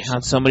angry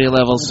on so many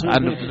levels.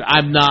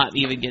 I'm not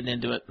even getting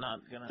into it. Not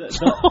gonna.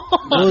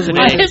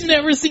 I have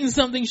never seen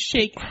something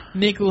shake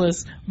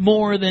Nicholas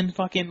more than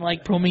fucking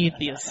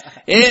Prometheus.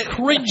 He's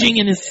cringing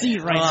in his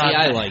seat right now. See,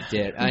 I liked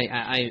it.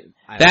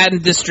 That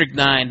and District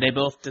 9, they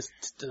both just.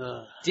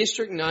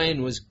 District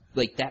 9 was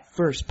that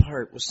first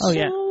part was so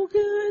good.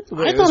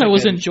 I thought it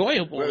was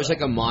enjoyable. Where it was like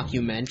a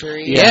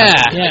mockumentary.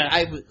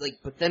 Yeah.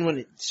 But then when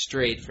it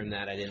strayed from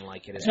that, I didn't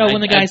like it as much.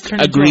 When the guys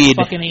turned into a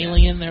fucking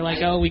alien, they're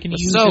like, we can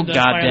use so it to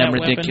fire goddamn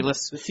that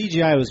ridiculous. The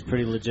CGI was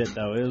pretty legit,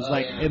 though. It was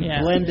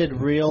it blended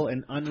real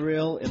and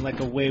unreal in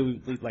a way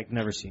we've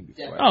never seen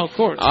before. Oh, of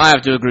course. I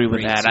have to agree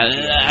with that.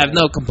 I have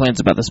no complaints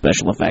about the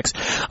special effects.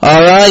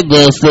 All right,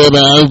 Dustin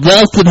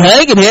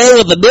Hagen here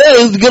with the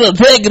news. Gonna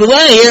take it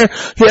away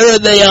here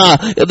in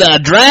the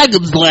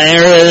Dragon's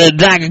Lair,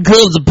 Dragon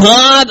Comes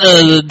Upon,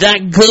 the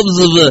Dragon Comes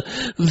of the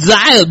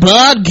Zion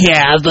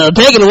podcast.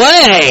 Take it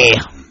away.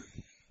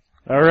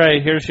 All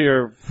right, here's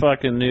your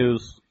fucking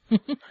news.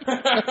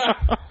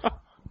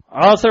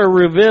 Author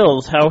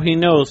reveals how he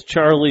knows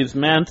Charlie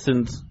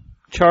Manson's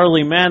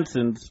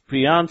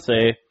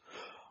fiance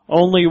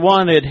only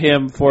wanted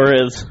him for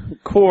his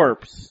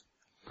corpse.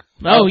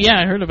 Oh yeah,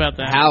 I heard about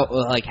that.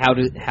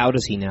 How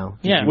does he know?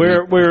 Yeah,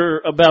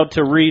 we're about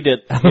to read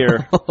it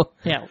here.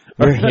 Yeah,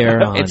 we're here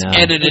on. It's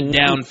edited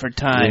down for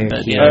time.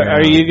 But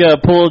are you gonna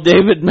pull a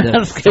David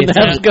Mask and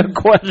ask a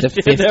question? The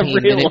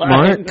 15-minute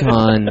mark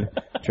on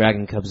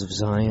Dragon Cubs of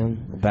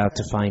Zion. About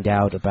to find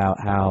out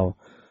about how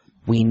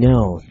we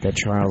know that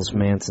Charles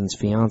Manson's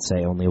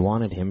fiance only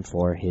wanted him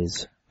for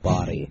his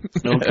body.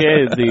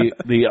 Okay,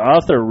 the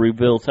author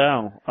reveals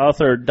how.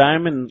 Author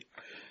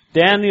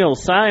Daniel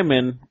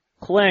Simon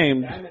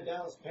claimed that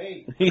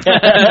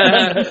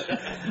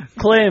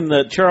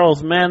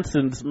Charles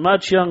Manson's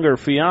much younger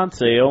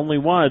fiance only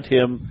wanted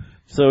him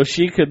so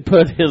she could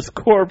put his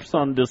corpse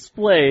on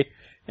display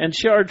and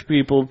charge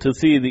people to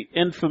see the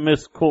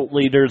infamous cult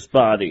leader's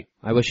body.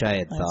 I wish I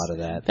had thought of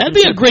that. That'd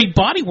be a great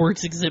Body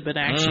Works exhibit,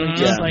 actually.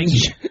 Just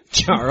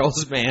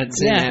Charles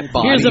Manson. Yeah,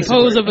 here's a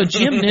pose of a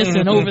gymnast,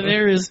 and over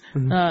there is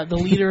the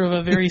leader of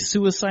a very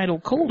suicidal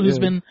cult who's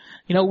been,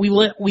 we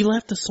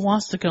left a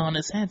swastika on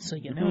his head, so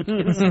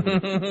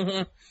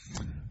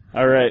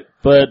All right,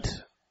 but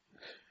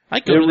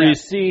it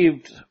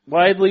received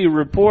widely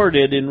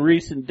reported in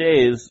recent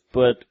days,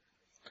 but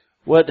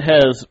what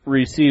has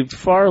received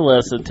far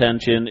less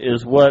attention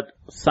is what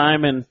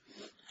Simon,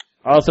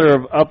 author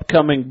of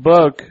upcoming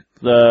book,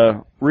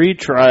 The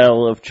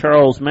Retrial of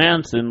Charles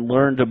Manson,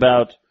 learned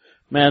about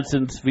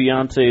Manson's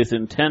fiance's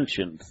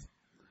intentions.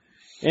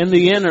 In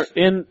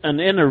an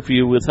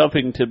interview with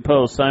Huffington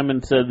Post,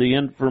 Simon said the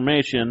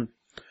information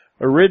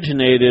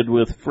originated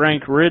with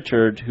Frank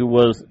Richard, who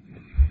was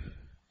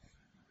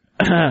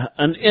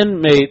an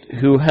inmate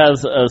who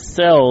has a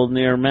cell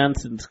near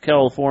Manson's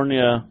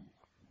California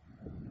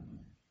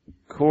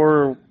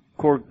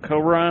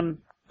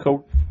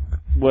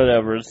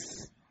whatever.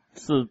 It's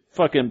the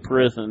fucking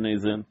prison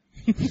he's in.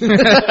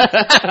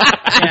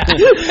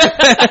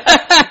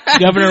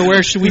 Governor,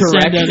 where should we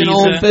send him?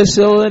 Correctional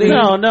facility?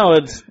 No,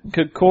 it's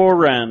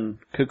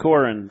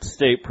Kikoran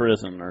State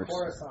Prison.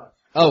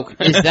 Oh,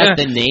 is that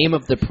the name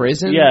of the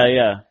prison?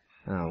 Yeah.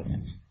 Oh.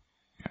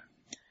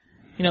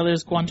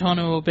 There's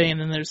Guantanamo Bay, and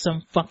then there's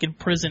some fucking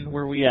prison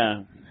where we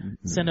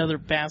send other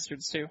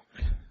bastards to.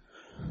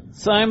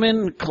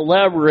 Simon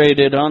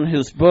collaborated on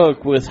his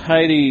book with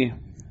Heidi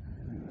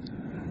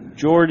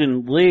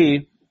Jordan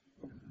Lee,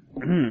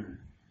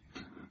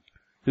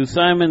 who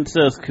Simon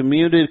says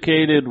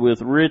communicated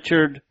with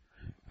Richard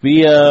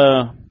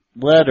via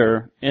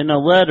letter. In a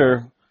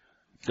letter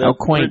that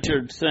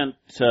Richard sent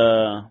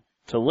to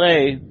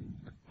Lay,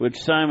 which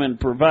Simon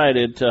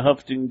provided to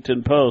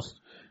Huffington Post,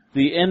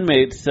 the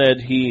inmate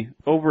said he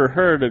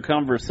overheard a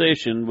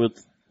conversation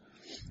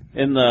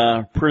in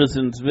the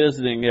prison's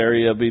visiting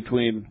area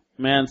between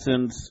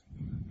Manson's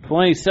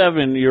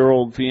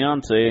 27-year-old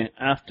fiancée,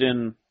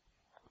 Afton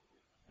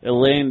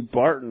Elaine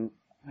Barton.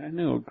 I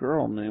knew a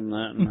girl named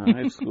that in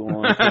high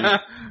school.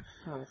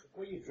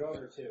 What you drove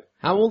her to?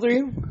 How old are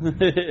you?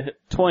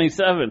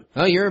 27.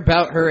 Oh, you're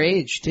about her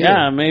age, too.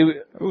 Yeah, maybe.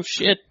 Oh,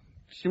 shit.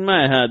 She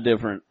might have had a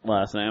different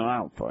last name. I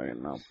don't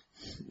fucking know.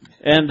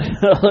 And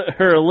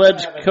her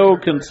alleged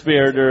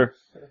co-conspirator,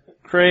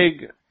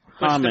 Craig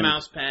Push Hammond. the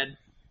mouse pad.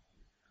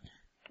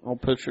 I'll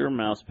push your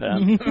mouse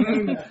pad.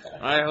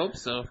 I hope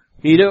so.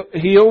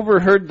 He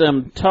overheard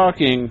them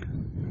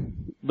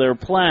talking their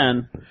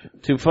plan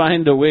to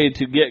find a way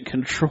to get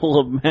control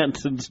of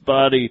Manson's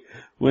body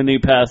when he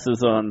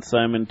passes on,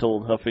 Simon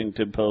told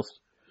Huffington Post.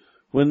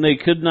 When they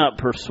could not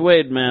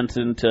persuade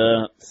Manson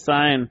to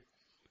sign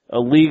a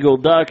legal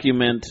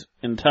document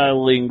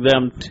entitling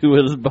them to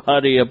his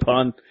body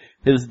upon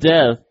his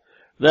death,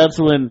 that's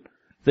when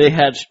they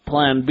hatched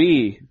Plan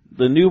B.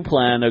 The new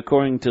plan,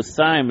 according to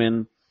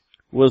Simon,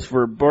 was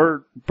for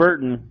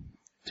Burton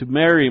to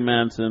marry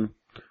Manson.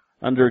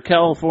 Under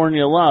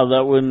California law,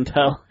 that would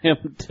entitle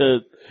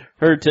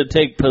her to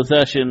take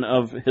possession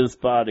of his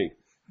body.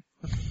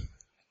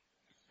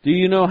 Do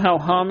you know how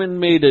Hammond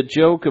made a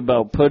joke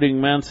about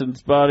putting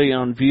Manson's body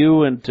on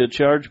view and to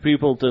charge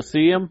people to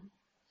see him?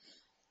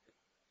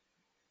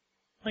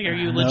 Like, are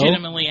you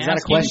legitimately asking? Is that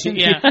a question?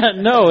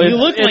 Yeah. No, you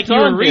look like you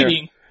were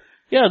reading.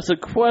 Yeah, it's a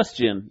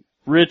question.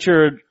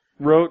 Richard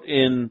wrote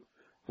in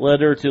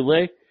Letter to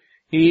Lay.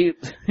 He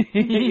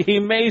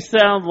may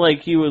sound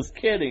like he was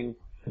kidding,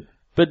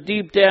 but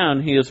deep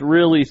down he is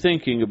really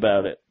thinking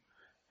about it.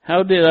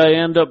 How did I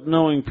end up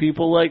knowing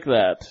people like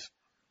that?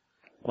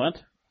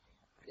 What?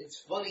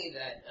 It's funny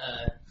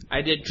that,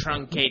 I did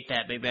truncate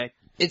that, baby.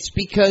 it's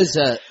because,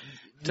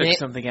 Took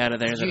something out of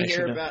there did that you I hear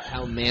should have. about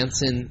how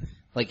Manson,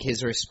 like,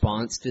 his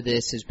response to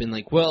this has been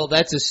like, well,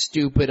 that's a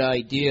stupid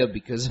idea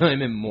because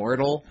I'm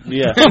immortal?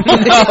 Yeah.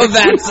 Oh,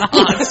 that's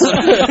awesome.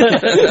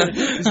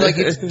 It's like,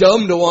 it's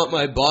dumb to want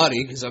my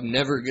body because I'm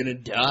never gonna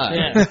die.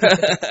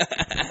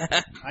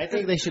 Yeah. I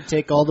think they should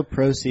take all the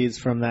proceeds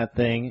from that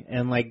thing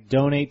and, like,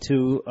 donate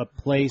to a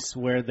place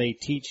where they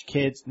teach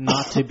kids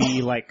not to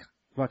be, like,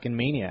 fucking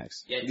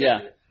maniacs. Yeah.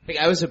 Like,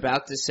 I was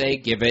about to say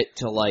give it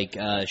to, like,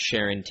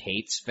 Sharon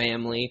Tate's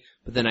family,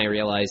 but then I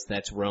realized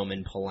that's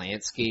Roman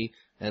Polanski,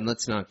 and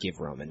let's not give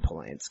Roman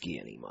Polanski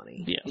any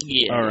money.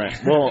 Yeah. All right.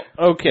 Well,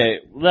 okay.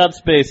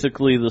 That's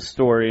basically the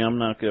story. I'm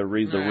not going to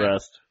read the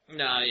rest.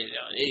 No, you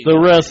don't. The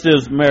rest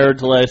is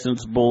marriage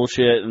license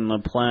bullshit and the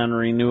plan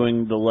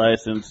renewing the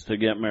license to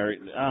get married.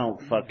 I don't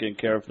fucking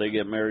care if they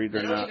get married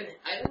or not.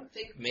 I don't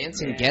think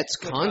Manson gets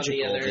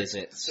conjugal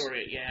visits.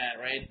 Sorry, yeah,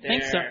 right I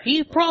think so. there.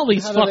 He probably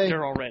How do fucked they-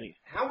 her already.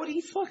 How would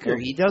he fuck her?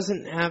 He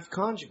doesn't have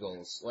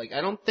conjugals. Like,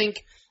 I don't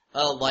think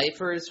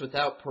lifers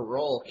without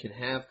parole can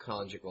have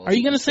conjugals. Are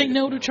you going to say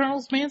no to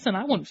Charles Manson?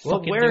 I wouldn't Well,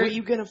 fucking where do are it.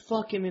 you going to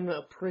fuck him in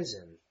a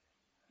prison?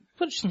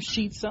 Put some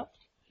sheets up.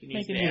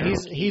 Make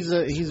it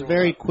He's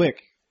very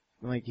quick.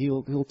 Like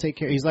he'll take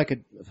care. He's like a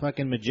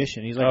fucking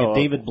magician. He's like Oh, a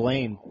David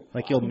Blaine.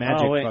 Like he'll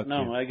magic Oh, wait. fuck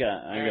No, you. I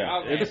got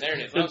Okay, there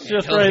it is. It's Okay.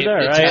 just He'll right there.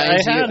 I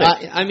hypnotize you. had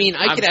it. I mean,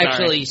 I I'm could sorry.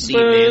 actually see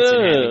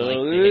Manson having, like,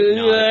 the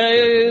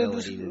hypnotic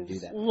ability to do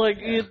that. Like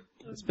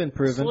It's been it's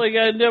proven. like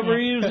I never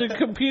used a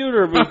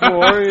computer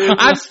before.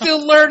 I'm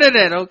still learning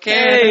it,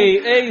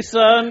 okay? Hey,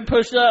 son,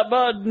 push that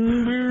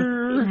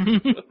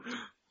button.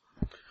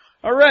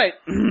 All right.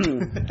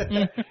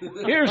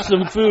 Here's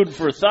some food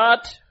for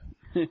thought.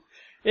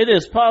 It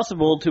is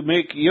possible to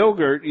make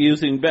yogurt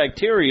using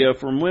bacteria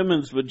from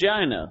women's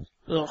vagina,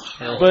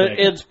 but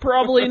it's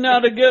probably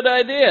not a good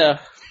idea.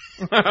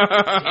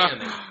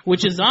 Damn it.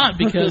 Which is odd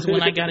because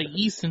when I got a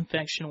yeast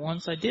infection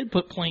once, I did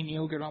put plain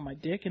yogurt on my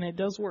dick and it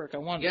does work. I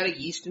You wanted. got a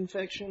yeast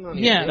infection on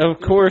your Yeah. dick?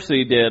 Of course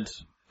he did.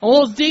 Oh, I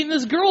was dating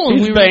this girl and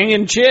He's we were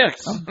banging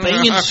chicks.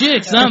 banging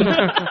chicks.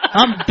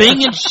 I'm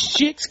banging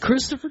chicks,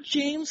 Christopher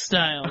James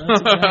style.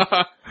 That's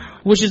exactly,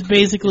 which is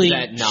basically Is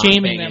that not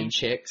shaming banging them.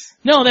 chicks?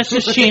 No, that's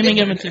just shaming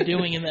them into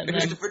doing it and then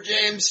Christopher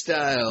James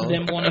style.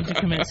 them wanting to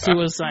commit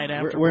suicide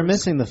afterwards. We're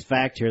missing the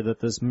fact here that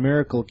this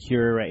miracle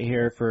cure right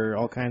here for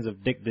all kinds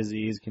of dick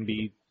disease can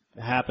be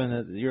happen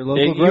at your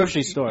local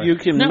grocery store. You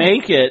can No.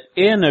 make it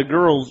in a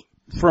girl's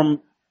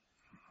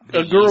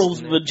The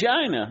girl's yeast in it.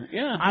 vagina.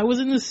 Yeah. I was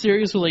in this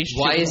serious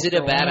relationship. Why is it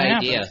a with girl bad when it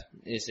idea? happened.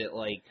 Is it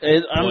like I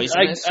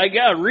poisonous?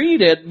 gotta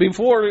read it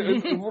before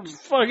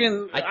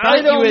fucking. I thought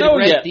I don't you had know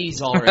read yet.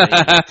 these already.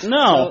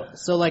 No.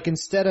 So like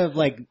instead of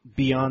like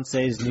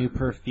Beyonce's new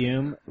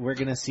perfume, we're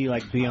gonna see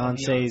like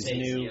Beyonce's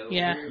new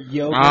Yeah.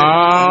 yogurt.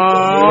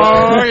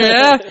 Oh,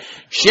 yeah.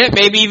 Shit,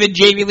 maybe even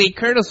Jamie Lee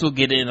Curtis will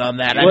get in on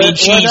that. I What- mean,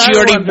 she what I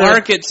already wonder-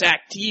 markets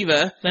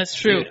Activa. That's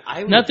true. Dude,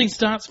 I would- Nothing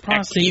stops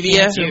prostate Activia?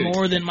 cancer Dude.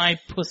 more than my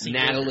pussy.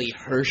 Natalie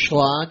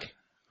Hirschlag.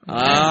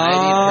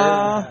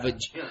 Ah.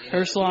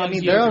 Herschel, I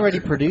mean, they're already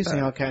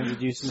producing all kinds of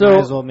juices. So-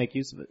 Might as well make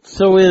use of it.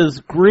 So is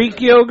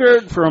Greek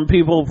yogurt from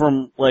people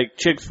from like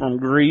chicks from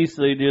Greece?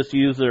 They just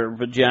use their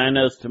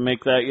vaginas to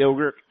make that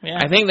yogurt. Yeah.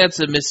 I think that's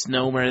a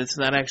misnomer. It's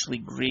not actually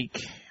Greek.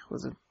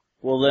 Was it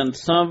Well then,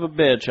 son of a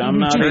bitch, I'm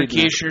not eating it.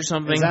 Turkish or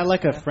something? Is that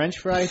like a French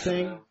fry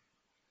thing?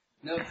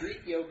 No,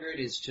 Greek yogurt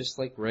is just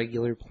like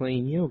regular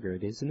plain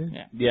yogurt, isn't it?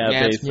 Yeah,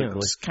 Yeah, basically.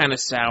 It's kind of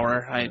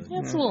sour. It's a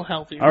little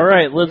healthier. All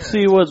right, let's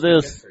see what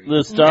this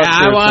doctor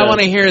I says.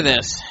 want to hear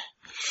this.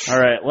 All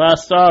right,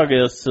 last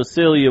August,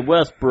 Cecilia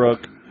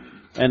Westbrook,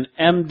 an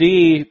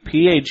MD,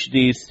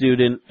 PhD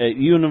student at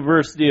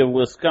University of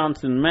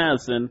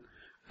Wisconsin-Madison,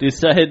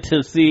 decided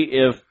to see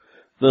if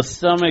the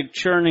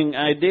stomach-churning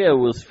idea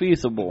was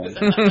feasible.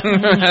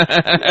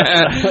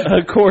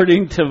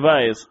 According to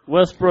Vice,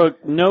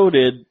 Westbrook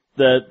noted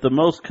that the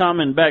most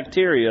common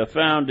bacteria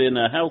found in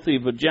a healthy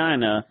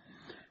vagina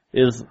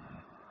is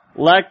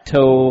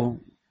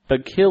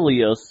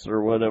lactobacillus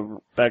or whatever.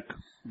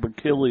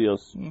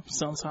 Bacillus.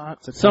 Sounds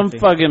hot. Some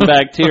fucking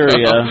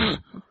bacteria.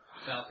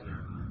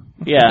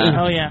 Yeah.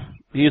 Oh, yeah.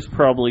 He's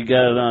probably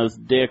got it on his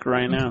dick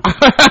right now.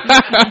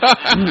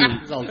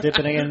 He's all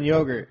dipping it in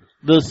yogurt.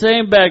 The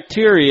same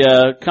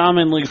bacteria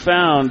commonly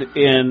found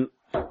in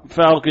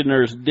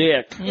Falconer's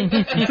dick.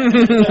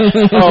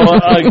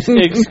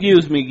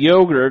 Excuse me,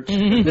 yogurt.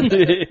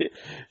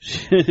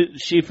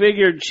 She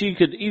figured she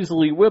could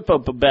easily whip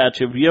up a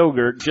batch of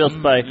yogurt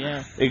just by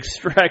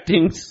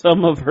extracting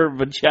some of her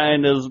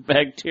vagina's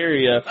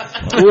bacteria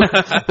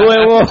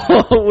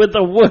with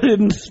a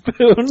wooden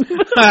spoon.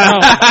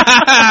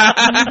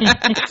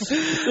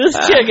 This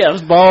chick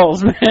has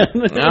balls, man.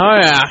 Oh,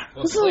 yeah.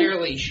 Well,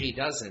 clearly she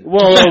doesn't.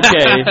 Well,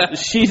 okay.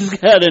 She's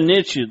got an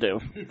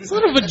initiative. There's a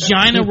lot of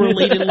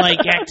vagina-related,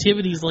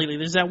 activities lately.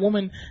 There's that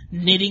woman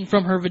knitting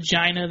from her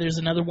vagina. There's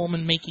another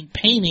woman making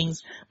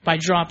paintings by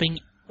dropping,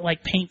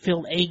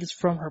 paint-filled eggs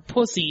from her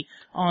pussy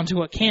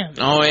onto a canvas.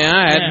 Oh, yeah?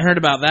 I hadn't heard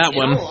about that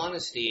one. In all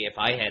honesty, if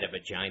I had a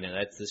vagina,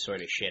 that's the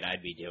sort of shit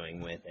I'd be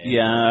doing with it.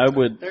 Yeah, I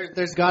would.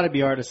 There's got to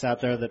be artists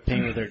out there that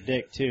paint with their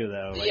dick, too,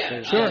 though.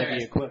 Yeah, sure.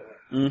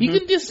 Mm-hmm. You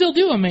can just still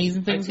do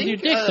amazing things with your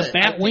dick. The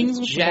bat wings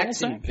with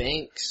Jackson the ball sack.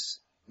 Banks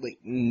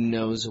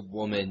knows a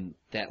woman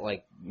that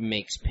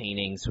makes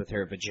paintings with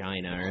her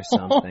vagina or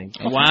something.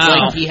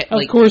 Wow.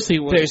 Of course he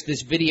would. There's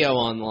this video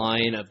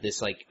online of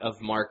this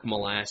of Mark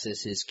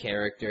Molasses, his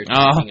character,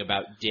 talking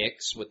about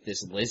dicks with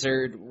this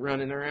lizard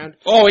running around.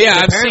 Oh yeah,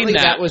 I've Apparently seen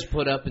that. That was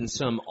put up in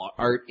some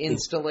art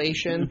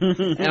installation,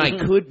 and I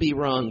could be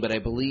wrong, but I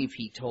believe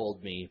he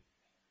told me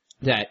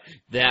that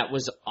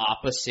was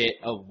opposite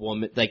of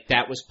woman,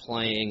 that was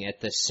playing at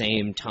the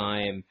same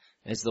time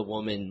as the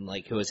woman,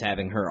 who was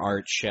having her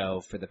art show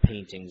for the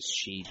paintings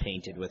she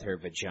painted with her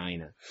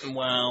vagina.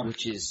 Wow.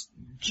 Which is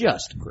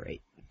just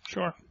great.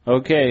 Sure.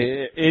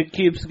 Okay, it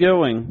keeps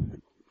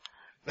going.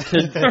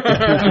 It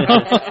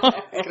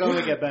can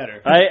only get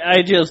better.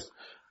 I just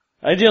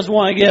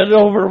want to get it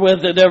over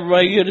with it,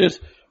 everybody. You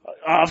just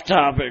off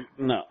topic.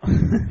 No.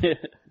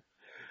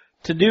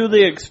 To do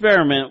the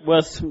experiment,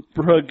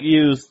 Westbrook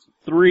used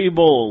 3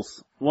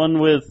 bowls. One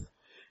with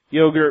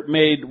yogurt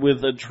made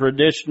with a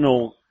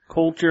traditional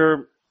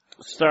culture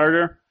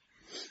starter,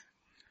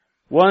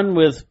 one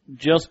with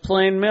just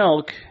plain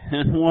milk,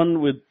 and one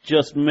with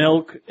just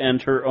milk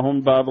and her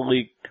own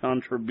bodily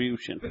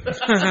contribution.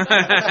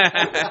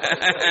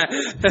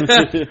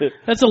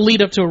 That's a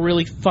lead up to a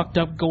really fucked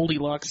up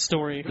Goldilocks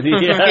story.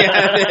 Yeah.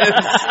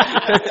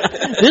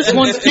 This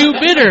one's too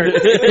bitter.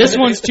 This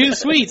one's too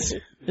sweet.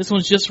 This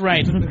one's just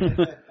right.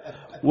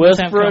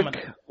 Westbrook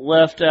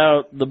left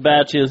out the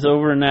batches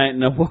overnight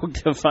and awoke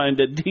to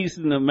find a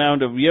decent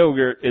amount of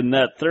yogurt in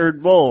that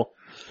third bowl,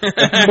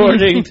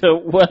 according to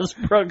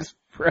Westbrook's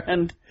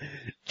friend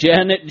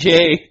Janet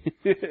J.,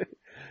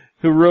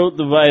 who wrote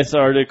the Vice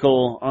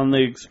article on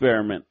the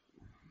experiment.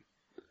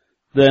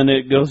 Then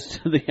it goes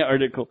to the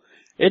article.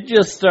 It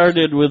just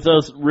started with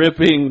us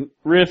riffing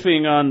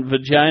on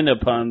vagina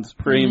puns,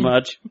 pretty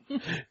much.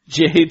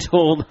 Jay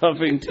told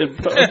Huffington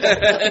Post.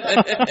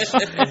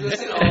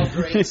 Doesn't all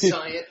great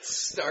science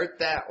start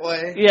that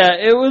way? Yeah,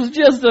 it was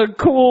just a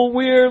cool,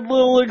 weird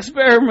little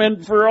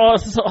experiment for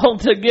us all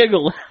to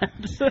giggle at.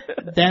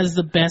 That is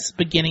the best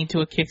beginning to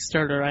a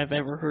Kickstarter I've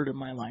ever heard in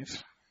my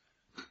life.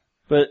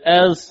 But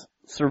as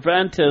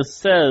Cervantes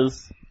said,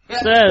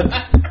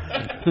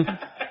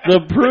 the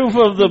proof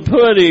of the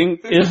pudding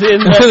is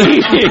in the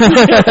eating.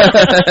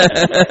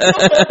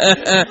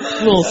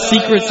 Little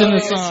secrets in the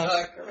song.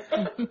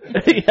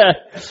 Yeah,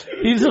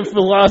 he's a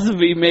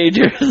philosophy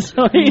major,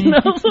 so he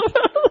knows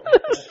about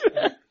this.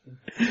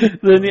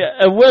 Then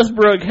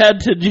Westbrook had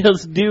to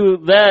just do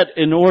that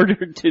in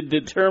order to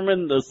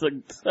determine the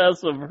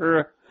success of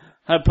her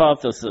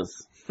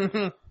hypothesis.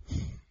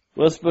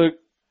 Westbrook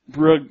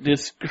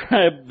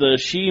described the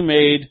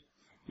she-made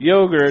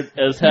yogurt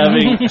as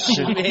having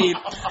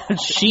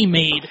She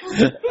made.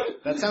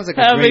 That sounds like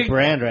a great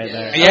brand right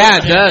there. Yeah,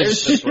 it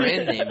does. There's the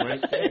brand name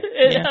right there.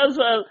 It has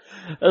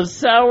a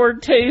sour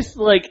taste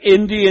like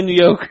Indian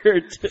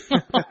yogurt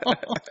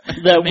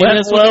that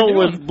went well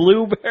with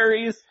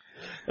blueberries,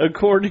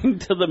 according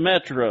to the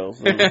Metro.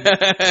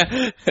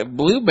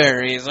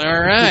 Blueberries, all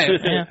right.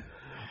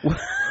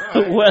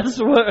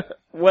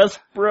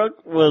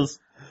 Westbrook was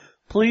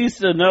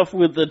pleased enough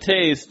with the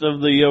taste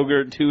of the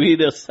yogurt to eat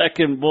a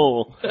second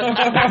bowl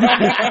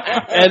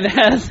and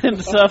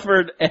hasn't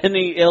suffered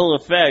any ill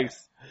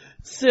effects.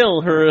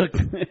 Still, her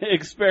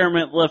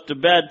experiment left a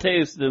bad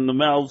taste in the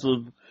mouths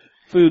of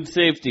food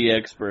safety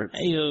experts.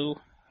 Ayo.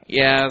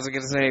 Yeah, I was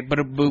going to say,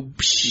 boop.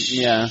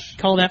 Yeah.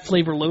 Call that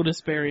flavor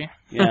Lotus Berry.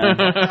 Yeah.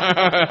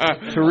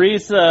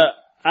 Teresa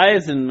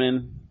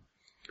Eisenman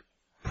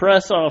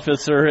press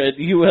officer at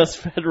U.S.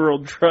 Federal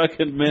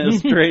Drug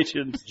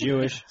Administration's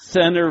Jewish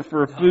Center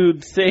for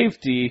Food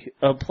Safety,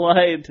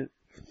 Applied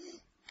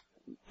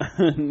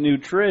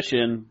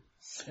Nutrition.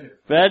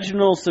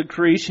 Vaginal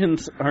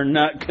secretions are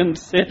not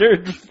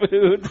considered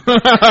food.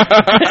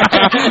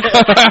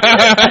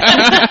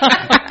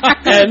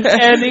 And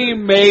any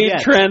may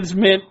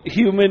transmit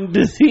human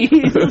disease.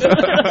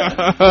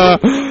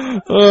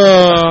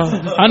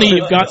 Honey,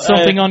 you've got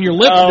something on your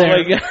lip there.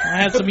 My God.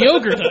 I had some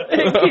yogurt.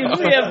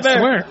 I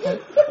swear.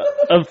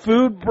 A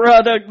food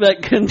product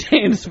that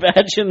contains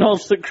vaginal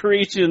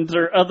secretions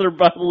or other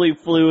bodily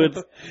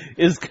fluids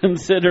is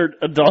considered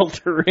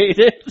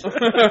adulterated.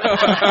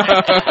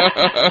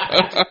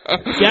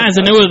 Guys,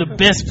 I know where the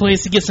best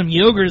place to get some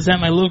yogurt is at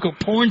my local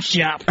porn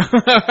shop.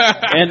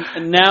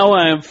 And now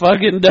I am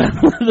fucking done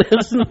with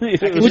this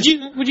news.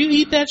 Would you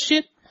eat that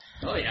shit?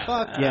 Oh yeah.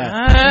 Fuck yeah.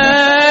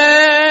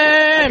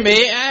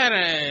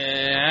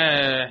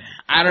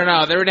 I don't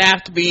know. There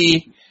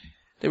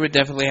would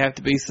definitely have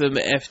to be some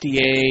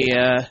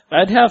FDA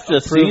I'd have to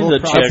see the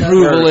check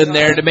approval first. in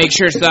there to make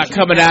sure it's not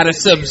coming out of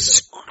some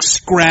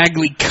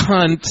scraggly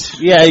cunt.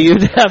 Yeah,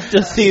 you'd have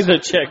to see the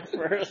check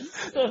first.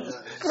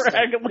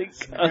 Scraggly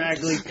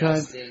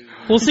cunt.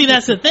 Well, see,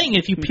 that's the thing.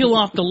 If you peel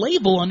off the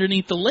label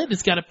underneath the lid,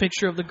 it's got a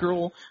picture of the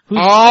girl who's...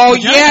 Oh,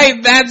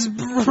 yeah, that's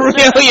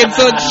brilliant.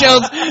 So it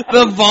shows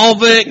the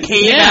vulva it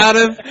came out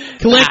of.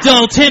 Collect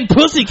all 10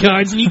 pussy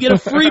cards and you get a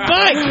free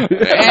bite.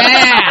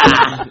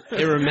 Yeah.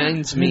 It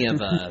reminds me of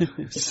a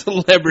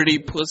celebrity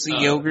pussy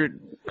yogurt.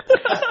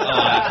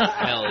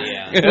 hell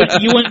yeah.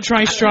 You wouldn't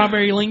try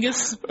strawberry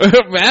lingus?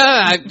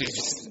 Well,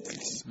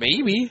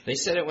 maybe. They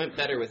said it went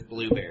better with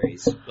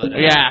blueberries, but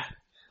Yeah.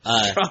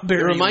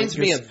 it reminds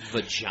me of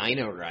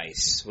vagina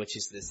rice, which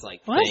is this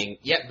What? thing.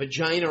 Yeah,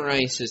 vagina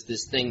rice is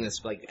this thing that's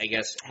I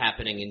guess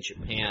happening in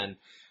Japan,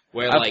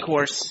 where Of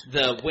course.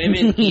 the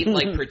women eat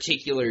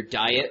particular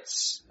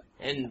diets,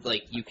 and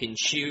you can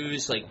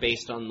choose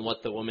based on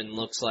what the woman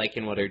looks like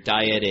and what her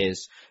diet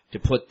is to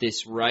put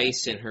this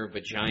rice in her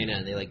vagina,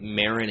 and they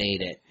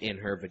marinate it in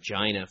her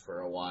vagina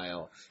for a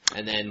while,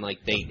 and then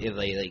they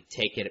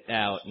take it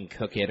out and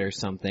cook it or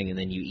something, and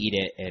then you eat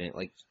it, and it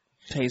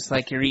Tastes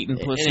like you're eating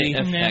pussy.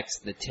 And it affects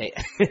the taste.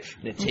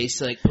 It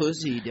tastes like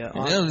pussy.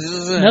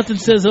 Nothing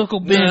says Uncle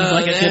Ben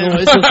like a good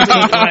old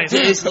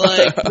tastes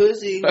like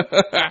pussy.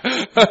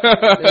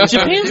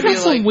 Japan's got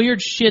some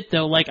weird shit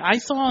though. I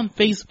saw on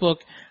Facebook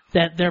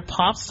that their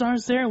pop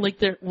stars there, let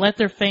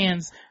their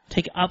fans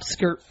take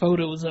upskirt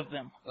photos of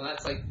them. Well,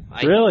 that's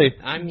Really?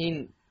 I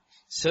mean,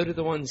 so do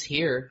the ones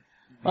here.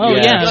 Oh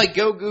yeah.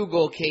 Go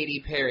Google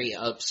Katy Perry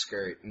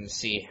upskirt and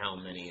see how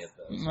many of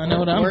those. I know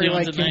what I'm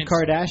doing Kim tonight.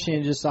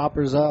 Kardashian just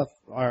offers up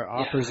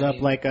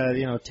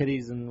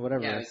titties and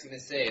whatever. Yeah, I was gonna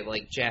say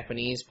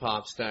Japanese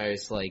pop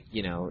stars,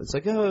 it's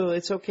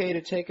it's okay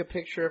to take a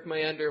picture of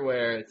my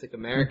underwear. It's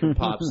American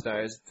pop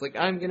stars. It's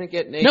I'm gonna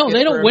get naked. No, they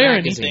for don't a wear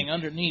magazine. anything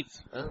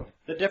underneath. Oh.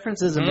 The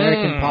difference is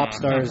American pop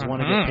stars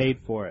want to get paid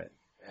for it.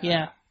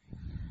 Yeah.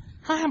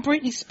 Hi, I'm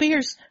Britney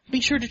Spears.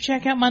 Be sure to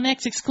check out my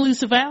next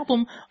exclusive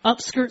album,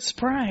 Upskirt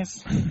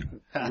Surprise.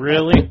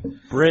 Really?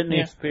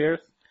 Britney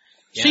Spears?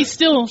 Yeah. She's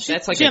still...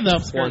 That's she had the a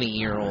upskirt.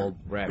 20-year-old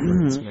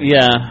reference. Man.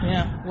 Yeah.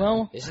 Yeah,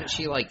 well... Isn't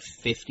she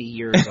 50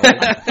 years old?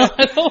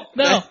 I don't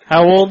know.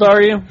 How old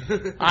are you?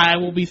 I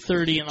will be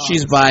 30 in August.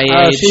 She's by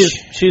age.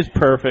 She's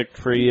perfect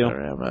for you.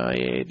 My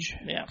age.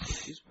 Yeah.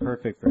 She's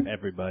perfect for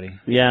everybody.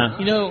 Yeah.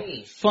 You know,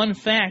 fun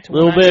fact... A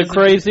little bit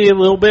crazy, a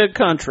little bit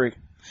country.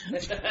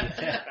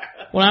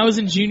 When I was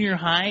in junior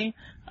high,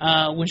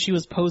 when she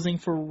was posing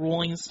for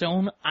Rolling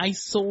Stone, I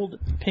sold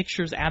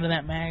pictures out of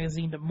that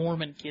magazine to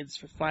Mormon kids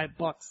for $5.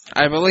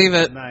 I believe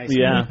it. Nice.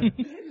 Yeah.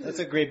 That's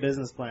a great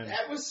business plan.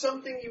 That was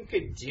something you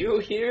could do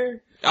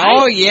here?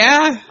 Oh,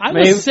 yeah? I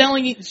was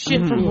selling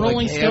shit from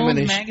Rolling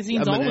Stone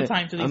magazines all the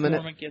time to these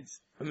Mormon kids.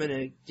 I'm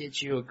gonna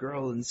get you a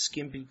girl in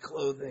skimpy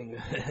clothing.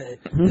 They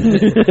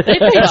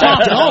pay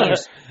top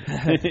dollars.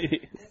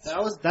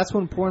 That's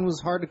when porn was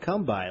hard to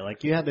come by.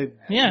 You had to...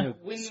 Yeah.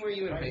 When were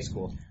you in high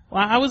school?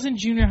 Well, I was in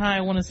junior high,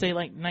 I want to say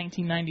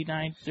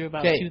 1999 through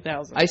about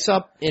 2000. I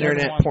saw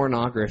internet 2001.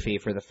 pornography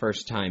for the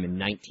first time in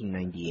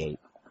 1998.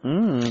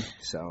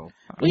 So.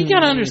 Well, you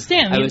gotta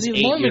understand, I was these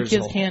 8 Mormon years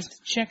kids old. can't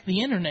check the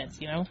internet,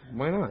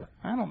 Why not?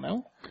 I don't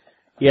know.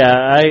 Yeah,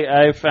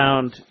 I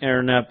found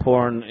internet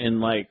porn in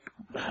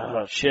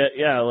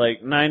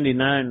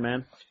 99,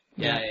 man.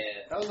 Yeah.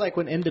 That was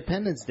when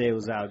Independence Day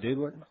was out,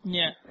 dude.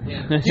 Yeah.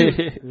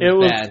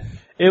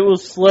 It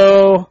was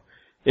slow.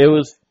 It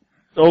was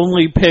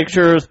only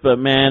pictures, but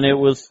man, it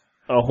was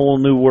a whole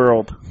new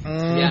world.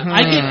 Yeah.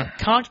 I get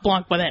cock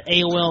blocked by that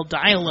AOL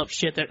dial-up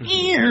shit that...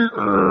 You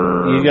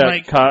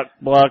got cock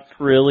blocked,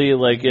 really?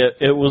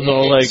 It was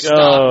all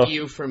stop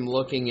you from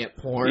looking at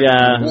porn.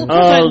 Yeah.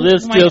 Well,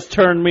 this just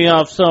turned me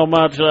off so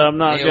much that I'm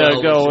not gonna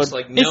go. It's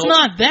It's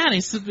not that.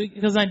 It's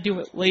because I do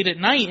it late at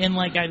night and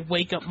I'd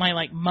wake up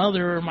my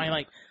mother or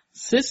my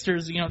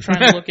sisters, trying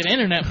to look at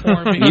internet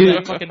porn because of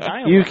that fucking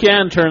dial-up. You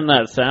can turn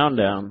that sound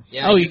down.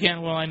 Yeah, oh, you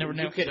can? Well, I never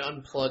knew. You could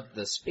unplug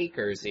the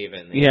speakers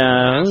even.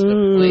 Yeah.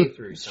 To play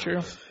through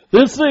something. True.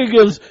 This thing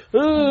is...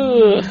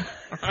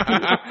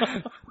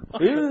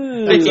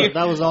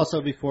 That was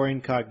also before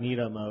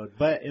incognito mode,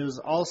 but it was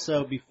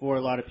also before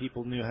a lot of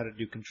people knew how to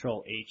do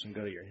Control H and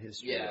go to your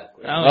history. Yeah.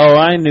 Oh,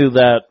 I knew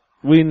that.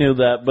 We knew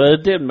that, but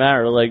it didn't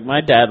matter. Like,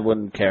 my dad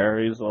wouldn't care.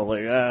 He's all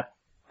like,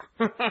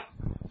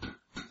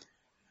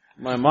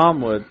 My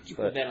mom would.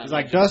 But. He's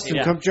like,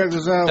 Dustin, come check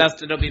this out.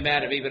 Dustin will be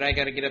mad at me, but I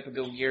gotta get up and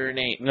go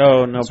urinate.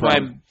 No That's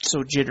problem. why I'm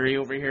so jittery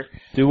over here.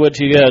 Do what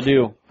you gotta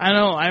do. I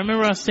know. I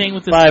remember I was staying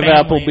with this 5 family.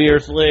 apple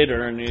beers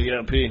later, and you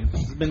gotta pee.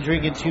 I've been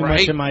drinking too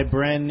much of my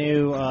brand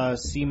new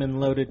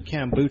semen-loaded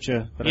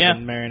kombucha that I've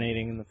been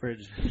marinating in the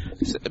fridge.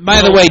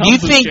 By the way, do you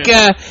think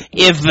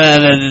if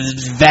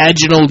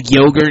vaginal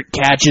yogurt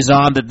catches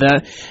on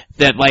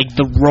that like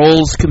the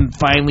roles can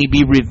finally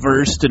be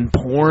reversed in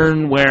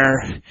porn,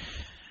 where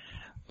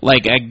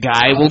like a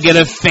guy will get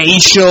a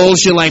facial,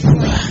 she'll like,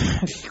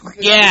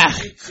 yeah,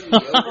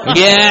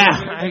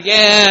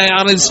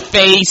 on his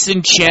face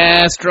and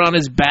chest or on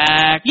his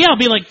back. Yeah, it'll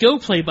be like Go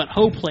Play, but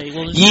Ho Play.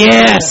 We'll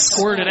Yes,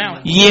 squirt it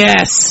out.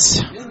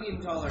 Yes.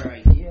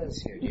 $1,000,000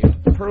 ideas here,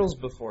 dude. Pearls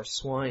before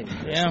swine.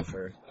 Yeah.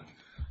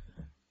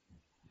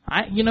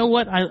 You know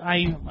what?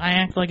 I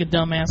act like a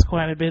dumbass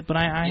quite a bit, but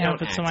I have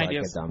some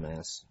ideas. Like a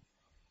dumbass.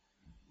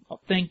 Oh,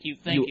 thank you.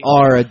 You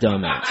are a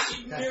dumbass.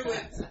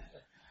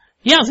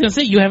 Yeah, I was gonna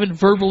say you haven't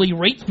verbally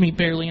raped me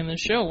barely in this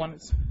show.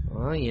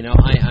 Well, you know,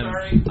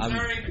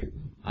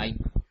 I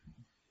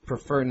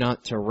prefer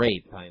not to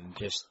rape. I'm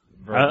just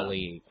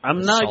verbally. I'm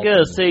not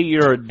gonna say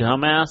you're a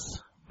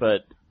dumbass,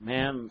 but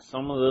man,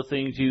 some of the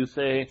things you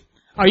say.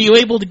 Are you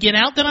able to get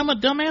out that I'm a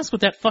dumbass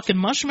with that fucking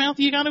mush mouth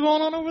you got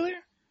going on over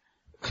there?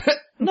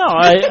 No,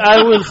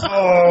 I was.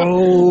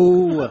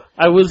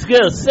 I was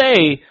gonna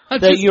say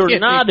that you're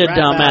not a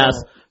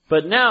dumbass,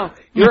 but now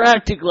you're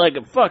acting like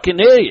a fucking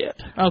idiot.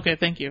 Okay,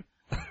 thank you.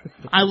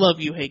 I love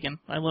you, Hagen.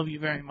 I love you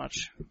very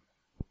much.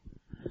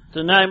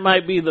 Tonight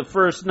might be the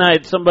first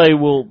night somebody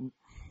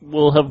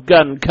will have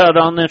gotten cut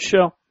on this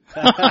show.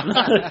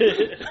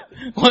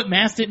 What,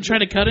 Mass didn't try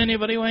to cut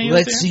anybody while he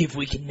was Let's see if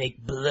we can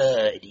make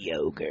blood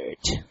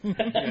yogurt.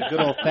 A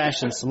good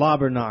old-fashioned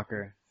slobber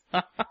knocker.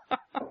 A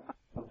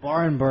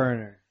barn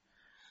burner.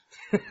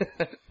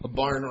 A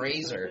barn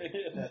raiser.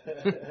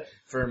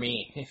 For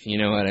me, if you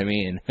know what I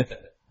mean.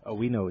 Oh,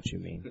 we know what you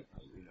mean.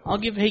 I'll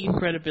give Hagen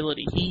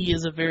credibility. He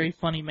is a very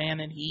funny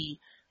man, and he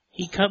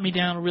cut me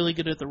down really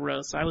good at the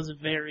roast. I was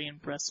very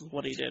impressed with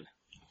what he did.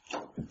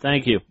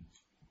 Thank you.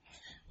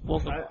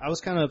 Welcome. I was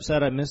kind of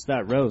upset I missed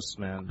that roast,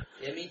 man.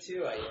 Yeah, me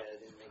too. I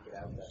didn't make it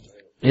out that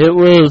way. It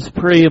was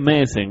pretty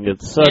amazing.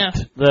 It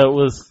sucked that it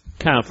was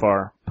kind of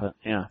far, but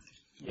yeah.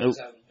 It was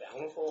out in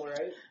Bountiful,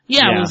 right?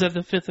 Yeah, it was at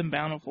the 5th and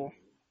Bountiful.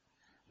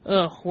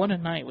 Ugh, what a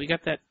night. We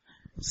got that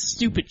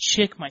stupid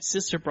chick my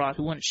sister brought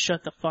who wouldn't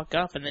shut the fuck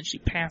up, and then she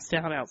passed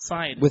out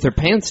outside. With her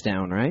pants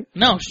down, right?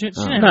 No, she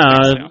didn't have her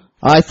pants down.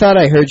 I thought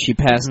I heard she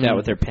passed out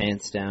with her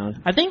pants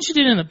down. I think she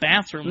did in the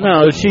bathroom.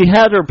 No, she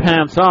had her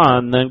pants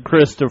on, then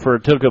Christopher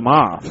took them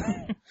off.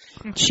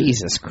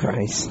 Jesus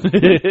Christ.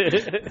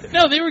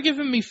 No, they were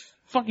giving me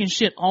fucking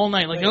shit all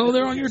night. Like, oh,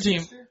 they're on your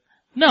team.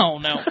 No.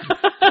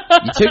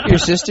 You took your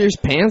sister's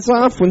pants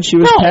off when she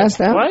was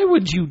passed out? Why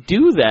would you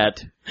do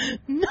that?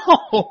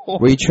 No.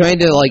 Were you trying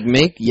to, like,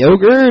 make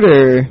yogurt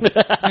or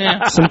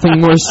something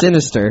more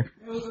sinister?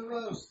 It was a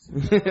roast.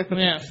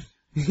 Yeah.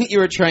 You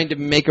were trying to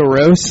make a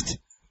roast?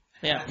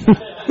 Yeah.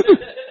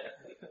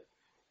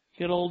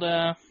 Good old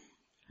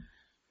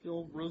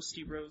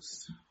roasty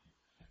roast.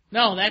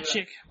 No, that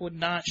chick would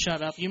not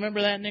shut up. You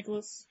remember that,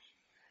 Nicholas?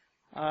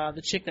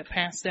 The chick that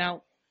passed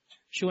out.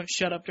 She wouldn't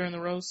shut up during the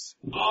roast.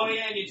 Oh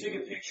yeah, and you took a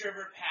picture of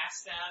her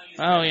passed out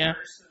using the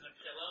purse and the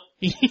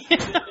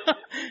pillow.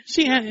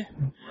 She had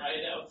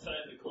Right outside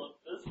the club.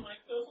 This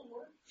mic doesn't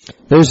work?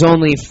 There's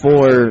only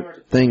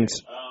 4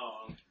 things.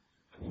 Oh.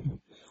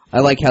 I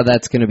like how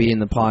that's going to be in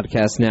the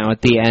podcast now.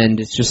 At the end,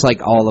 it's just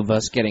like all of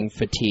us getting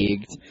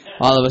fatigued.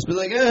 All of us be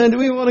like, do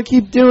we want to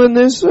keep doing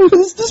this?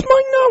 This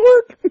might not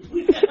work.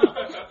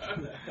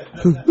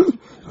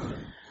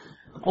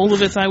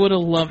 Orlovitz, I would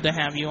have loved to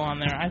have you on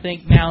there. I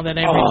think now that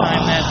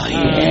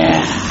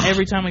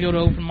every time I go to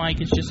open mic,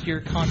 it's just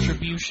your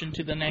contribution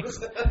to the next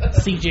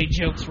CJ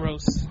Jokes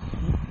roast.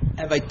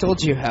 Have I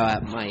told you how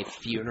at my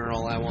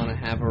funeral I want to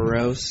have a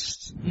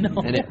roast?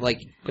 No. And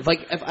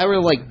if I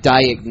were like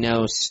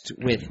diagnosed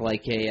with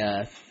like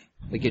a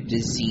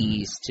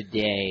disease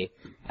today,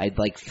 I'd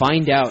like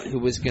find out who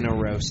was gonna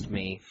roast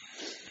me.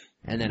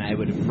 And then I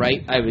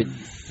would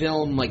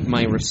film like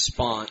my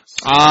response.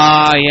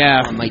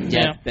 On my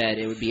deathbed.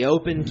 It would be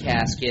open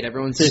casket,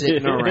 everyone's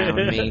sitting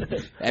around me.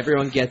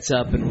 Everyone gets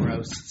up and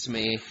roasts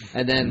me.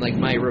 And then like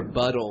my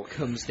rebuttal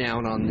comes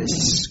down on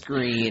this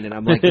screen and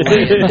I'm like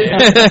lying there,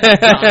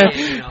 dying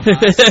in a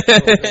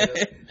hospital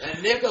bed.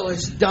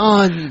 Nicholas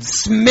Don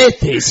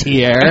Smith is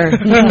here.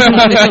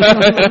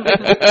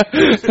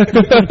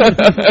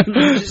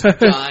 Just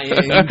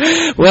dying.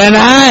 When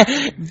I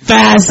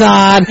pass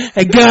on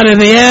and go to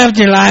the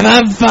afterlife,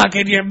 I'm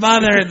fucking your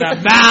mother in the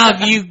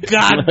mouth, you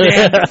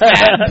goddamn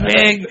fat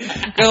pig.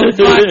 Go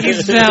fuck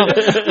yourself.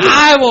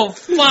 I will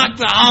fuck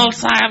the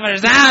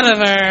Alzheimer's out of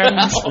her and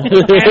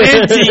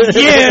into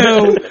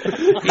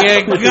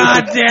you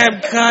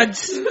goddamn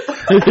cunts.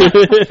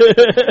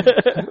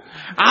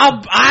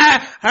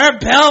 Her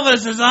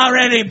pelvis is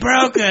already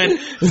broken,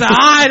 so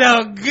I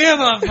don't give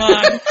a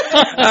fuck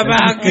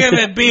about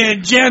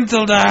being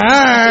gentle to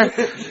her.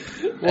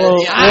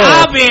 Well,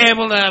 I'll be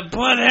able to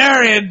put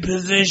her in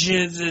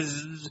positions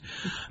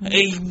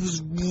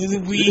as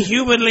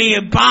humanly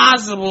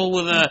impossible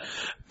with a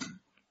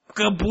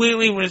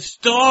completely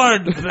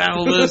restored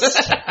pelvis.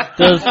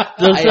 Does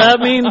that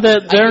mean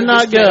that they're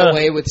not get gonna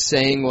away with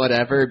saying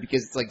whatever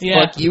because it's like,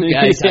 fuck you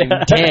guys, I'm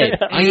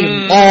dead. I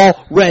am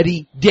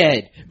already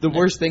dead. The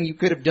worst thing you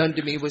could have done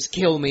to me was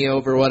kill me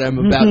over what I'm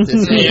about to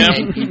say,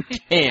 and you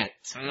can't.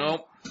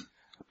 Nope.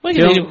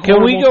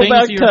 Can we go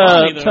back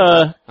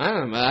to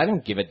I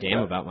don't give a damn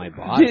about my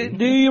body.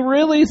 Do you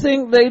really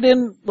think they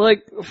didn't,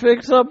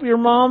 fix up your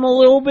mom a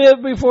little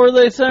bit before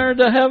they sent her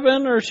to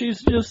heaven, or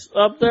she's just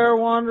up there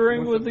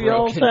wandering with the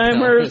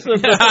Alzheimer's?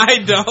 I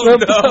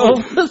don't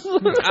know.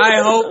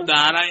 I hope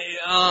not.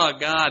 Oh,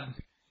 God.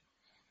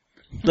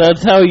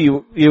 That's how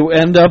you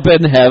end up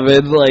in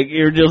heaven,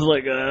 you're just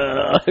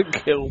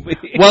kill me.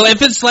 Well,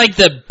 if it's like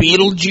the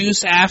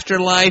Beetlejuice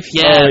afterlife,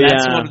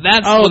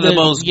 that's one of the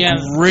most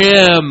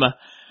grim.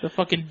 The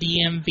fucking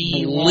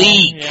DMV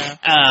leak.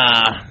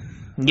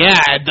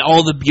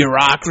 All the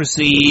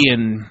bureaucracy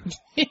and.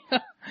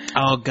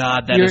 Oh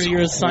God, you're is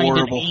assigned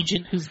horrible. An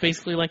agent who's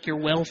basically like your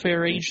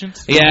welfare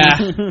agent. Yeah,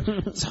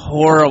 it's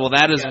horrible.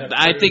 That is,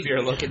 I think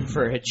you're looking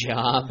for a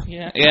job.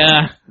 Yeah.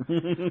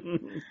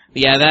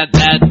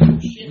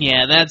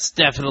 That's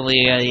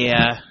definitely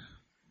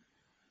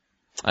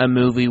a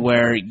movie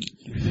where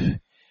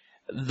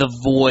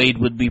The Void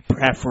would be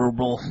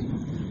preferable.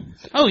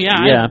 Oh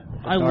yeah.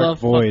 I love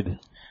Void.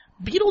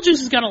 Beetlejuice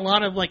has got a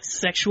lot of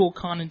sexual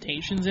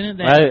connotations in it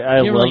that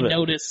I you love really it.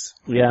 notice.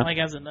 Yeah.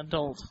 As an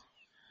adult.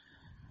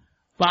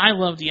 But I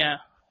loved,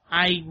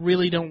 I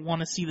really don't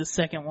want to see the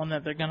second one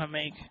that they're gonna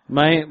make.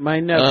 My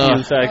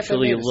nephews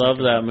actually love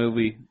that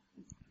movie.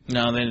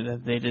 No,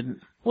 they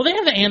didn't. Well, they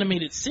had the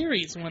animated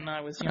series when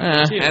I was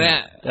younger too.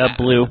 That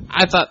blew.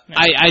 I thought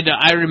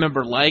I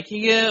remember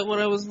liking it when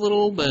I was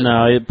little, but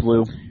no, it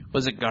blew.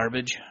 Was it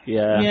garbage?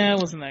 Yeah. Yeah, it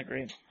wasn't that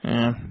great.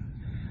 Yeah.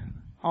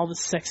 All the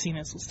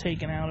sexiness was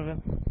taken out of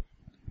it.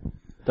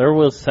 There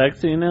was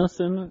sexiness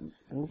in it?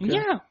 Okay.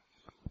 Yeah.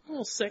 A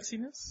little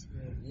sexiness.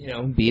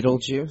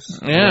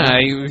 Beetlejuice. Yeah,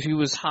 he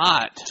was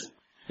hot.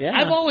 Yeah.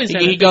 I've always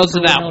he goes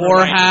to that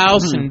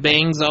whorehouse and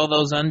bangs all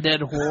those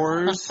undead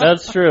whores.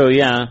 That's true,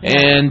 yeah.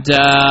 And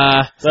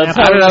I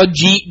don't know,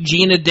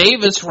 Gina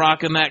Davis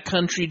rocking that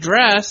country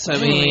dress. I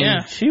mean,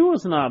 she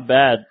was not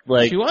bad.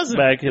 She wasn't.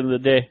 Back in the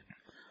day.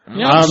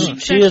 No,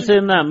 she is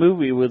in that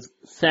movie with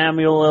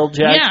Samuel L.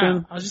 Jackson.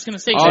 Yeah, I was just gonna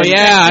say. Oh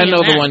yeah, I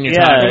know the one you're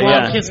talking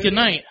about. Long Kiss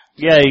Goodnight.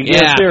 Yeah, you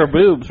get their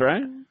boobs,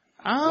 right?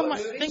 I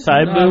think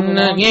side boob.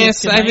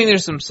 Yes, I think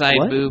there's some side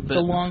boob. But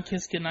The Long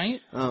Kiss Goodnight.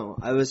 Oh,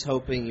 I was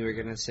hoping you were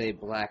gonna say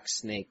Black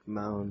Snake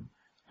Moan.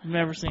 I've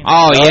never seen it.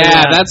 Oh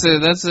yeah, that's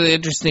an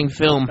interesting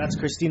film. That's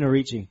Christina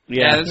Ricci.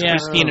 Yeah, that's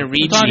Christina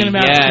Ricci. Talking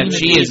about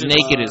she is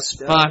naked as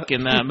fuck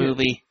in that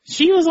movie.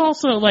 She was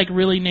also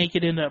really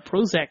naked in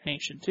Prozac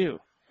Nation too.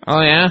 Oh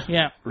yeah?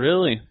 Yeah.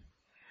 Really?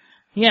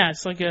 Yeah,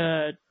 it's like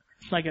a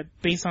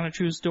based on a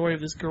true story of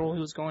this girl who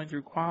was going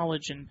through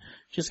college and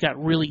just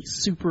got really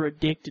super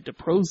addicted to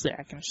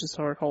Prozac, and it's just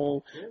her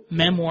whole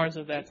memoirs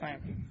of that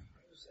time.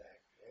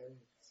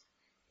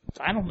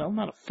 I don't know, I'm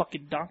not a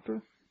fucking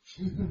doctor.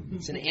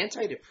 It's an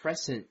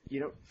antidepressant.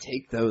 You don't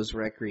take those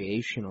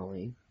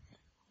recreationally.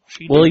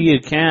 You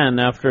can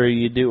after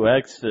you do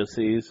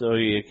ecstasy, so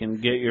you can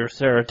get your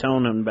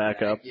serotonin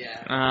back up.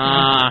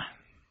 Yeah.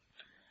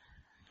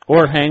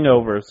 Or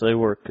hangovers. They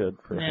work good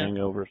for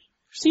hangovers.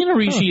 Christina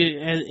Ricci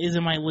is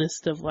in my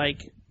list of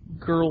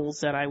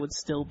girls that I would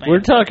still bang. We're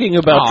talking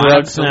about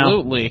drugs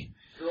absolutely.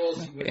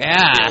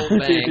 Yeah.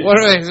 What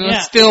are they?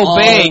 Still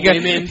bang.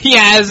 Women.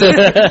 Yeah.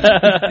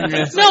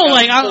 No,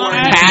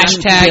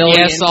 hashtag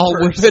yes, all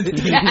women.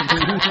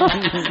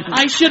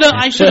 I should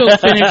have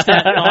finished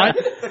that thought.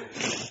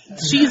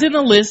 She's in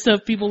a list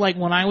of people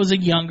when I was a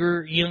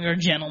younger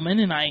gentleman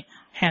and I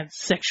had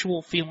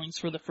sexual feelings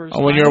for the first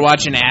time. When you were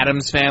watching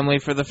Addams Family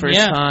for the first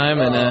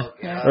time,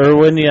 or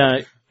when you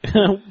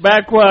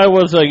back when I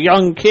was a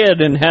young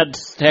kid and had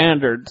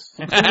standards.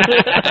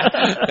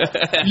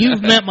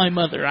 You've met my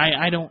mother.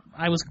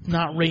 I was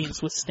not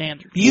raised with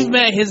standards. You've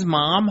met his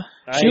mom?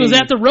 She was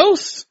at the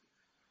roast.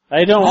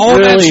 I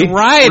don't that's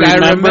right.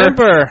 remember. I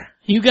remember.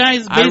 You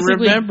guys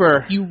basically, I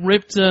remember. You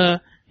ripped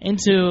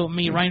into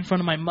me right in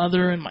front of my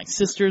mother and my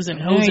sisters,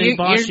 and Jose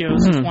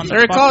Boscio's one. I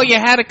recall you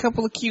had a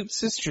couple of cute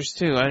sisters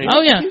too.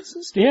 Oh yeah,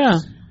 yeah.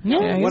 No,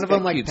 one of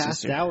them like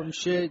passed out and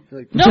shit.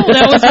 Like, no,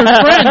 that was her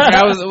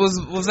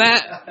friend. Was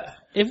that?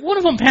 If one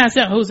of them passed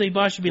out, Jose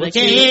Bosch would be like,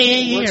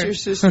 "Hey, what's your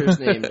sister's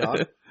name,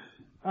 Doc?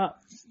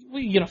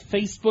 Well, you gonna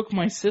Facebook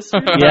my sister?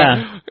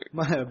 Yeah.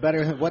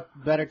 What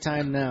better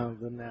time now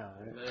than now?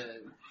 Right?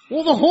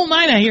 Well, the whole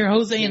night I hear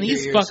Jose and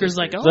these fuckers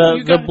like, oh,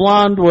 the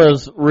blonde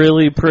was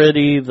really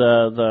pretty.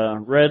 The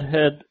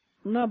redhead,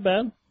 not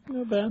bad.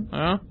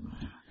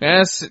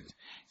 Yes,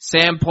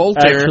 Sam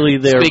Poulter. Actually,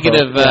 speaking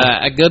of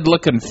a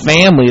good-looking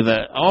family,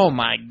 oh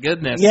my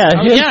goodness. Yeah,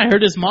 I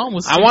heard his mom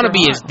was. I want to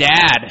be his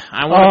dad.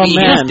 I want to be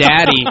his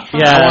daddy.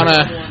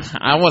 Yeah.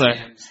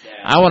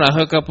 I want to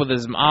hook up with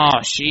his mom.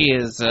 Oh, she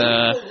is.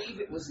 I couldn't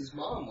believe it was his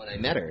mom when I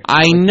met her.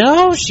 I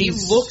know she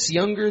looks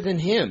younger than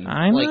him.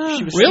 I know. Like,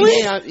 she was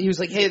really? Saying, he was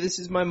like, "Hey, this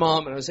is my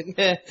mom," and I was like,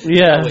 Yeah.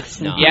 No, it's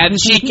not. Yeah, and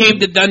she came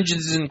to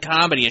Dungeons and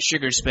Comedy at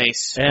Sugar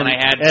Space when I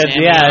had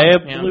Sam.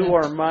 It blew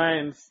our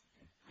minds.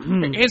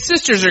 His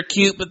sisters are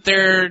cute, but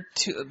they're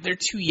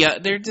too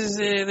young. They're just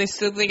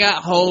they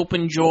got hope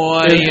and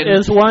joy.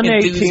 Is one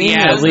 18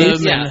 at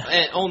least? Yeah,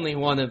 and only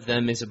one of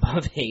them is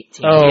above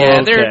 18. Oh,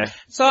 yeah, okay.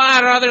 So I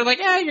don't know. They're like,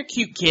 you're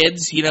cute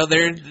kids. You know,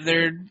 they're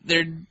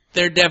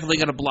definitely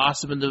gonna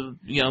blossom into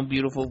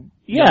beautiful.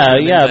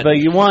 Yeah, but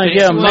you want to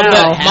get them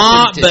now.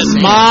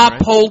 Ma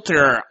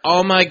Poulter.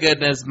 Oh my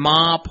goodness,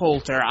 Ma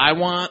Poulter. I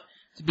want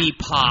to be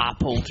Pa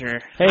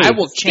Poulter. Hey, I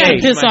will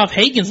change. Piss off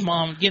Hagen's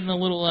mom, getting a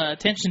little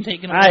attention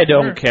taken away. I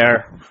don't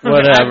care.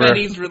 Whatever. I bet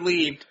he's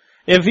relieved.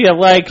 If you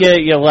like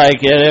it, you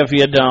like it. If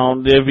you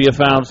don't, if you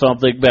found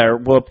something better,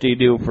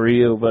 whoop-de-doo for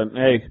you. But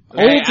hey,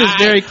 Holt is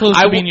very close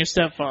to being your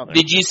stepfather.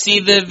 Did you see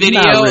the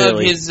video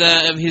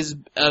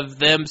of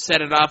them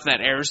setting off that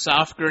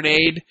airsoft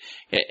grenade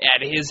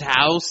at his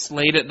house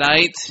late at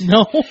night?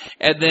 No.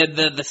 And then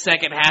the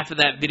second half of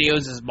that video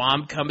is his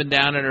mom coming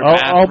down in her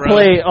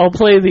bathroom. I'll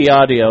play the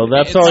audio.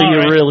 That's all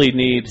you really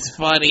need. It's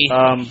funny.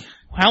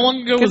 How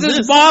long ago was this? Because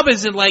his mom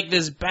is in like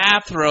this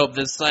bathrobe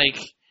that's like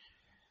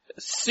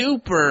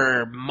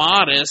super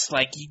modest,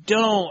 like you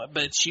don't,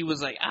 but she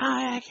was like,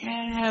 I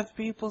can't have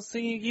people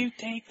see you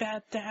take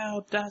that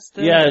down,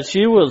 Dustin. Yeah,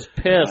 she was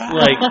pissed.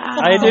 Like,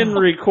 I didn't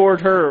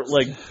record her,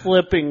 like,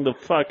 flipping the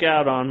fuck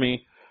out on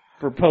me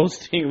for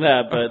posting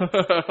that, but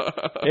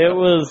it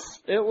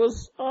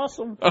was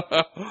awesome.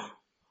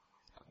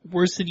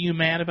 Worse than you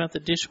mad about the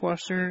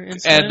dishwasher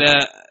incident?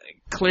 And,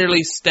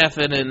 clearly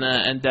Stefan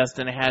and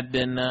Dustin had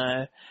been,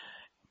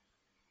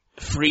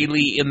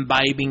 freely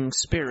imbibing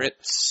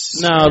spirits.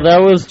 No,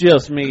 that was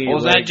just me.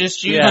 Was that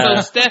just you?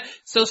 Yeah.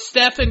 So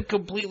Stefan,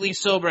 completely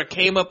sober,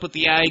 came up with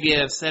the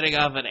idea of setting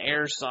off an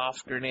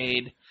airsoft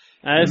grenade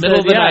in the middle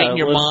of the night in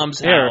your mom's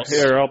house.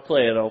 Here, I'll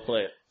play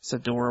it. It's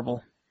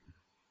adorable.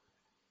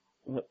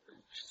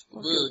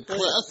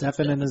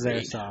 Stefan and his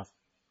airsoft.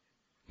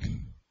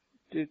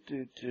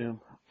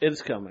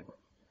 It's coming.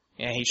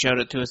 Yeah, he showed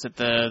it to us at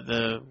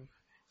the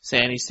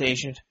Sandy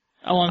station.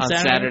 Oh, on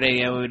Saturday,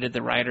 yeah, we did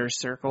the Writers'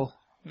 Circle.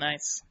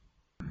 Nice.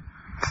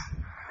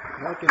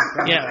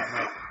 Yeah.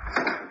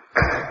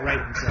 Like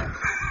right himself.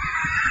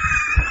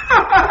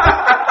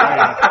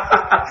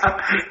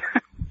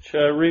 Should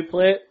I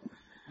replay it?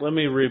 Let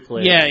me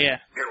replay it. Yeah. Here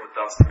with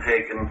Dustin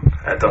Hagen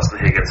at Dustin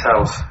Hagen's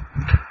house.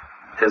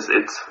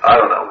 It's I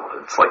don't know,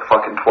 it's like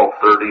fucking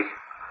 12:30.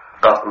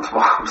 Dustin's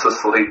mom's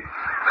asleep.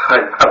 I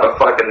have a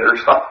fucking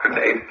airsoft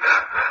grenade.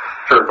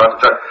 Sure,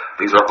 about to check.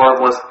 These are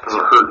harmless,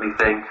 doesn't hurt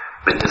anything.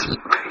 They just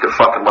make a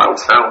fucking loud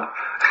sound.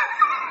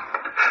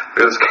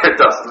 It scared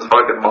Dustin's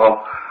fucking mom.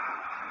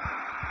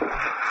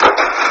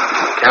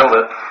 Count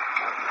it.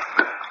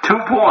 2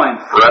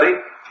 points. Ready?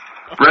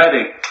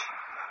 Ready.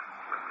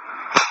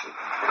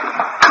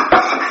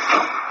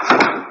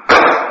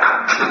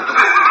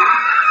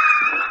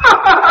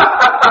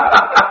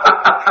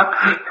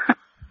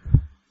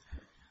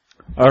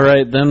 All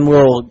right, then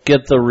we'll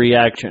get the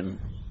reaction.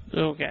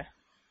 Okay.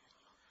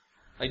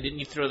 Like, didn't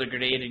you throw the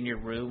grenade in your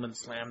room and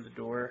slam the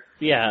door?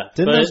 Yeah.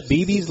 Didn't those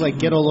BBs like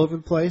get all over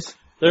the place?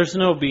 There's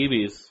no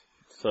BBs,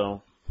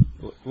 so.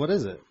 What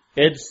is it?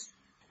 It's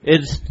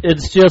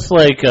just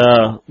like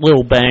a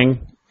little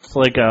bang. It's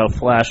like a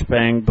flash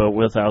bang, but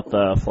without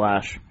the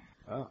flash.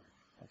 Oh,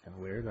 fucking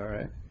weird. All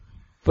right.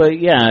 But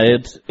yeah,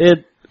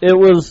 it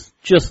was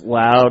just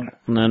loud,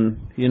 and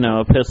then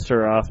it pissed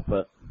her off.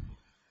 But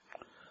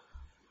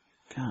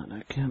God,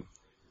 I can't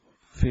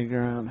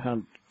figure out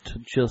how to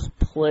just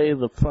play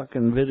the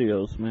fucking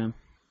videos, man.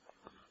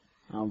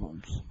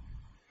 Albums.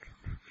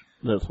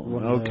 This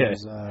one. Okay.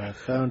 Those,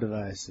 phone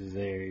devices.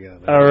 There you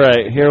go. All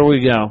right, here we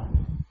go.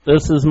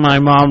 This is my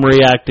mom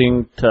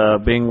reacting to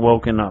being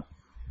woken up.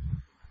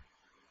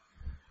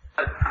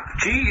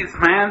 Jeez,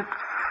 man.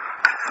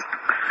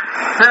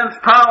 Sends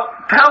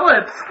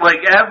pellets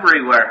like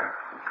everywhere.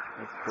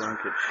 That's drunk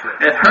as shit.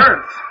 It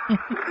hurts.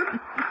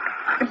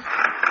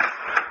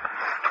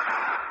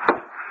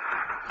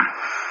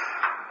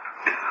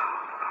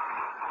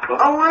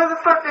 Oh, why the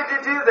fuck did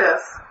you do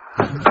this?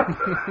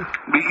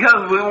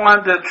 Because we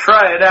wanted to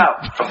try it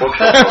out.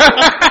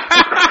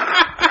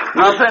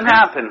 Nothing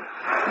happened.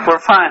 We're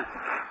fine.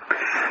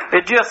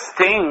 It just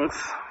stings,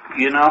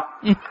 you know.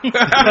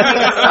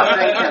 Stop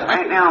drinking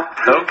right now.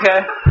 Okay.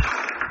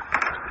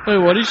 Wait,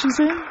 what did she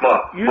say?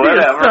 You need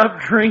to stop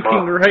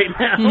drinking right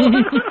now.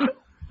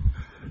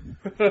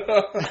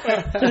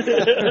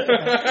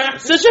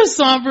 Such a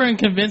somber and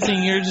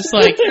convincing. You're just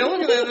like,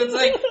 look at that. It's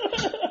like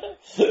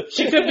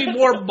she could be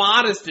more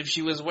modest if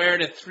she was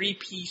wearing a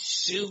 3-piece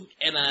suit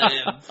and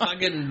a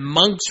fucking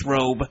monk's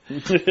robe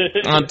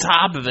on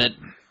top of it.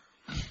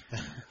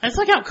 That's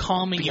like how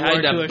calming you Behind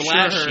were to a assure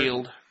blast her.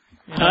 shield.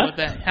 You know, with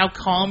that, how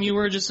calm you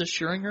were just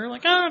assuring her,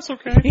 like, oh, it's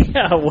okay.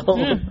 Yeah, well,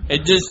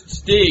 it just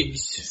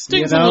stings.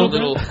 Stings a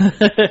little bit.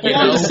 You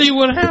want to see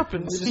what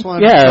happens. We just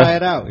wanted to try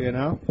it out, you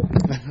know?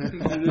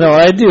 No,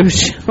 I do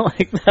shit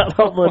like that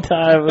all the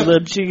time, and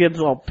then she gets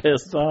all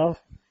pissed off.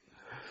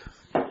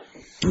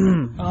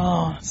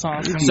 Oh, that's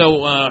awesome. So,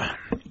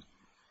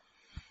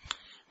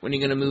 when are you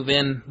going to move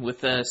in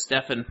with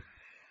Stefan?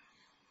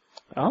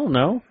 I don't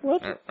know.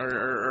 What?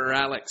 Or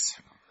Alex?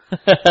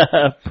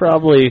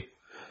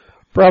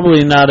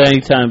 Probably not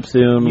anytime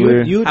soon.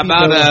 You'd How be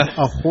about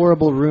a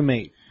horrible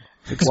roommate.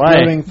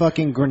 Exploding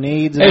fucking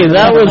grenades. Hey,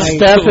 that was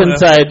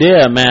Stefan's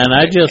idea, man.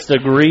 I just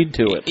agreed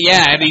to it.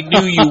 Yeah, and he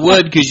knew you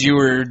would because you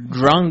were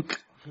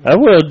drunk. I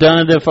would have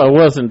done it if I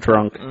wasn't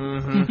drunk.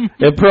 Mm-hmm.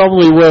 It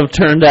probably would have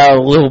turned out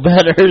a little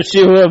better.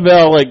 She would have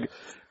been like,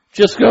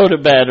 just go to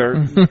bed,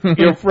 or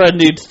your friend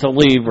needs to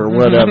leave, or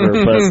whatever.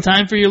 But It's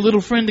time for your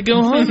little friend to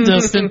go home,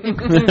 Dustin.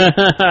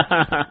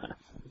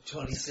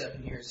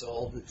 27 years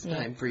old. It's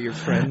time for your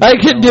friend. I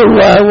can do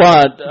what I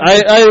want.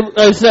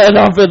 I set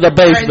off in the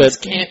Friends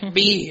basement. can't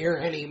be here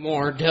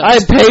anymore, I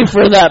pay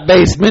for that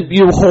basement,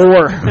 you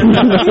whore.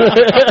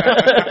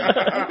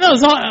 No,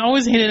 I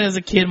always hated it as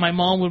a kid. My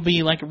mom would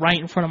be like right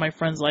in front of my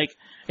friends, like,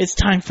 it's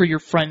time for your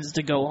friends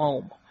to go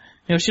home.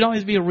 You know, she'd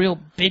always be a real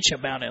bitch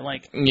about it.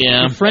 Like,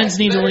 yeah, your friends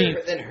need to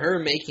leave. Than her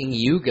making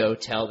you go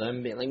tell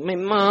them, being like, my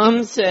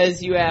mom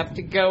says you have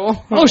to go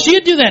home. Oh,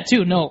 she'd do that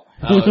too. No.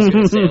 I was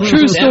gonna say, like, True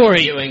them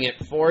story. Doing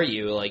it for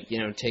you, like, you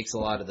know, takes a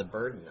lot of the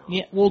burden off.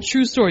 Yeah, well,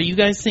 true story. You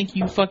guys think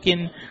you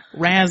fucking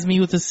razz me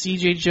with the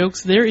CJ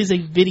jokes? There is a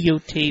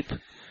videotape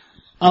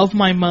of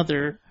my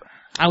mother.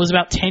 I was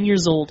about 10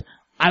 years old.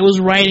 I was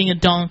riding a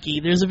donkey.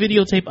 There's a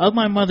videotape of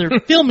my mother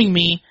filming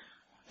me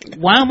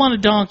while I'm on a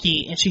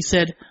donkey, and she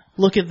said,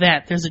 look at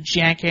that. There's a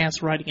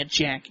jackass riding a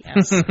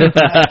jackass.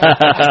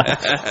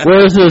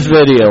 Where's this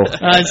video?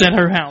 It's at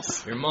her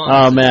house. Your mom's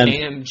Oh, man. a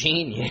damn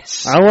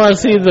genius. I want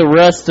to see the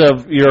rest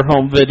of your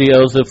home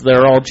videos if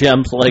they're all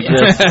gems like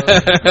this.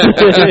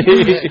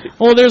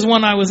 Well, there's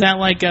one I was at,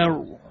 like,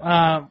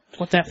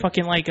 what that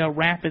fucking, like,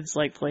 Rapids,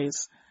 like,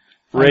 place.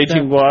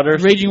 Raging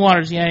Waters? Raging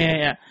Waters,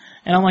 yeah.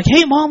 And I'm like,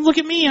 hey, Mom, look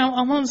at me.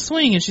 I'm on the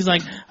swing. And she's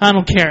like, I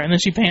don't care. And then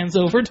she pans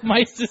over to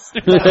my sister.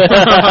 That's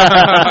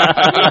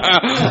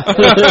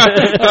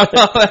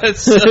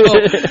so...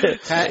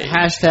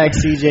 Hashtag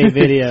CJ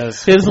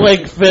videos. His,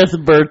 like,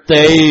 5th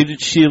birthday,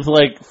 she's,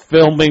 like,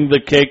 filming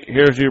the cake.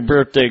 Here's your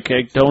birthday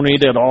cake. Don't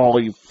eat it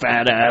all, you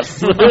fat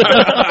ass.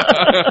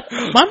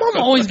 My mom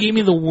always gave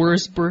me the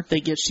worst birthday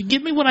gift. She'd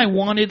give me what I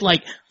wanted,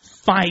 like,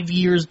 5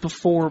 years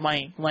before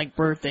my, like,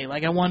 birthday.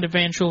 Like, I wanted a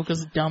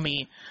ventriloquist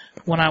dummy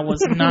when I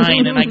was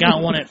 9, and I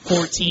got one at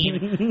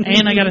 14.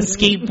 And I got a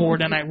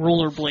skateboard, and I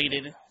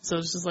rollerbladed. So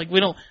it's just like,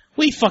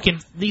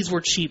 these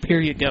were cheap, here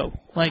you go.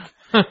 Like,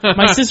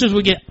 my sisters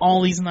would get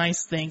all these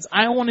nice things.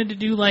 I wanted to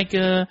do, like,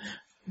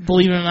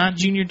 believe it or not,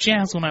 junior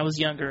jazz when I was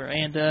younger.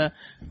 And,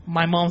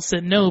 my mom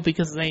said no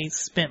because they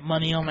spent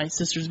money on my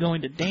sisters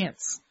going to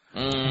dance.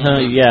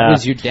 Yeah.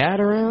 Was your dad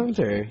around,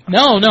 or?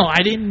 No,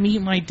 I didn't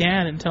meet my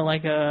dad until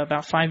like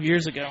about 5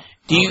 years ago.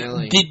 Do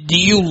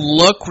you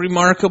look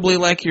remarkably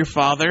like your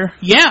father?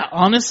 Yeah,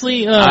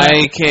 honestly.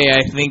 Okay,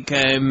 I think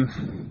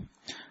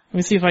Let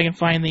me see if I can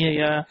find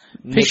the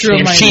picture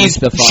of my. She's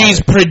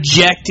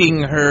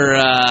projecting her.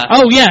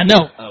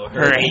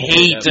 Her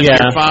hate of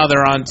your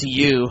father onto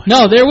you.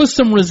 No, there was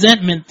some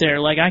resentment there.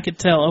 Like I could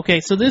tell.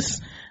 Okay, so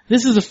this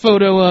is a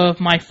photo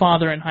of my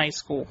father in high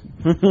school.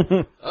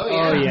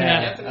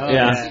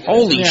 Yeah.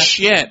 Holy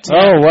shit!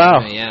 Oh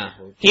wow! Yeah.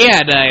 He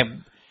had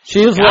I'm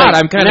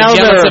kind of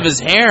jealous of his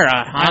hair,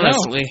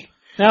 honestly.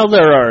 Now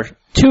there are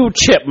 2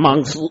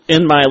 chipmunks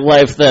in my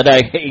life that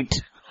I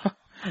hate.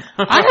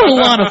 I had a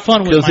lot of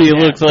fun with my dad. Because he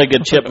looks like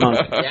a chipmunk.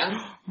 Yeah?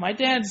 My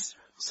dad's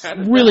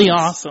really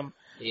awesome.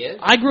 He is?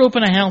 I grew up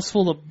in a house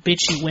full of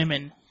bitchy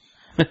women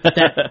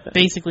that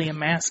basically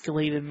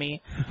emasculated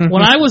me.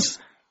 When I was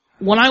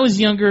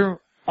younger,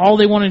 all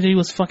they wanted to do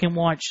was fucking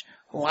watch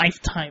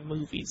Lifetime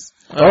movies.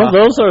 Oh,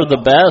 those are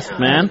the best,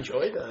 man. I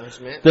enjoy those,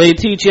 man. They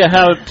teach you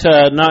how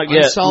to not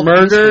get Unsolved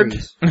murdered,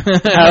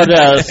 mysteries. how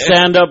to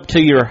stand up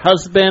to your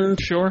husband,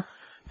 Sure.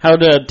 how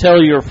to tell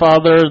your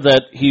father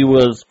that he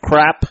was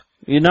crap,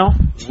 you know?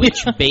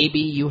 Which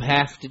baby you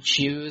have to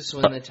choose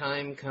when the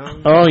time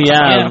comes. Oh,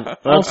 yeah.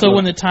 Also,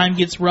 when the time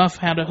gets rough,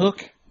 how to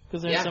hook.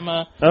 Because there's some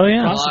a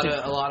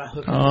lot of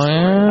hookers. Oh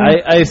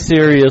yeah. I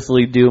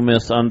seriously do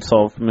miss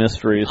Unsolved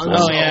Mysteries.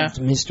 Unsolved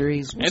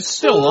Mysteries. It's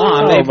still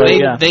on.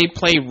 They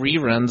play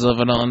reruns of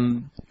it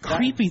on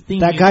creepy theme.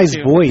 That guy's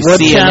voice. What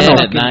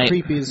channel? at night.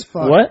 Creepy as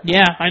fuck. What?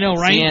 Yeah, I know,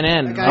 right?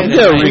 CNN. I'm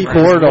gonna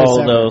record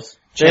all of those.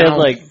 They had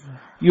like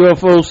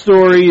UFO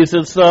stories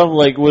and stuff.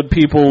 Like when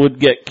people would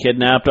get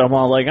kidnapped, I'm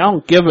all like, I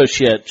don't give a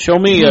shit. Show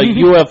me a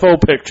UFO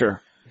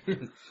picture.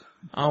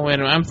 Oh, wait a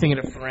minute. I'm thinking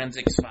of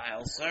Forensics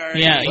Files.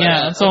 Sorry.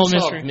 Yeah, Unsolved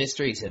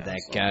Mysteries had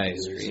that guy.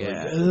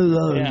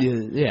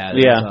 Yeah.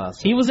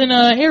 Awesome. He was in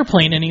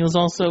Airplane, and he was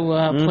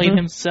also played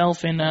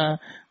himself in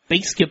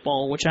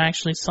Basketball, which I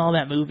actually saw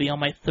that movie on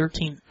my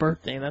 13th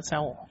birthday. That's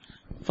how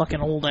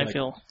fucking old I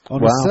feel.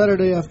 On a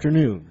Saturday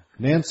afternoon,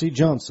 Nancy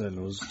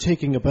Johnson was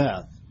taking a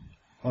bath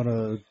on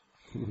a,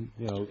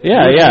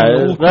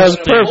 that was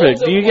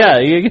perfect.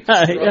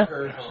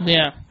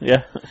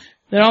 Yeah.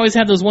 They always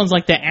have those ones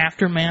like the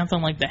aftermath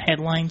on like the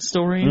headline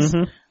stories.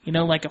 You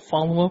know, like a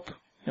follow-up.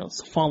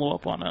 It's a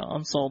follow-up on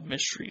Unsolved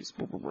Mysteries.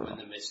 When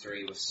the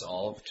mystery was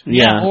solved.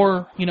 Yeah.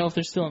 Or, if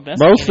they're still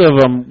investigating. Most of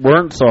them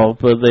weren't solved,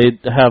 but they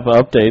have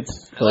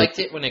updates. I liked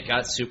it when it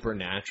got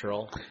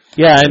supernatural.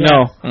 Yeah, I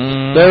know.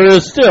 There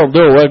is still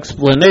no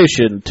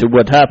explanation to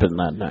what happened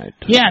that night.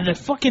 Yeah, the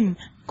fucking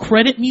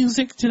credit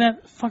music to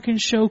that fucking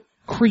show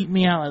creeped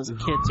me out as a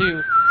kid,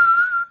 too.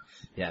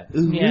 Yeah.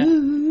 Oh, yeah.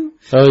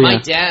 My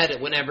dad,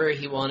 whenever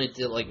he wanted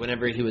to,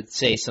 whenever he would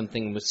say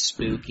something was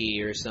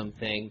spooky or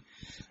something,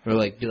 or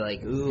be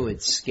like, ooh,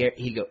 it's scary,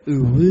 he'd go,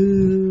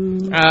 ooh.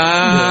 Do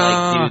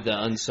the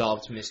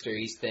Unsolved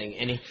Mysteries thing.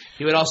 And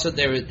he would also,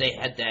 they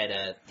had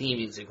that theme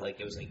music,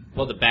 it was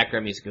the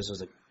background music was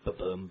like,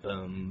 ba-bum,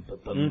 bum,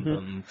 ba-bum,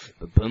 bum,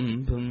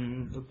 ba-bum,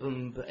 bum,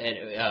 ba-bum, and,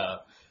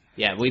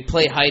 yeah, we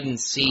play hide and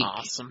seek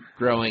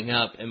growing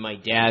up, and my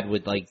dad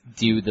would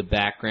do the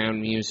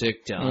background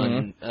music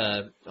to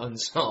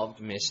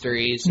Unsolved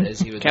Mysteries as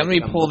he would. Can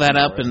we pull that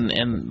up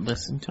and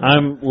listen to it?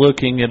 I'm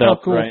looking it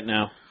up right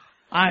now.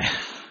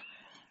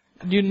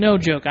 Dude, no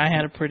joke, I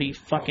had a pretty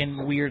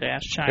fucking weird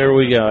ass child. Here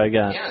we go, I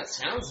got it. Yeah, it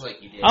sounds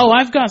like you did. Oh,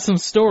 I've got some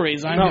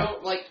stories. I'm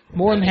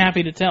more than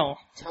happy to tell.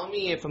 Tell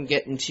me if I'm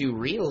getting too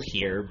real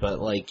here,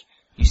 but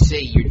you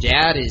say your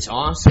dad is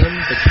awesome,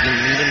 but you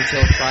didn't meet him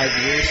till 5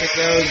 years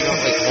ago. You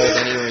don't hold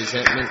any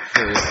resentment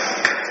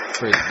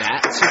for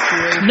that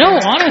situation. No,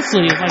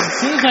 honestly, as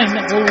soon as I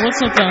met,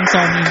 let's look at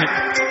Unsolved Music.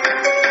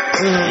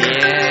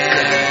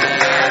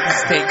 Yeah,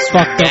 this takes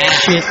fucked up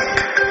shit.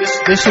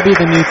 This should be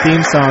the new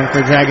theme song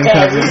for Dragon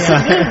Cubs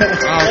Inside.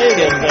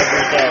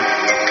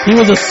 He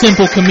was a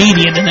simple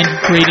comedian, and then he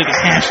created a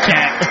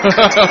hashtag,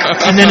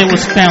 and then it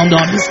was found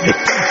on his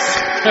victims.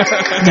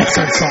 That's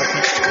Unsolved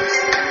Mysteries.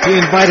 He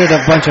invited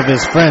a bunch of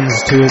his friends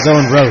to his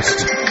own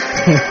roast.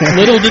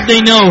 Little did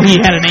they know he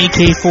had an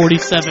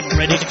AK-47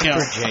 ready to go.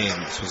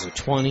 James was a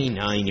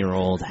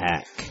 29-year-old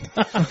hack.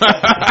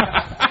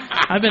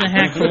 I've been a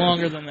hack for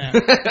longer than that.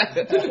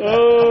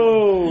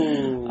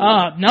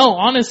 No,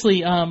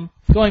 honestly,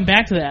 going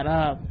back to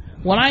that,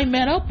 when I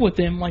met up with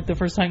him, the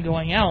first time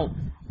going out,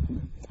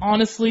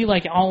 honestly,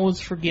 all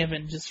was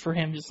forgiven just for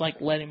him, just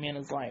letting me in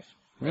his life.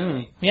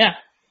 Really? Yeah.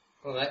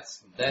 Well,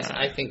 that's.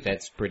 I think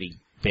that's pretty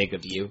big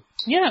of you.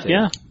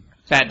 Yeah.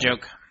 Bad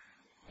joke.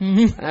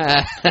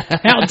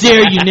 How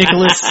dare you,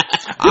 Nicholas?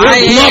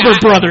 We're lover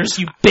brothers,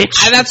 you bitch.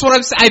 That's what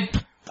I'm saying.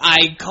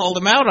 I called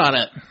him out on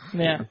it.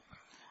 Yeah.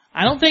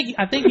 I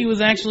think he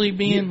was actually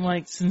being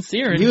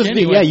sincere. He was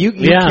genuine. you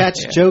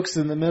catch jokes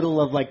in the middle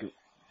of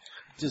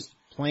just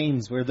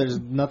planes where there's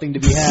nothing to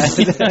be had.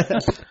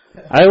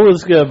 I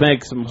was gonna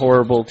make some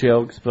horrible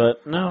jokes,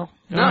 but no.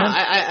 No,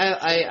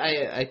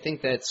 I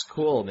think that's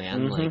cool,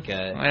 man.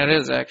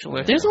 It is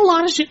actually. There's a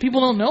lot of shit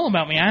people don't know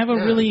about me. I have a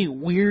really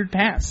weird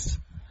past.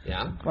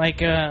 Yeah.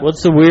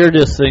 What's the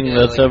weirdest thing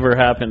that's ever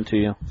happened to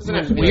you?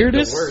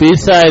 Weirdest?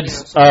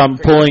 Besides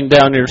pulling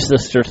down your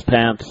sister's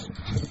pants.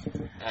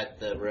 At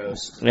the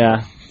roast.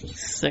 Yeah.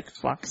 Sick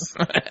fucks.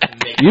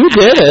 You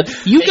did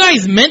it. You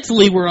guys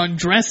mentally were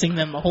undressing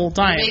them the whole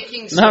time.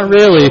 Making Not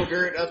really.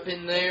 Yogurt up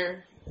in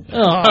there.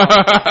 Oh.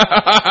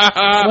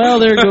 Well,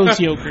 there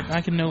goes yogurt.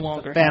 I can no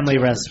longer. Family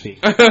recipe.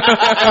 I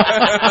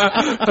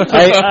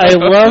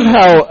love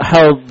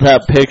how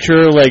that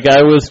picture,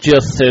 I was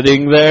just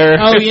sitting there.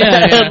 Oh,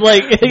 yeah. And,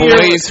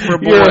 boys for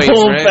boys, your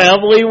whole right?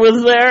 family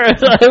was there,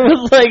 and I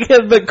was,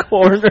 in the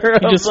corner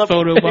of just the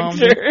photobombed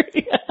picture.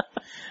 Yeah.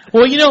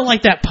 Well,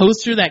 that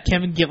poster that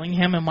Kevin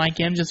Gillingham and Mike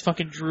M just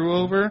fucking drew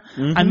over,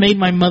 I made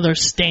my mother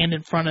stand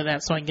in front of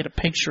that so I can get a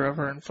picture of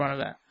her in front of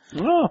that.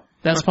 Oh.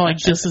 That's probably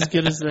just as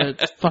good as the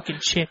fucking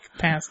chick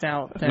passed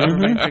out that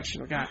everybody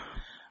picture got.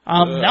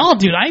 No,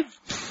 dude,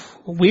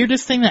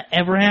 weirdest thing that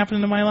ever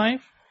happened in my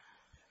life?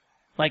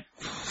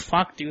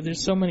 Fuck, dude,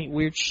 there's so many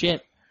weird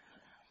shit.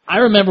 I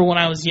remember when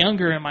I was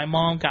younger and my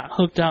mom got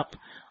hooked up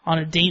on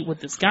a date with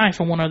this guy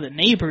from one of the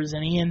neighbors,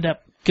 and he ended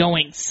up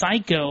going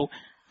psycho,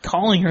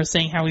 calling her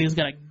saying how he was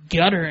gonna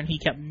gut her, and he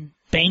kept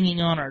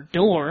banging on our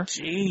door.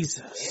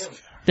 Jesus.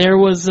 There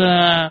was,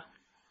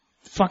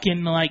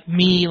 fucking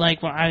me,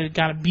 when I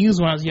got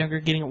abused when I was younger,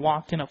 getting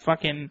locked in a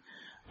fucking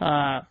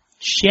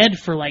shed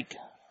for like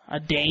a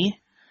day.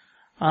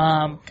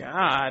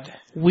 God.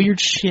 Weird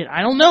shit.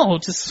 I don't know.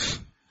 Just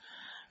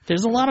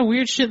there's a lot of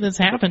weird shit that's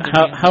happened to me.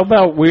 How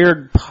about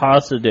weird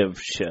positive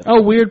shit?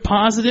 Oh, weird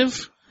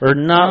positive? Or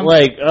not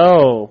like,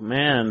 oh,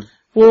 man.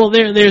 Well,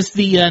 there's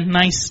the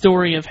nice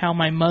story of how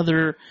my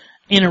mother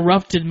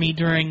interrupted me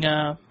during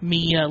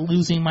me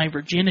losing my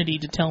virginity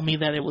to tell me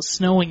that it was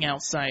snowing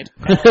outside.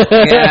 Telling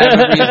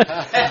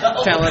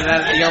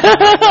that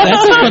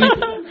That's funny.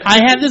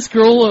 I had this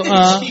girl. It's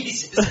a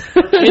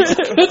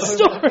good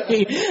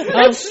story.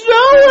 It's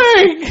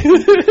snowing.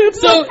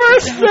 It's the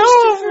first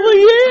snow of the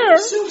year. I'm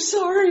so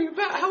sorry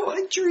about how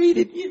I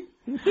treated you.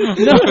 No.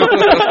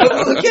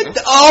 Look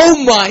at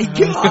oh my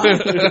God.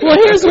 Well,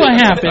 here's what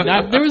happened.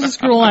 There was this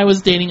girl I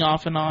was dating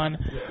off and on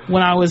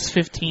when I was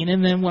 15,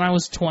 and then when I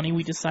was 20,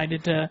 we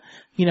decided to,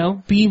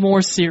 be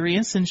more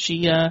serious. And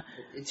she.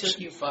 It took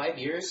you 5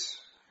 years.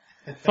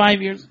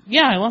 5 years.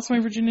 Yeah, I lost my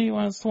virginity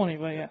when I was 20.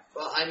 But yeah.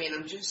 Well, I mean,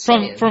 I'm just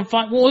saying. From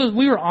 5. Well,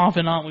 we were off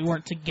and on. We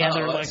weren't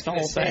together the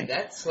whole thing.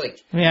 That's like.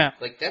 Yeah.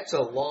 Like that's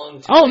a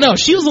long time. Oh no,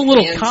 she was a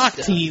little cock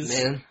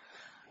tease. Man.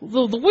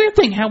 The weird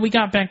thing how we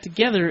got back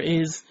together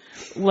is.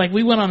 Like,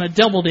 we went on a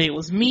double date. It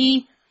was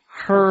me,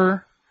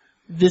 her,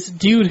 this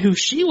dude who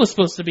she was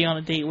supposed to be on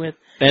a date with.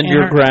 And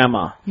your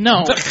grandma.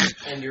 No.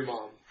 And your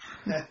mom.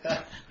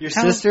 Your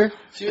sister?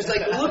 She was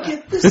like, look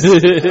at this.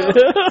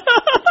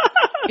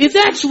 It's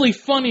actually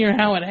funnier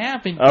how it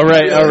happened. All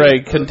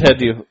right.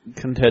 Continue.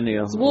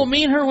 Well,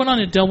 me and her went on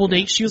a double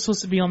date. She was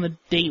supposed to be on the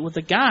date with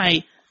a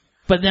guy,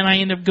 but then I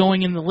ended up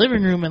going in the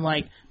living room and,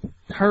 like,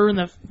 her and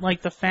the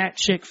fat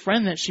chick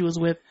friend that she was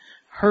with,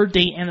 her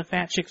date and the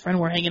fat chick friend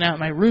were hanging out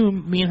in my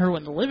room. Me and her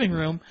went in the living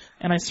room,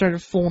 and I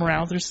started fooling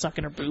around with her,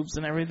 sucking her boobs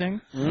and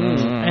everything.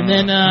 And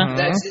then,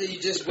 you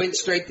just went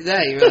straight to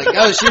that. You were like,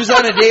 oh, she was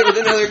on a date with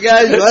another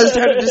guy, so I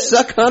started to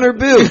suck on her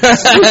boobs.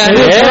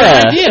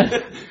 Yeah.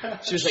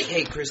 She was like,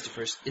 hey,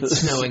 Christopher, it's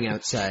snowing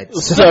outside.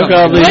 Suck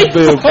on these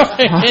boobs.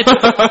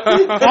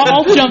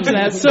 I'll jump to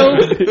that. So,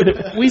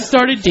 we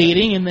started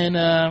dating, and then,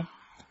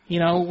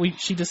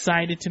 she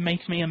decided to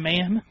make me a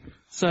man.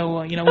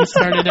 So, we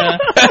started, like,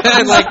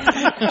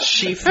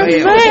 she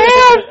failed.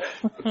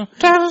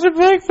 Time to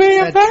make me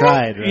a man.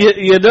 Tried, right?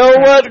 You know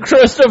what,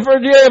 Christopher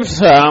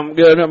James? I'm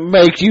gonna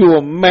make you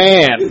a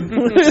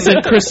man.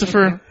 Said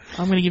Christopher,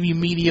 I'm gonna give you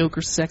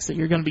mediocre sex that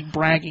you're gonna be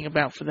bragging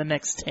about for the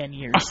next 10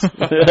 years. Enjoy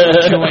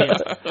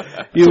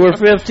it. You were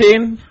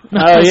 15?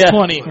 No, I was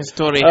 20.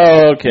 Story.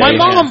 Oh, okay. My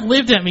mom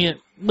lived at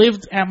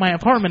my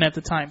apartment at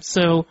the time,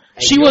 so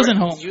she wasn't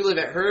home. Did you live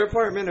at her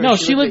apartment? Or No,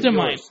 she lived in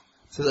yours? mine.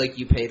 So, like,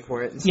 you paid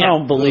for it? And I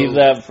don't believe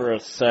that for a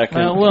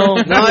second. Well,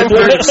 no, I've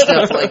heard of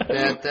stuff like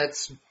that.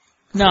 That's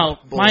no.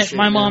 bullshit,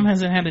 my mom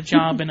hasn't had a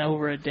job in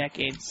over a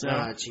decade. So,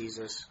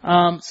 Jesus.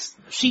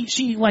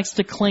 She likes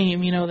to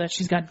claim, that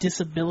she's got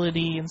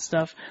disability and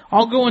stuff.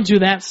 I'll go into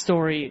that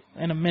story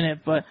in a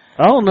minute, but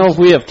I don't know if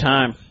we have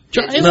time.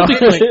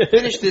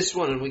 Finish this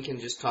one and we can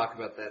just talk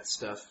about that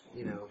stuff.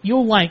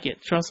 You'll like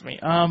it, trust me.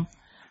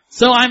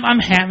 So I'm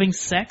having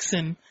sex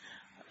and.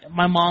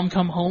 My mom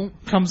comes home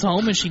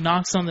and she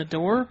knocks on the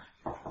door.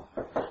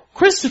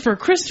 Christopher,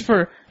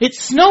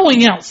 it's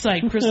snowing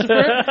outside,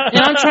 Christopher.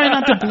 And I'm trying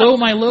not to blow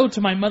my load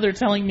to my mother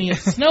telling me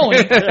it's snowing.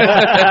 So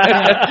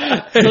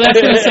that's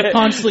going to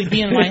subconsciously be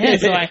in my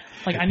head. So I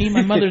need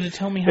my mother to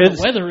tell me how the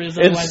weather is.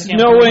 It's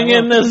snowing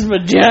in this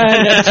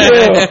vagina,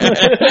 too.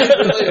 I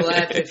really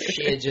laughed if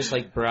she had just,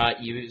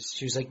 brought you.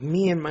 She was like,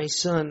 me and my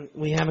son,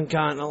 we haven't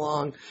gotten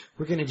along.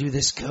 We're going to do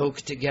this coke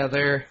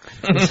together.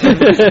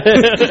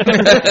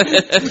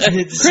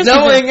 It's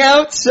snowing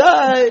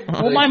outside.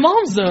 Well, my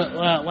mom's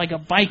a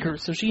biker,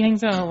 so she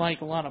hangs out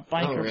at, a lot of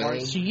biker really?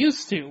 bars. She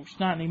used to. She's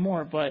not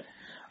anymore, but...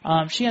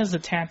 she has the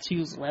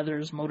tattoos,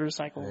 leathers,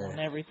 motorcycle, and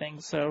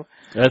everything, so...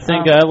 I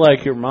think I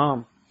like your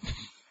mom.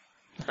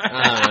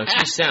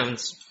 She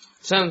sounds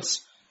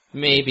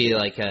maybe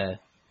like a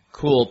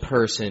cool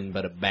person,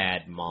 but a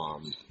bad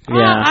mom.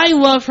 Yeah. I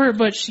love her,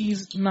 but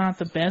she's not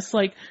the best.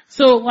 I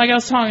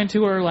was talking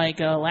to her,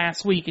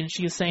 last week, and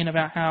she was saying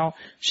about how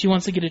she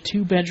wants to get a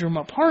 2-bedroom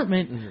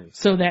apartment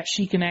so that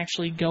she can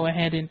actually go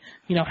ahead and,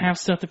 have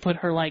stuff to put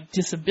her,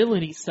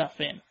 disability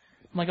stuff in.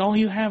 I'm like, all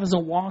you have is a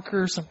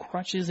walker, some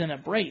crutches, and a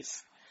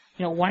brace.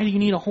 Why do you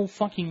need a whole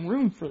fucking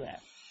room for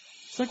that?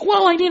 It's like,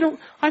 well,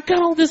 I've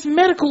got all this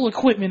medical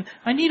equipment.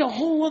 I need a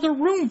whole other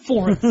room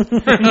for it.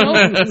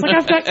 It's like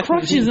I've got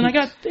crutches and I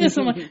got this.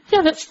 I'm like,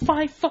 yeah, that's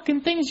 5 fucking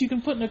things you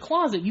can put in a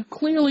closet. You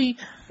clearly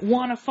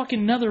want a fucking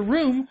another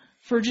room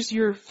for just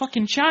your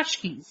fucking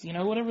tchotchkes,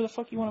 whatever the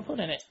fuck you want to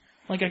put in it.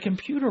 Like a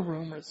computer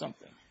room or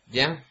something.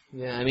 Yeah.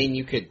 I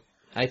mean,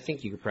 I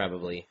think you could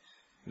probably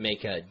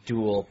make a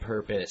dual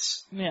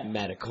purpose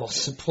medical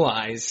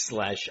supplies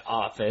 /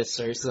 office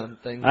or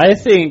something. I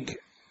think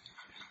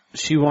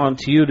she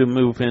wants you to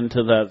move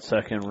into that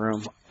second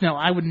room. No,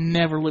 I would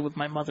never live with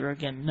my mother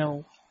again.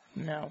 No.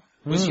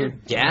 Was your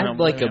dad a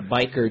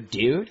biker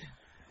dude?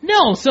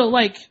 No, so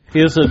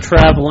he was a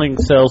traveling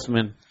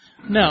salesman.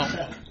 No.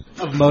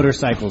 Of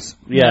motorcycles.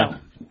 Yeah.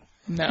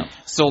 No.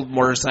 Sold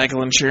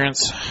motorcycle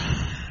insurance.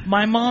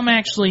 My mom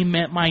actually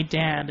met my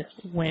dad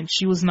when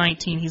she was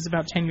 19. He's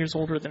about 10 years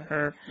older than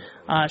her.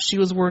 She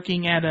was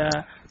working at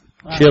a...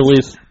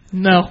 Chili's.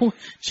 No,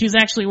 she was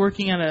actually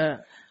working at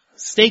a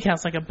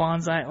steakhouse, like a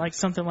bonsai, like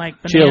something like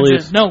Bonanza.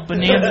 Chili's. No,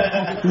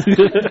 Bonanza.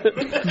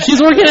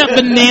 She's working at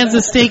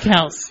Bonanza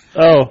Steakhouse.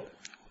 Oh.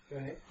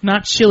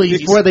 Not Chili's.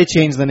 Before they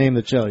changed the name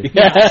to Chili.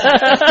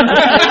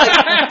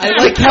 I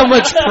like how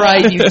much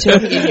pride you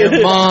took in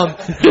your mom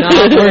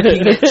not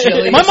working at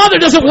Chili's. My mother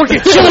doesn't work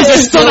at Chili's,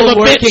 you son of a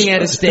bitch! Working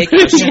at a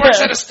steakhouse. She works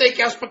at a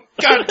steakhouse, but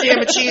God damn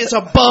it, she is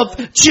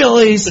above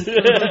Chili's.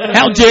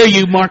 How dare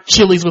you mark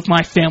Chili's with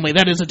my family?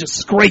 That is a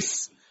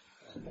disgrace.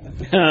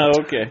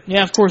 Oh, okay.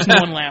 Yeah, of course no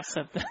one laughs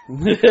at that.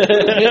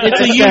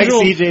 It's a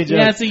usual. CJ joke.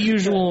 Yeah, it's a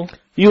usual.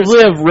 You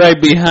live right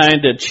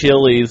behind a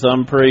Chili's.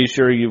 I'm pretty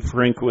sure you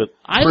freak with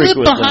I live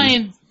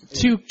behind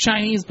two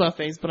Chinese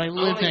buffets, but I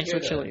live next to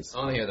Chili's. I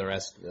want to hear the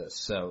rest of this.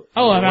 So,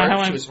 about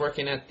how she was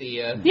working at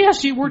the... Yeah,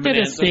 she worked at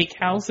a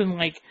steakhouse, and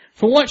like,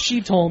 for what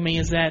she told me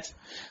is that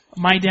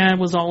my dad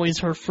was always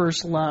her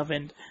first love,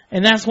 and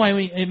that's why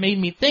it made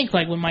me think,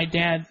 like, when my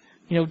dad,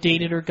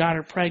 dated her, got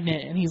her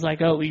pregnant, and he's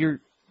like, oh,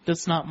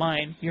 that's not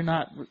mine. You're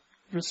not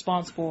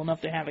responsible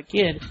enough to have a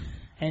kid,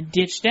 and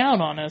ditched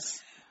out on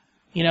us.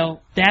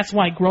 That's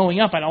why growing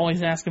up, I'd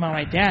always ask about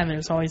my dad, and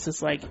there's always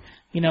this like,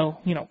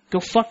 go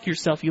fuck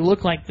yourself. You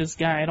look like this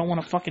guy. I don't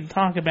want to fucking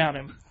talk about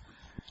him.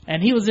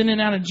 And he was in and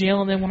out of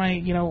jail, and then when I,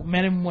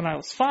 met him when I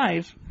was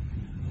 5,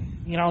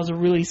 I was a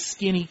really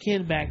skinny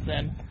kid back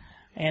then,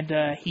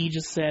 and he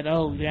just said,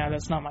 oh, yeah,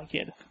 that's not my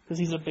kid, because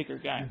he's a bigger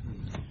guy.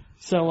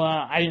 So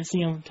I didn't see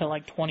him until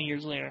like 20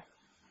 years later.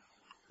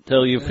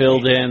 Till you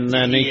filled in,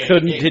 and he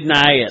couldn't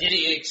deny it. Did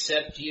he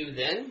accept you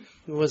then?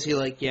 Was he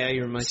like, yeah,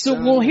 you're my son?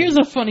 So, well, here's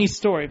a funny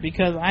story,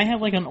 because I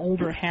have like an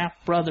older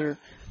half-brother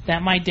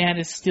that my dad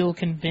is still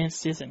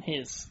convinced isn't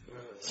his.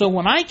 So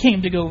when I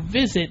came to go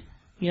visit,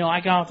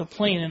 I got off the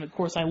plane, and of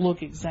course I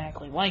look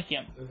exactly like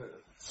him.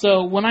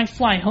 So when I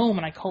fly home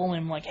and I call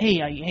him like, hey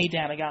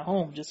Dad, I got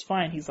home just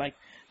fine. He's like,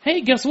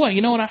 hey, guess what?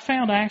 You know what I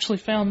found? I actually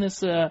found this,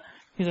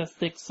 he's a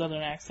thick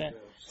southern accent.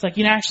 It's like,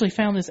 I actually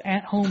found this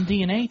at-home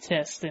DNA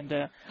test,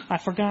 and I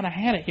forgot I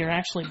had it here. I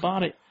actually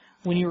bought it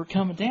when you were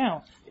coming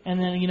down. And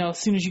then, as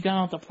soon as you got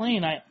off the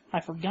plane,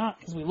 I forgot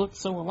because we looked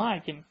so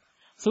alike. And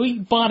so he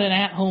bought an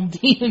at-home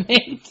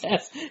DNA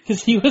test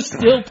because he was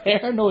still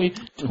paranoid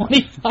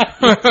 25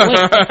 years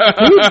later.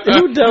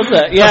 Who does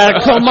that? Yeah,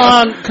 come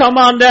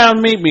on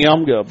down, meet me.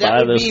 I'm going to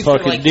buy this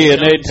fucking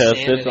DNA test.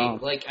 It's on.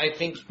 Like, I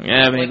think...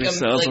 Yeah, maybe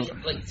so.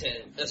 Like to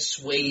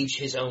assuage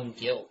his own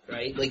guilt,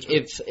 right? Like,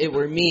 if it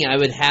were me, I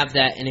would have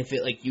that, and if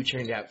it, you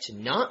turned out to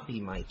not be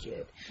my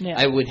kid,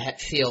 I would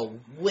feel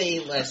way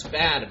less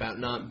bad about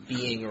not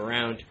being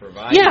around to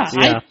provide.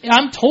 Yeah,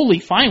 I'm totally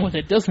fine with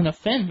it. It doesn't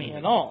offend me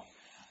at all.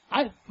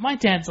 My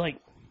dad's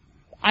like,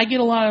 I get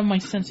a lot of my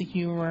sense of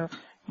humor,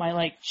 my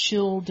like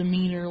chill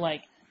demeanor,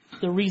 like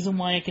the reason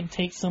why I can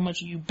take so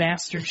much of you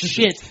bastard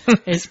shit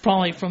is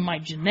probably from my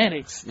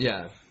genetics.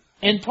 Yeah.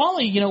 And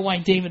probably, why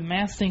David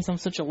Mass thinks I'm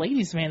such a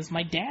ladies' man is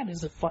my dad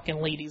is a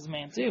fucking ladies'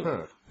 man too.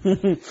 Huh.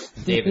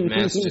 David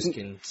Mass just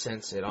can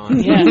sense it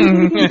on Yeah.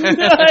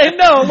 I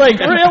know, like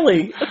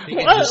really. He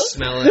can just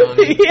smell it on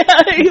him.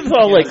 Yeah, he's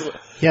all like...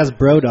 He has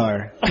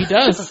Brodar. He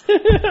does.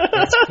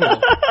 That's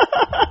cool.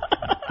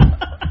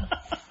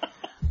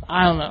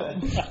 I don't know.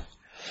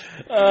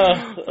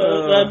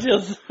 That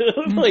just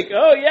like,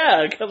 oh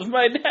yeah, because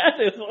my dad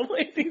is a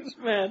ladies'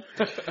 man.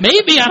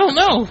 Maybe, I don't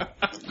know.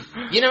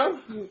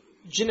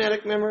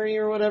 Genetic memory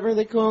or whatever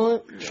they call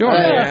it. Sure.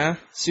 Yeah.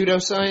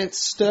 Pseudoscience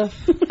stuff.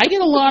 I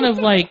get a lot of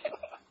like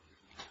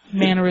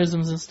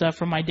mannerisms and stuff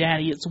from my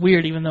daddy. It's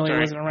weird, even though he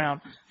wasn't around.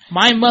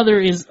 My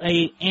mother is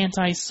a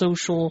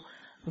antisocial,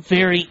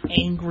 very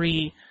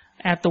angry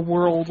at the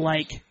world.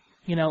 Like,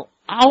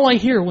 all I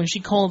hear when she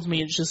calls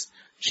me is just.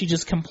 She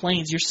just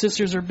complains, your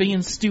sisters are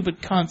being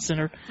stupid cunts,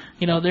 and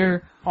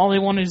they're, all they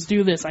want to is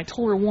do this. I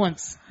told her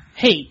once,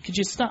 hey, could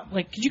you stop,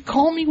 could you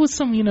call me with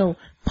some,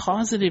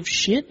 positive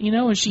shit,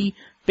 and she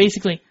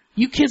basically,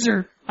 you kids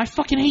I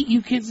fucking hate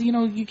you kids,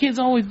 you kids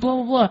always blah,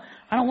 blah, blah.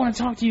 I don't want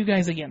to talk to you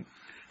guys again.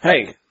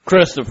 Hey,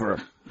 Christopher,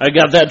 I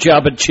got that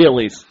job at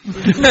Chili's.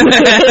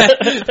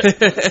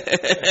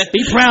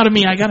 Be proud of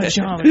me, I got a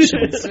job at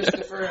Chili's.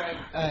 Christopher,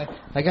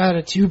 I got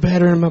a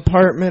 2-bedroom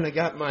apartment, I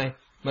got my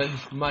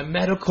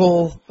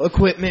medical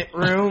equipment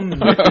room.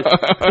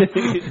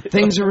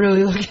 Things are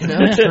really looking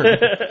up for me.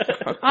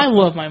 I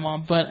love my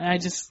mom, but I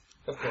just,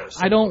 of course,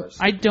 I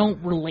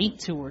don't relate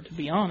to her, to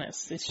be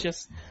honest. It's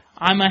just,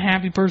 I'm a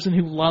happy person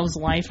who loves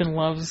life and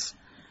loves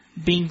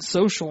being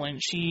social,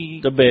 and she...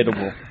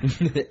 Debatable.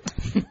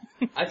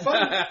 I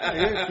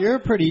find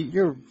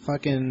You're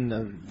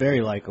fucking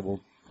very likable.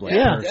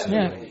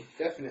 Definitely.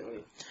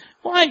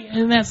 Well,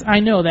 I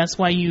know that's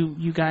why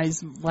you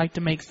guys like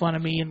to make fun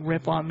of me and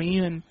rip on me,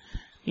 and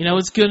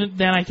it's good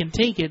that I can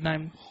take it, and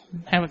I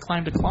haven't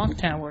climbed a clock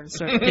tower and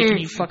start picking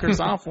you fuckers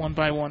off one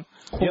by one.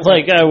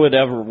 Like I would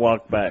ever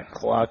walk back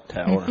clock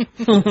tower.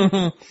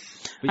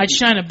 I'd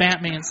shine a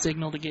Batman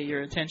signal to get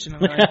your attention.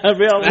 And I'd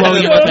be all blow you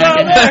in the back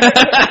of the head.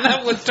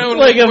 That would totally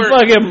like a work.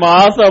 fucking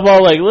moth. I'm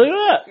all like, look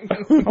at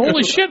that.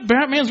 Holy shit,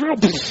 Batman's real.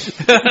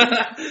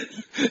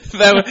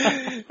 That would,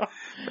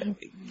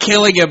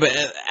 killing him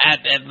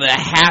at the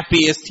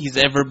happiest he's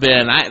ever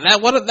been.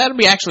 That'd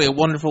be actually a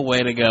wonderful way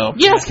to go.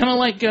 Yeah, it's kind of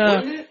like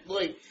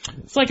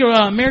it's like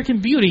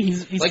American Beauty.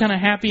 He's kind of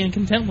happy and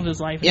content with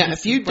his life. Yeah,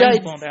 if you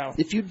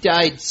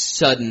died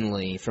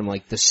suddenly from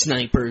like the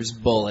sniper's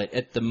bullet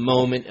at the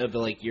moment of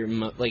at your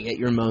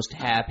most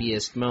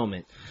happiest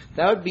moment,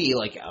 that would be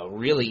like a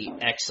really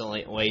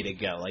excellent way to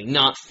go. Like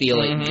not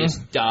feel it,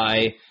 just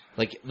die.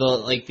 Like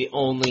the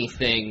only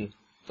thing.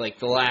 Like,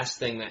 the last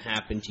thing that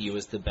happened to you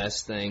was the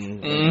best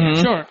thing.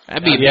 Mm-hmm. Sure.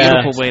 That'd be a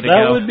beautiful way to go.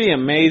 That would be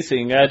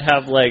amazing.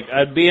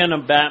 I'd be in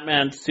a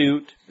Batman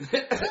suit,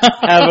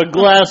 have a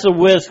glass of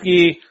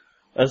whiskey,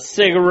 a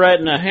cigarette,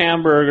 and a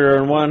hamburger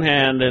in one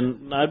hand,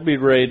 and I'd be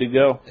ready to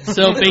go.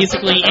 So,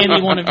 basically,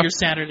 any one of your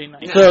Saturday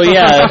nights. So,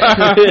 yeah.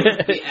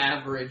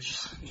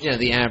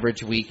 the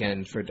average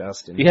weekend for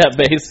Dustin. Yeah,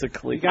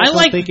 basically. You guys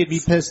don't think you'd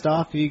be pissed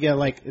off if you get,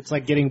 it's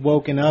like getting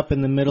woken up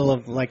in the middle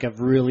of, a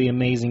really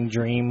amazing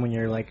dream when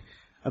you're,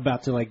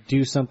 about to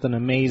do something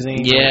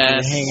amazing.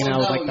 Yes. You're hanging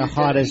out with the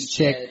hottest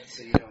chick. Dead,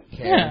 so you don't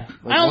care. Yeah.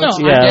 I don't know.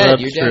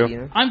 That's true. You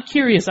know? I'm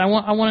curious. I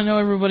want to know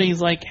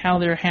everybody's how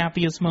their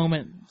happiest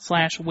moment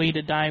 / way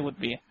to die would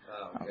be.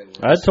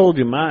 I told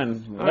you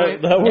mine.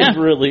 That was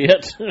really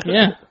it.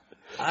 Yeah.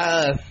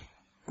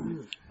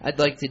 I'd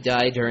like to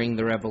die during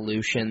the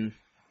revolution,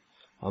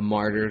 a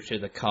martyr to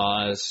the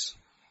cause.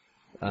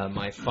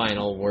 My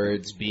final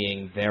words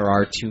being, there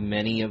are too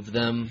many of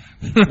them.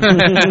 I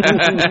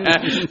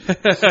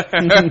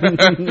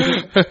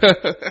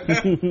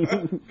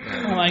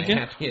like it.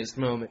 Happiest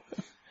moment.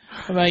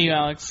 How about you,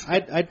 Alex?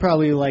 I'd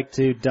probably like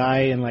to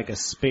die in a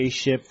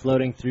spaceship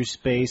floating through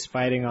space,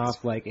 fighting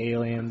off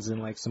aliens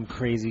in some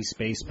crazy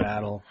space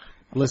battle.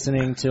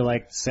 Listening to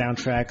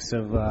soundtracks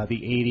of the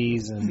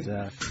 80s and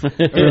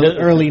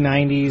early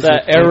 90s.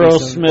 That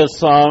Aerosmith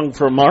song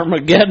from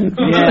Armageddon.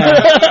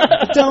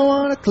 Yeah. Don't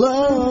want to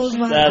close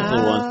my That's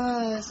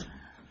eyes.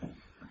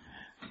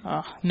 The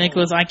one.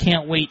 Nicholas, I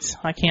can't wait.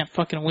 I can't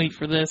fucking wait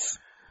for this.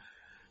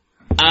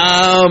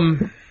 I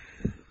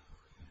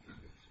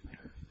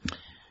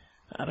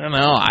don't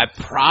know. I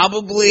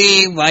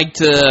probably like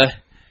to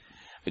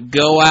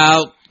go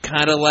out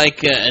kind of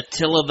like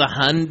Attila the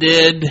Hun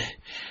did.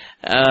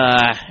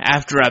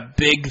 After a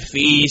big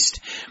feast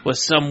with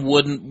some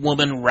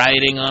woman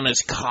riding on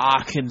his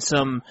cock in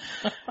some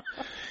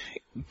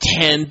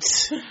tent.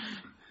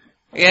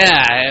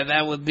 Yeah,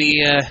 that would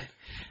be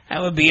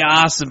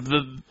awesome.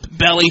 The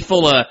belly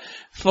full of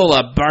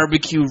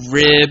barbecue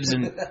ribs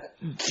and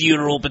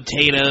funeral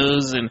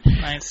potatoes and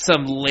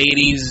some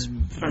ladies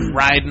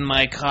riding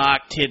my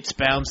cock, tits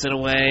bouncing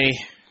away.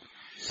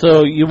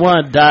 So you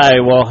want to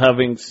die while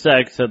having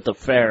sex at the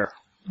fair?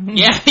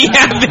 Yeah,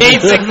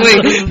 basically.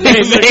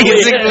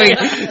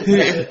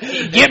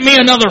 Get me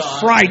another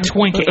fried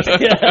Twinkie.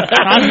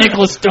 I'm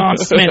Nicholas Don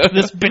Smith.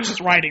 This bitch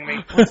is riding me.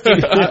 Let's do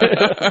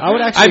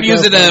that. I'm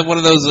using one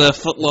of those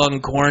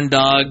foot-long corn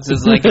dogs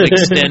as an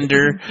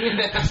extender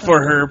for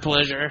her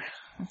pleasure.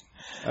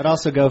 I'd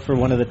also go for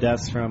one of the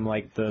deaths from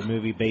the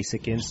movie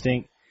Basic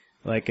Instinct.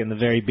 In the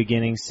very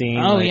beginning scene.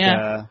 Oh,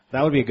 yeah.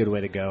 That would be a good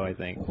way to go, I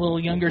think. A little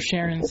younger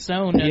Sharon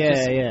Stone.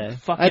 Yeah.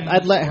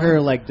 I'd let her,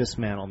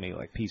 dismantle me,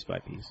 piece by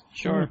piece.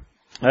 Sure.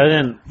 I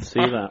didn't see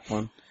that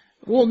one.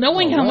 Well,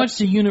 knowing how much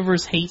the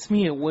universe hates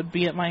me, it would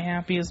be at my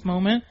happiest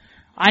moment.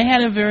 I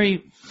had a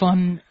very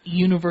fun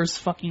universe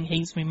fucking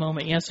hates me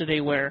moment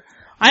yesterday where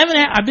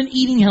I've been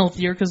eating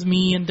healthier because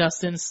me and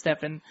Dustin and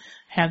Stefan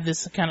have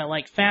this kind of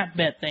fat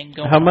bet thing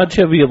going on. How much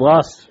have you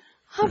lost?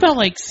 How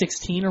about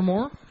 16 or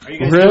more? Are you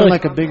guys doing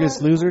a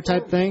Biggest Loser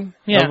type thing?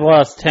 Yeah. I've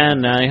lost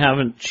 10 and I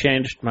haven't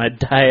changed my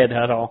diet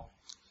at all.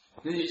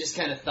 You just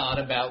kind of thought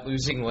about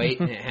losing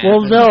weight and it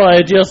happened. Well, no,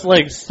 I just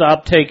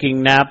stopped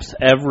taking naps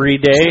every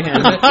day.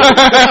 And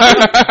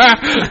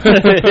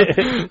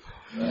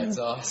That's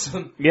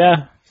awesome.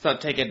 Yeah. Stop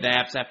taking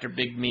naps after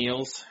big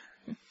meals.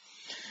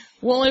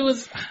 Well,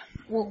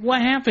 what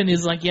happened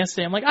is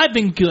yesterday, I'm I've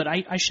been good.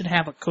 I should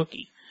have a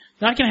cookie.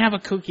 Not going to have a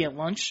cookie at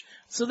lunch,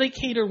 so they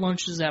cater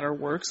lunches at our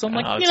work. So I'm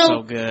it's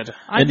so good.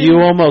 And you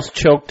almost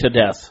choked to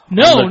death.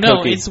 No,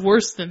 it's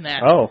worse than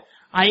that. Oh.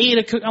 I ate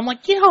a cookie. I'm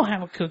I'll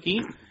have a cookie.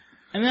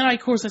 And then, of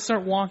course, I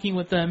start walking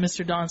with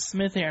Mr. Don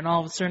Smith here, and all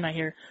of a sudden I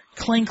hear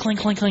cling, cling,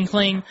 cling, cling,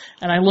 cling,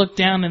 and I look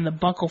down and the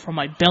buckle from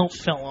my belt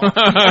fell off.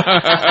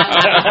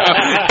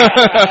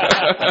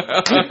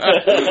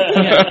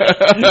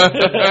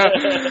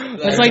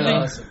 It's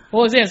awesome.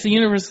 What was that? It's the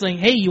universe saying,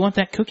 hey, you want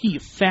that cookie, you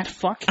fat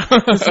fuck?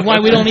 This is why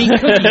we don't eat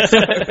cookies.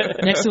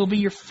 Next it will be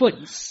your foot,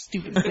 you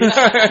stupid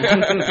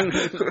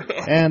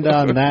bitch. And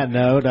on that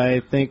note, I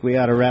think we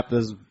ought to wrap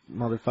this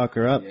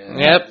motherfucker up.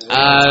 Yep.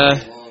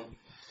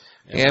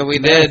 Yeah, we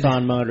did.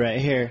 Marathon mode right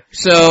here.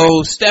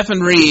 So, Stephen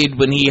Reed,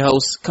 when he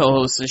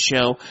co-hosts the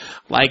show,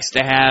 likes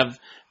to have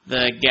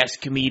the guest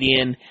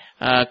comedian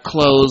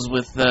close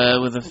with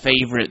a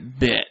favorite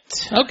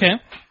bit.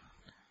 Okay.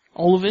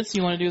 Orlovitz,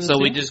 you want to do this? So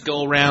we just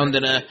go around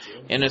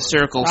in a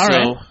circle. All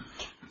right.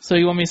 So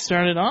you want me to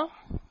start it off?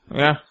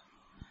 Yeah.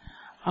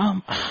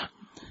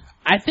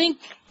 I think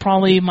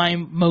probably my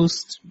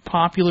most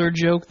popular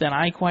joke that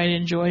I quite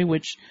enjoy,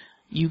 which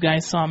you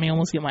guys saw me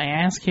almost get my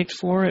ass kicked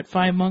for at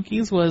 5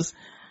 Monkeys, was,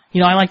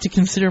 I like to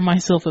consider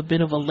myself a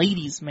bit of a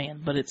ladies'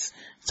 man, but it's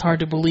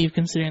hard to believe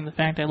considering the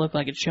fact I look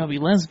like a chubby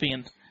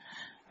lesbian.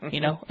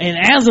 And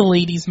as a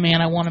ladies'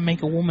 man, I want to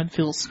make a woman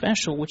feel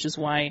special, which is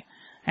why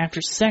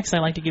after sex I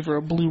like to give her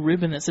a blue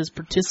ribbon that says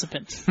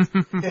participant.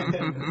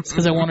 It's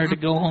because I want her to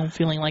go home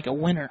feeling like a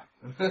winner.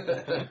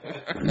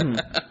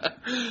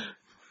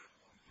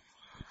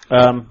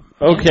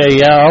 Okay,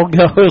 yeah, I'll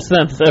go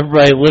since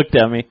everybody looked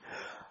at me.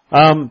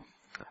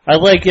 I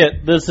like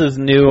it. This is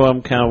new.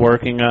 I'm kind of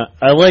working on.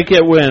 I like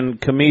it when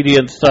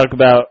comedians talk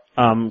about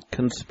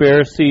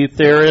conspiracy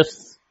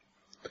theorists,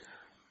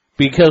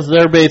 because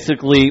they're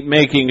basically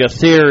making a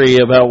theory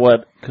about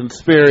what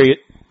conspiracy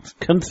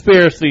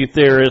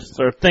theorists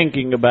are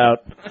thinking about.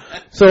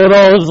 So it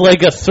all is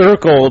like a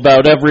circle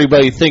about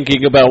everybody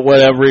thinking about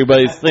what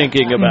everybody's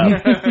thinking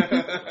about.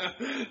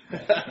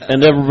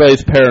 And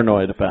everybody's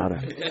paranoid about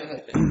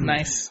it.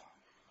 Much.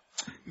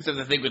 So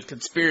the thing with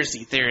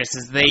conspiracy theorists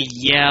is they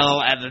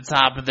yell at the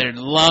top of their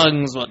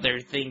lungs what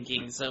they're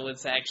thinking, so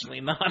it's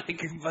actually not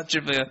much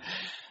of a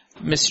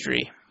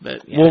mystery.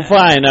 But yeah. Well,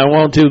 fine, I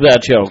won't do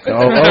that joke.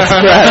 I'll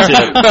scratch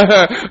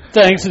it.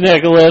 Thanks,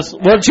 Nicholas.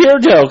 What's your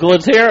joke?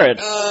 Let's hear it.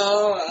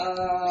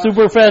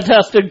 Super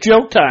fantastic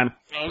joke time.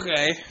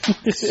 Okay.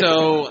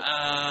 So,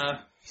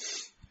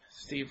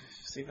 see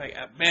if I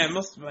got... Man,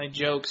 most of my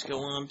jokes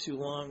go on too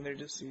long. They're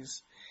just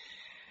these...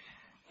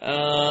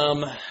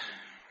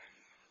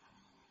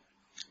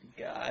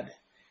 God.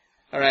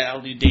 Alright,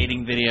 I'll do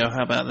dating video.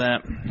 How about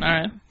that?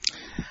 Alright.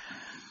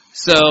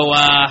 So,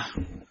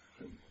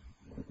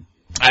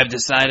 I've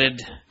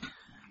decided,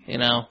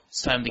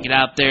 it's time to get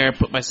out there,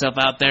 put myself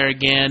out there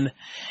again,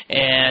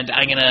 and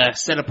I'm gonna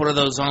set up one of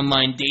those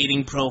online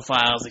dating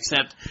profiles,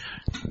 except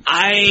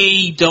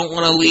I don't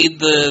want to lead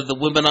the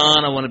women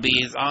on. I want to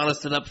be as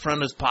honest and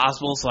upfront as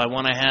possible, so I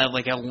want to have,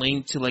 a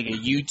link to, a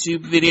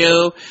YouTube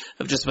video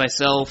of just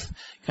myself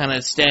kind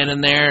of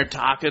standing there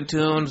talking to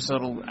them,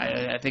 so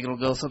I think it'll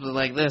go something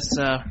like this.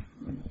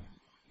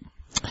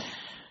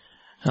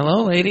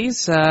 Hello,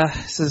 ladies.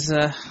 This is,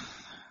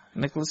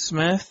 Nicholas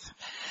Smith.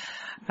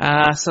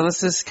 So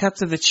let's just cut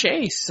to the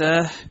chase.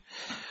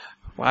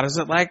 Why does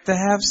it like to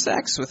have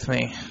sex with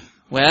me?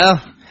 Well,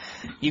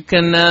 you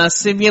can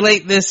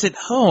simulate this at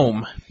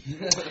home.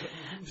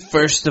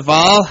 First of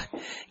all,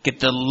 get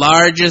the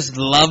largest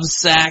love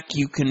sack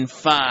you can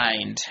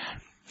find.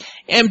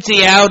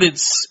 Empty out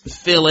its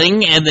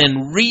filling and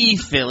then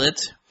refill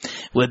it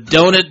with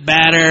donut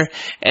batter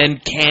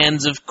and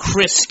cans of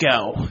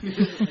Crisco.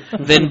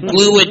 Then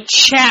glue a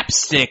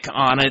chapstick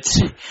on it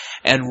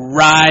and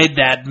ride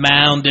that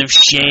mound of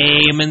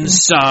shame and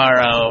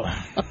sorrow.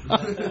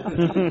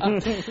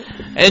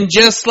 And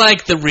just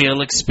like the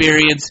real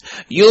experience,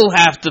 you'll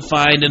have to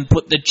find and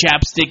put the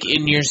chapstick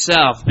in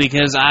yourself,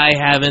 because I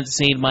haven't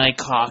seen my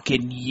cock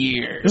in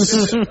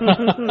years.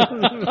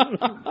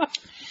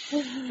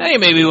 Now you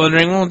may be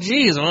wondering, well,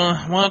 geez,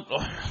 what...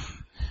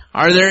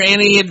 Are there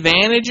any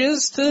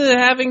advantages to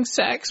having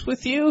sex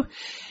with you?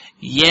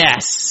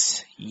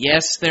 Yes.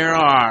 Yes, there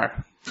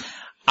are.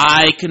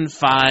 I can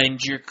find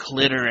your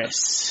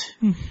clitoris.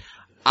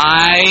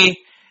 I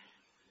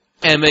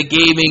am a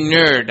gaming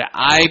nerd.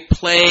 I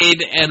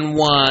played and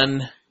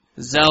won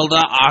Zelda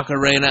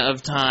Ocarina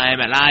of Time,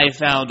 and I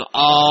found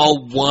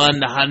all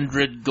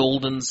 100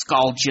 golden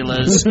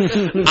sculptulas.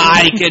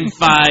 I can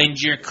find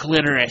your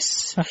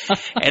clitoris.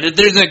 And if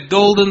there's a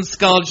golden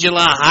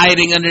sculptula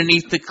hiding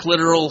underneath the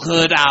clitoral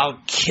hood, I'll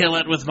kill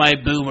it with my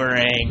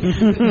boomerang.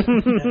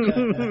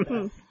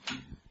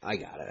 I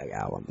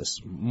got one.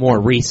 This more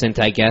recent,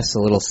 I guess, a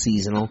little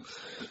seasonal.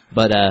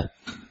 But,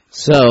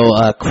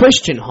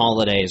 Christian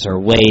holidays are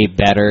way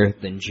better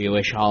than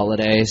Jewish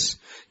holidays.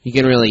 You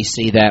can really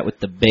see that with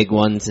the big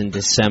ones in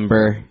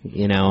December.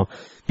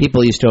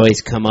 People used to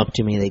always come up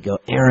to me, they go,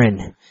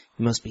 Aaron,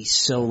 you must be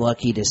so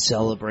lucky to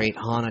celebrate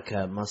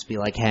Hanukkah. It must be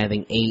like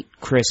having 8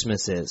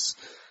 Christmases.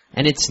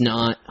 And it's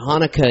not.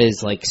 Hanukkah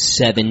is like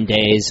 7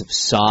 days of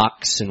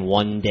socks and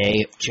 1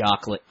 day of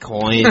chocolate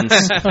coins.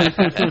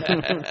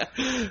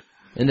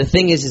 And the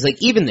thing is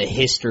even the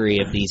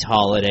history of these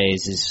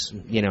holidays is,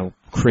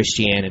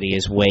 Christianity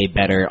is way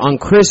better. On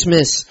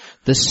Christmas,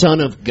 the Son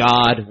of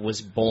God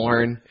was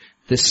born.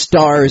 The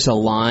stars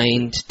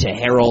aligned to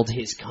herald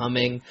his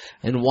coming,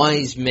 and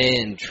wise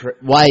men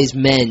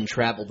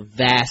traveled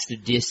vast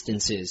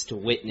distances to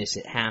witness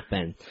it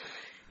happen.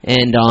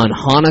 And on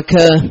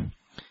Hanukkah,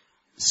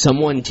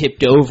 someone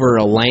tipped over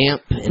a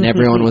lamp, and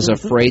everyone was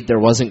afraid there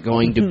wasn't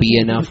going to be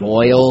enough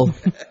oil.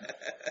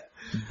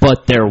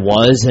 But there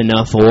was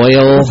enough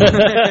oil.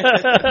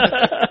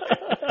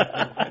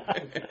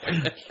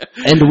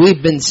 And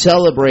we've been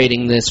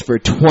celebrating this for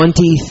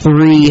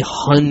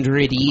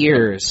 2,300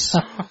 years.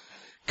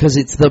 Because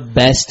it's the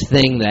best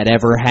thing that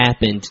ever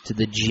happened to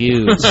the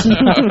Jews.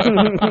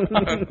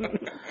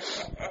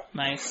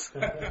 Nice.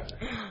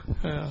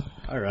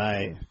 All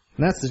right.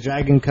 And that's the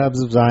Dragon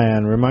Cubs of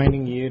Zion,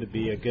 reminding you to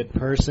be a good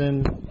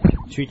person,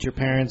 treat your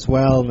parents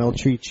well, and they'll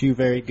treat you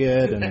very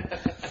good. And,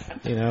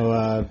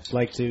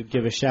 like to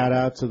give a shout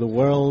out to the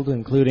world,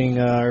 including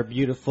our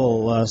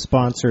beautiful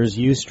sponsors,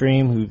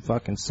 Ustream, who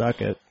fucking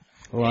suck at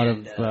a lot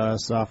of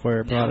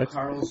software products.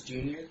 Carl's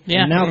Jr.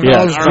 Yeah. And now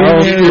Carl's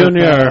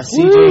Jr.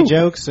 CJ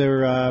Jokes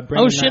are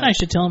bringing shit, I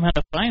should tell him how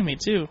to find me,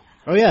 too.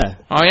 Oh, yeah.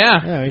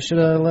 Yeah, we should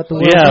have let the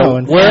world know.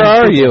 And where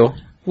are you?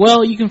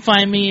 Well, you can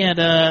find me at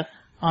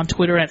on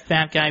Twitter at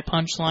Fat Guy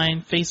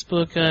Punchline,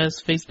 Facebook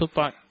is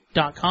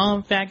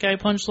facebook.com Fat Guy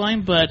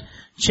Punchline, but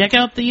check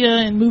out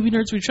the Movie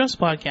Nerds We Trust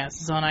podcast.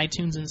 It's on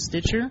iTunes and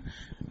Stitcher.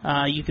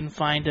 You can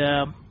find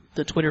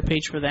the Twitter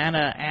page for that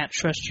at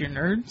Trust Your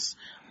Nerds.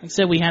 Like I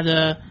said, we had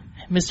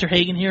Mr.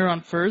 Hagen here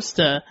on first.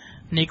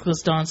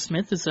 Nicholas Don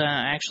Smith is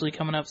actually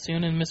coming up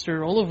soon, and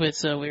Mr. Orlovitz,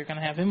 so we're going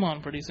to have him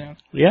on pretty soon.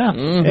 Yeah.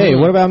 Mm-hmm. Hey,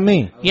 what about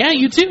me? Yeah,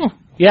 you too.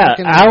 Yeah,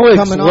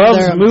 Alex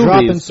loves movies.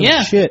 Dropping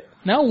some shit.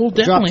 No, we'll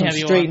definitely have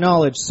you straight on.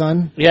 knowledge,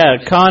 son. Yeah,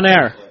 Con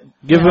Air.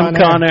 Give him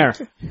Con Air.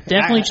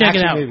 Definitely check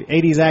it out.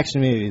 80s action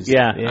movies.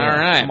 Yeah. All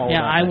right.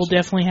 Yeah, I will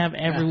definitely have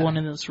everyone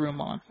in this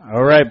room on.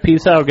 All right,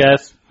 peace out,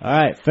 guys. All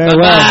right, farewell.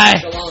 Bye.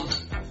 Shalom.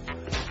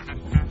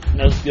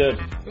 That was good.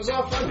 It was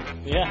all fun.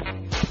 Yeah.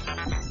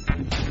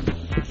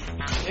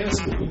 It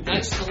was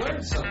nice to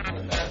learn something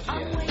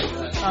about you.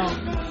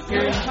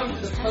 Here I come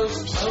to the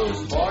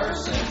post-O's bar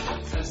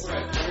session. That's where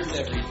I've learned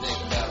everything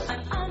about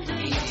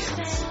comedians.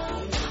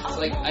 It's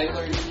like I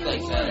learned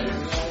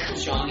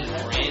Johnny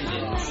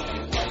Brandon's life.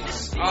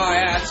 Oh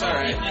yeah, that's all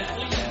right. Yeah,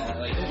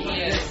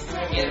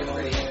 he had a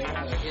pretty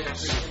weird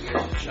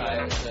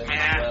childhood.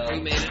 Yeah, we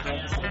made it.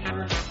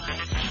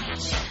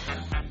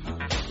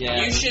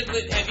 Yeah. You should.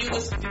 Have you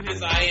listened to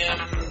his I Am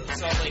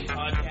Salt Lake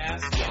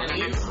podcast?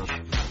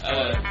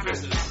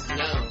 Chris's.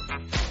 No.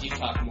 You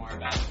talk more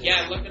about it.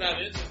 Yeah, look it up.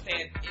 It's a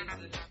fan.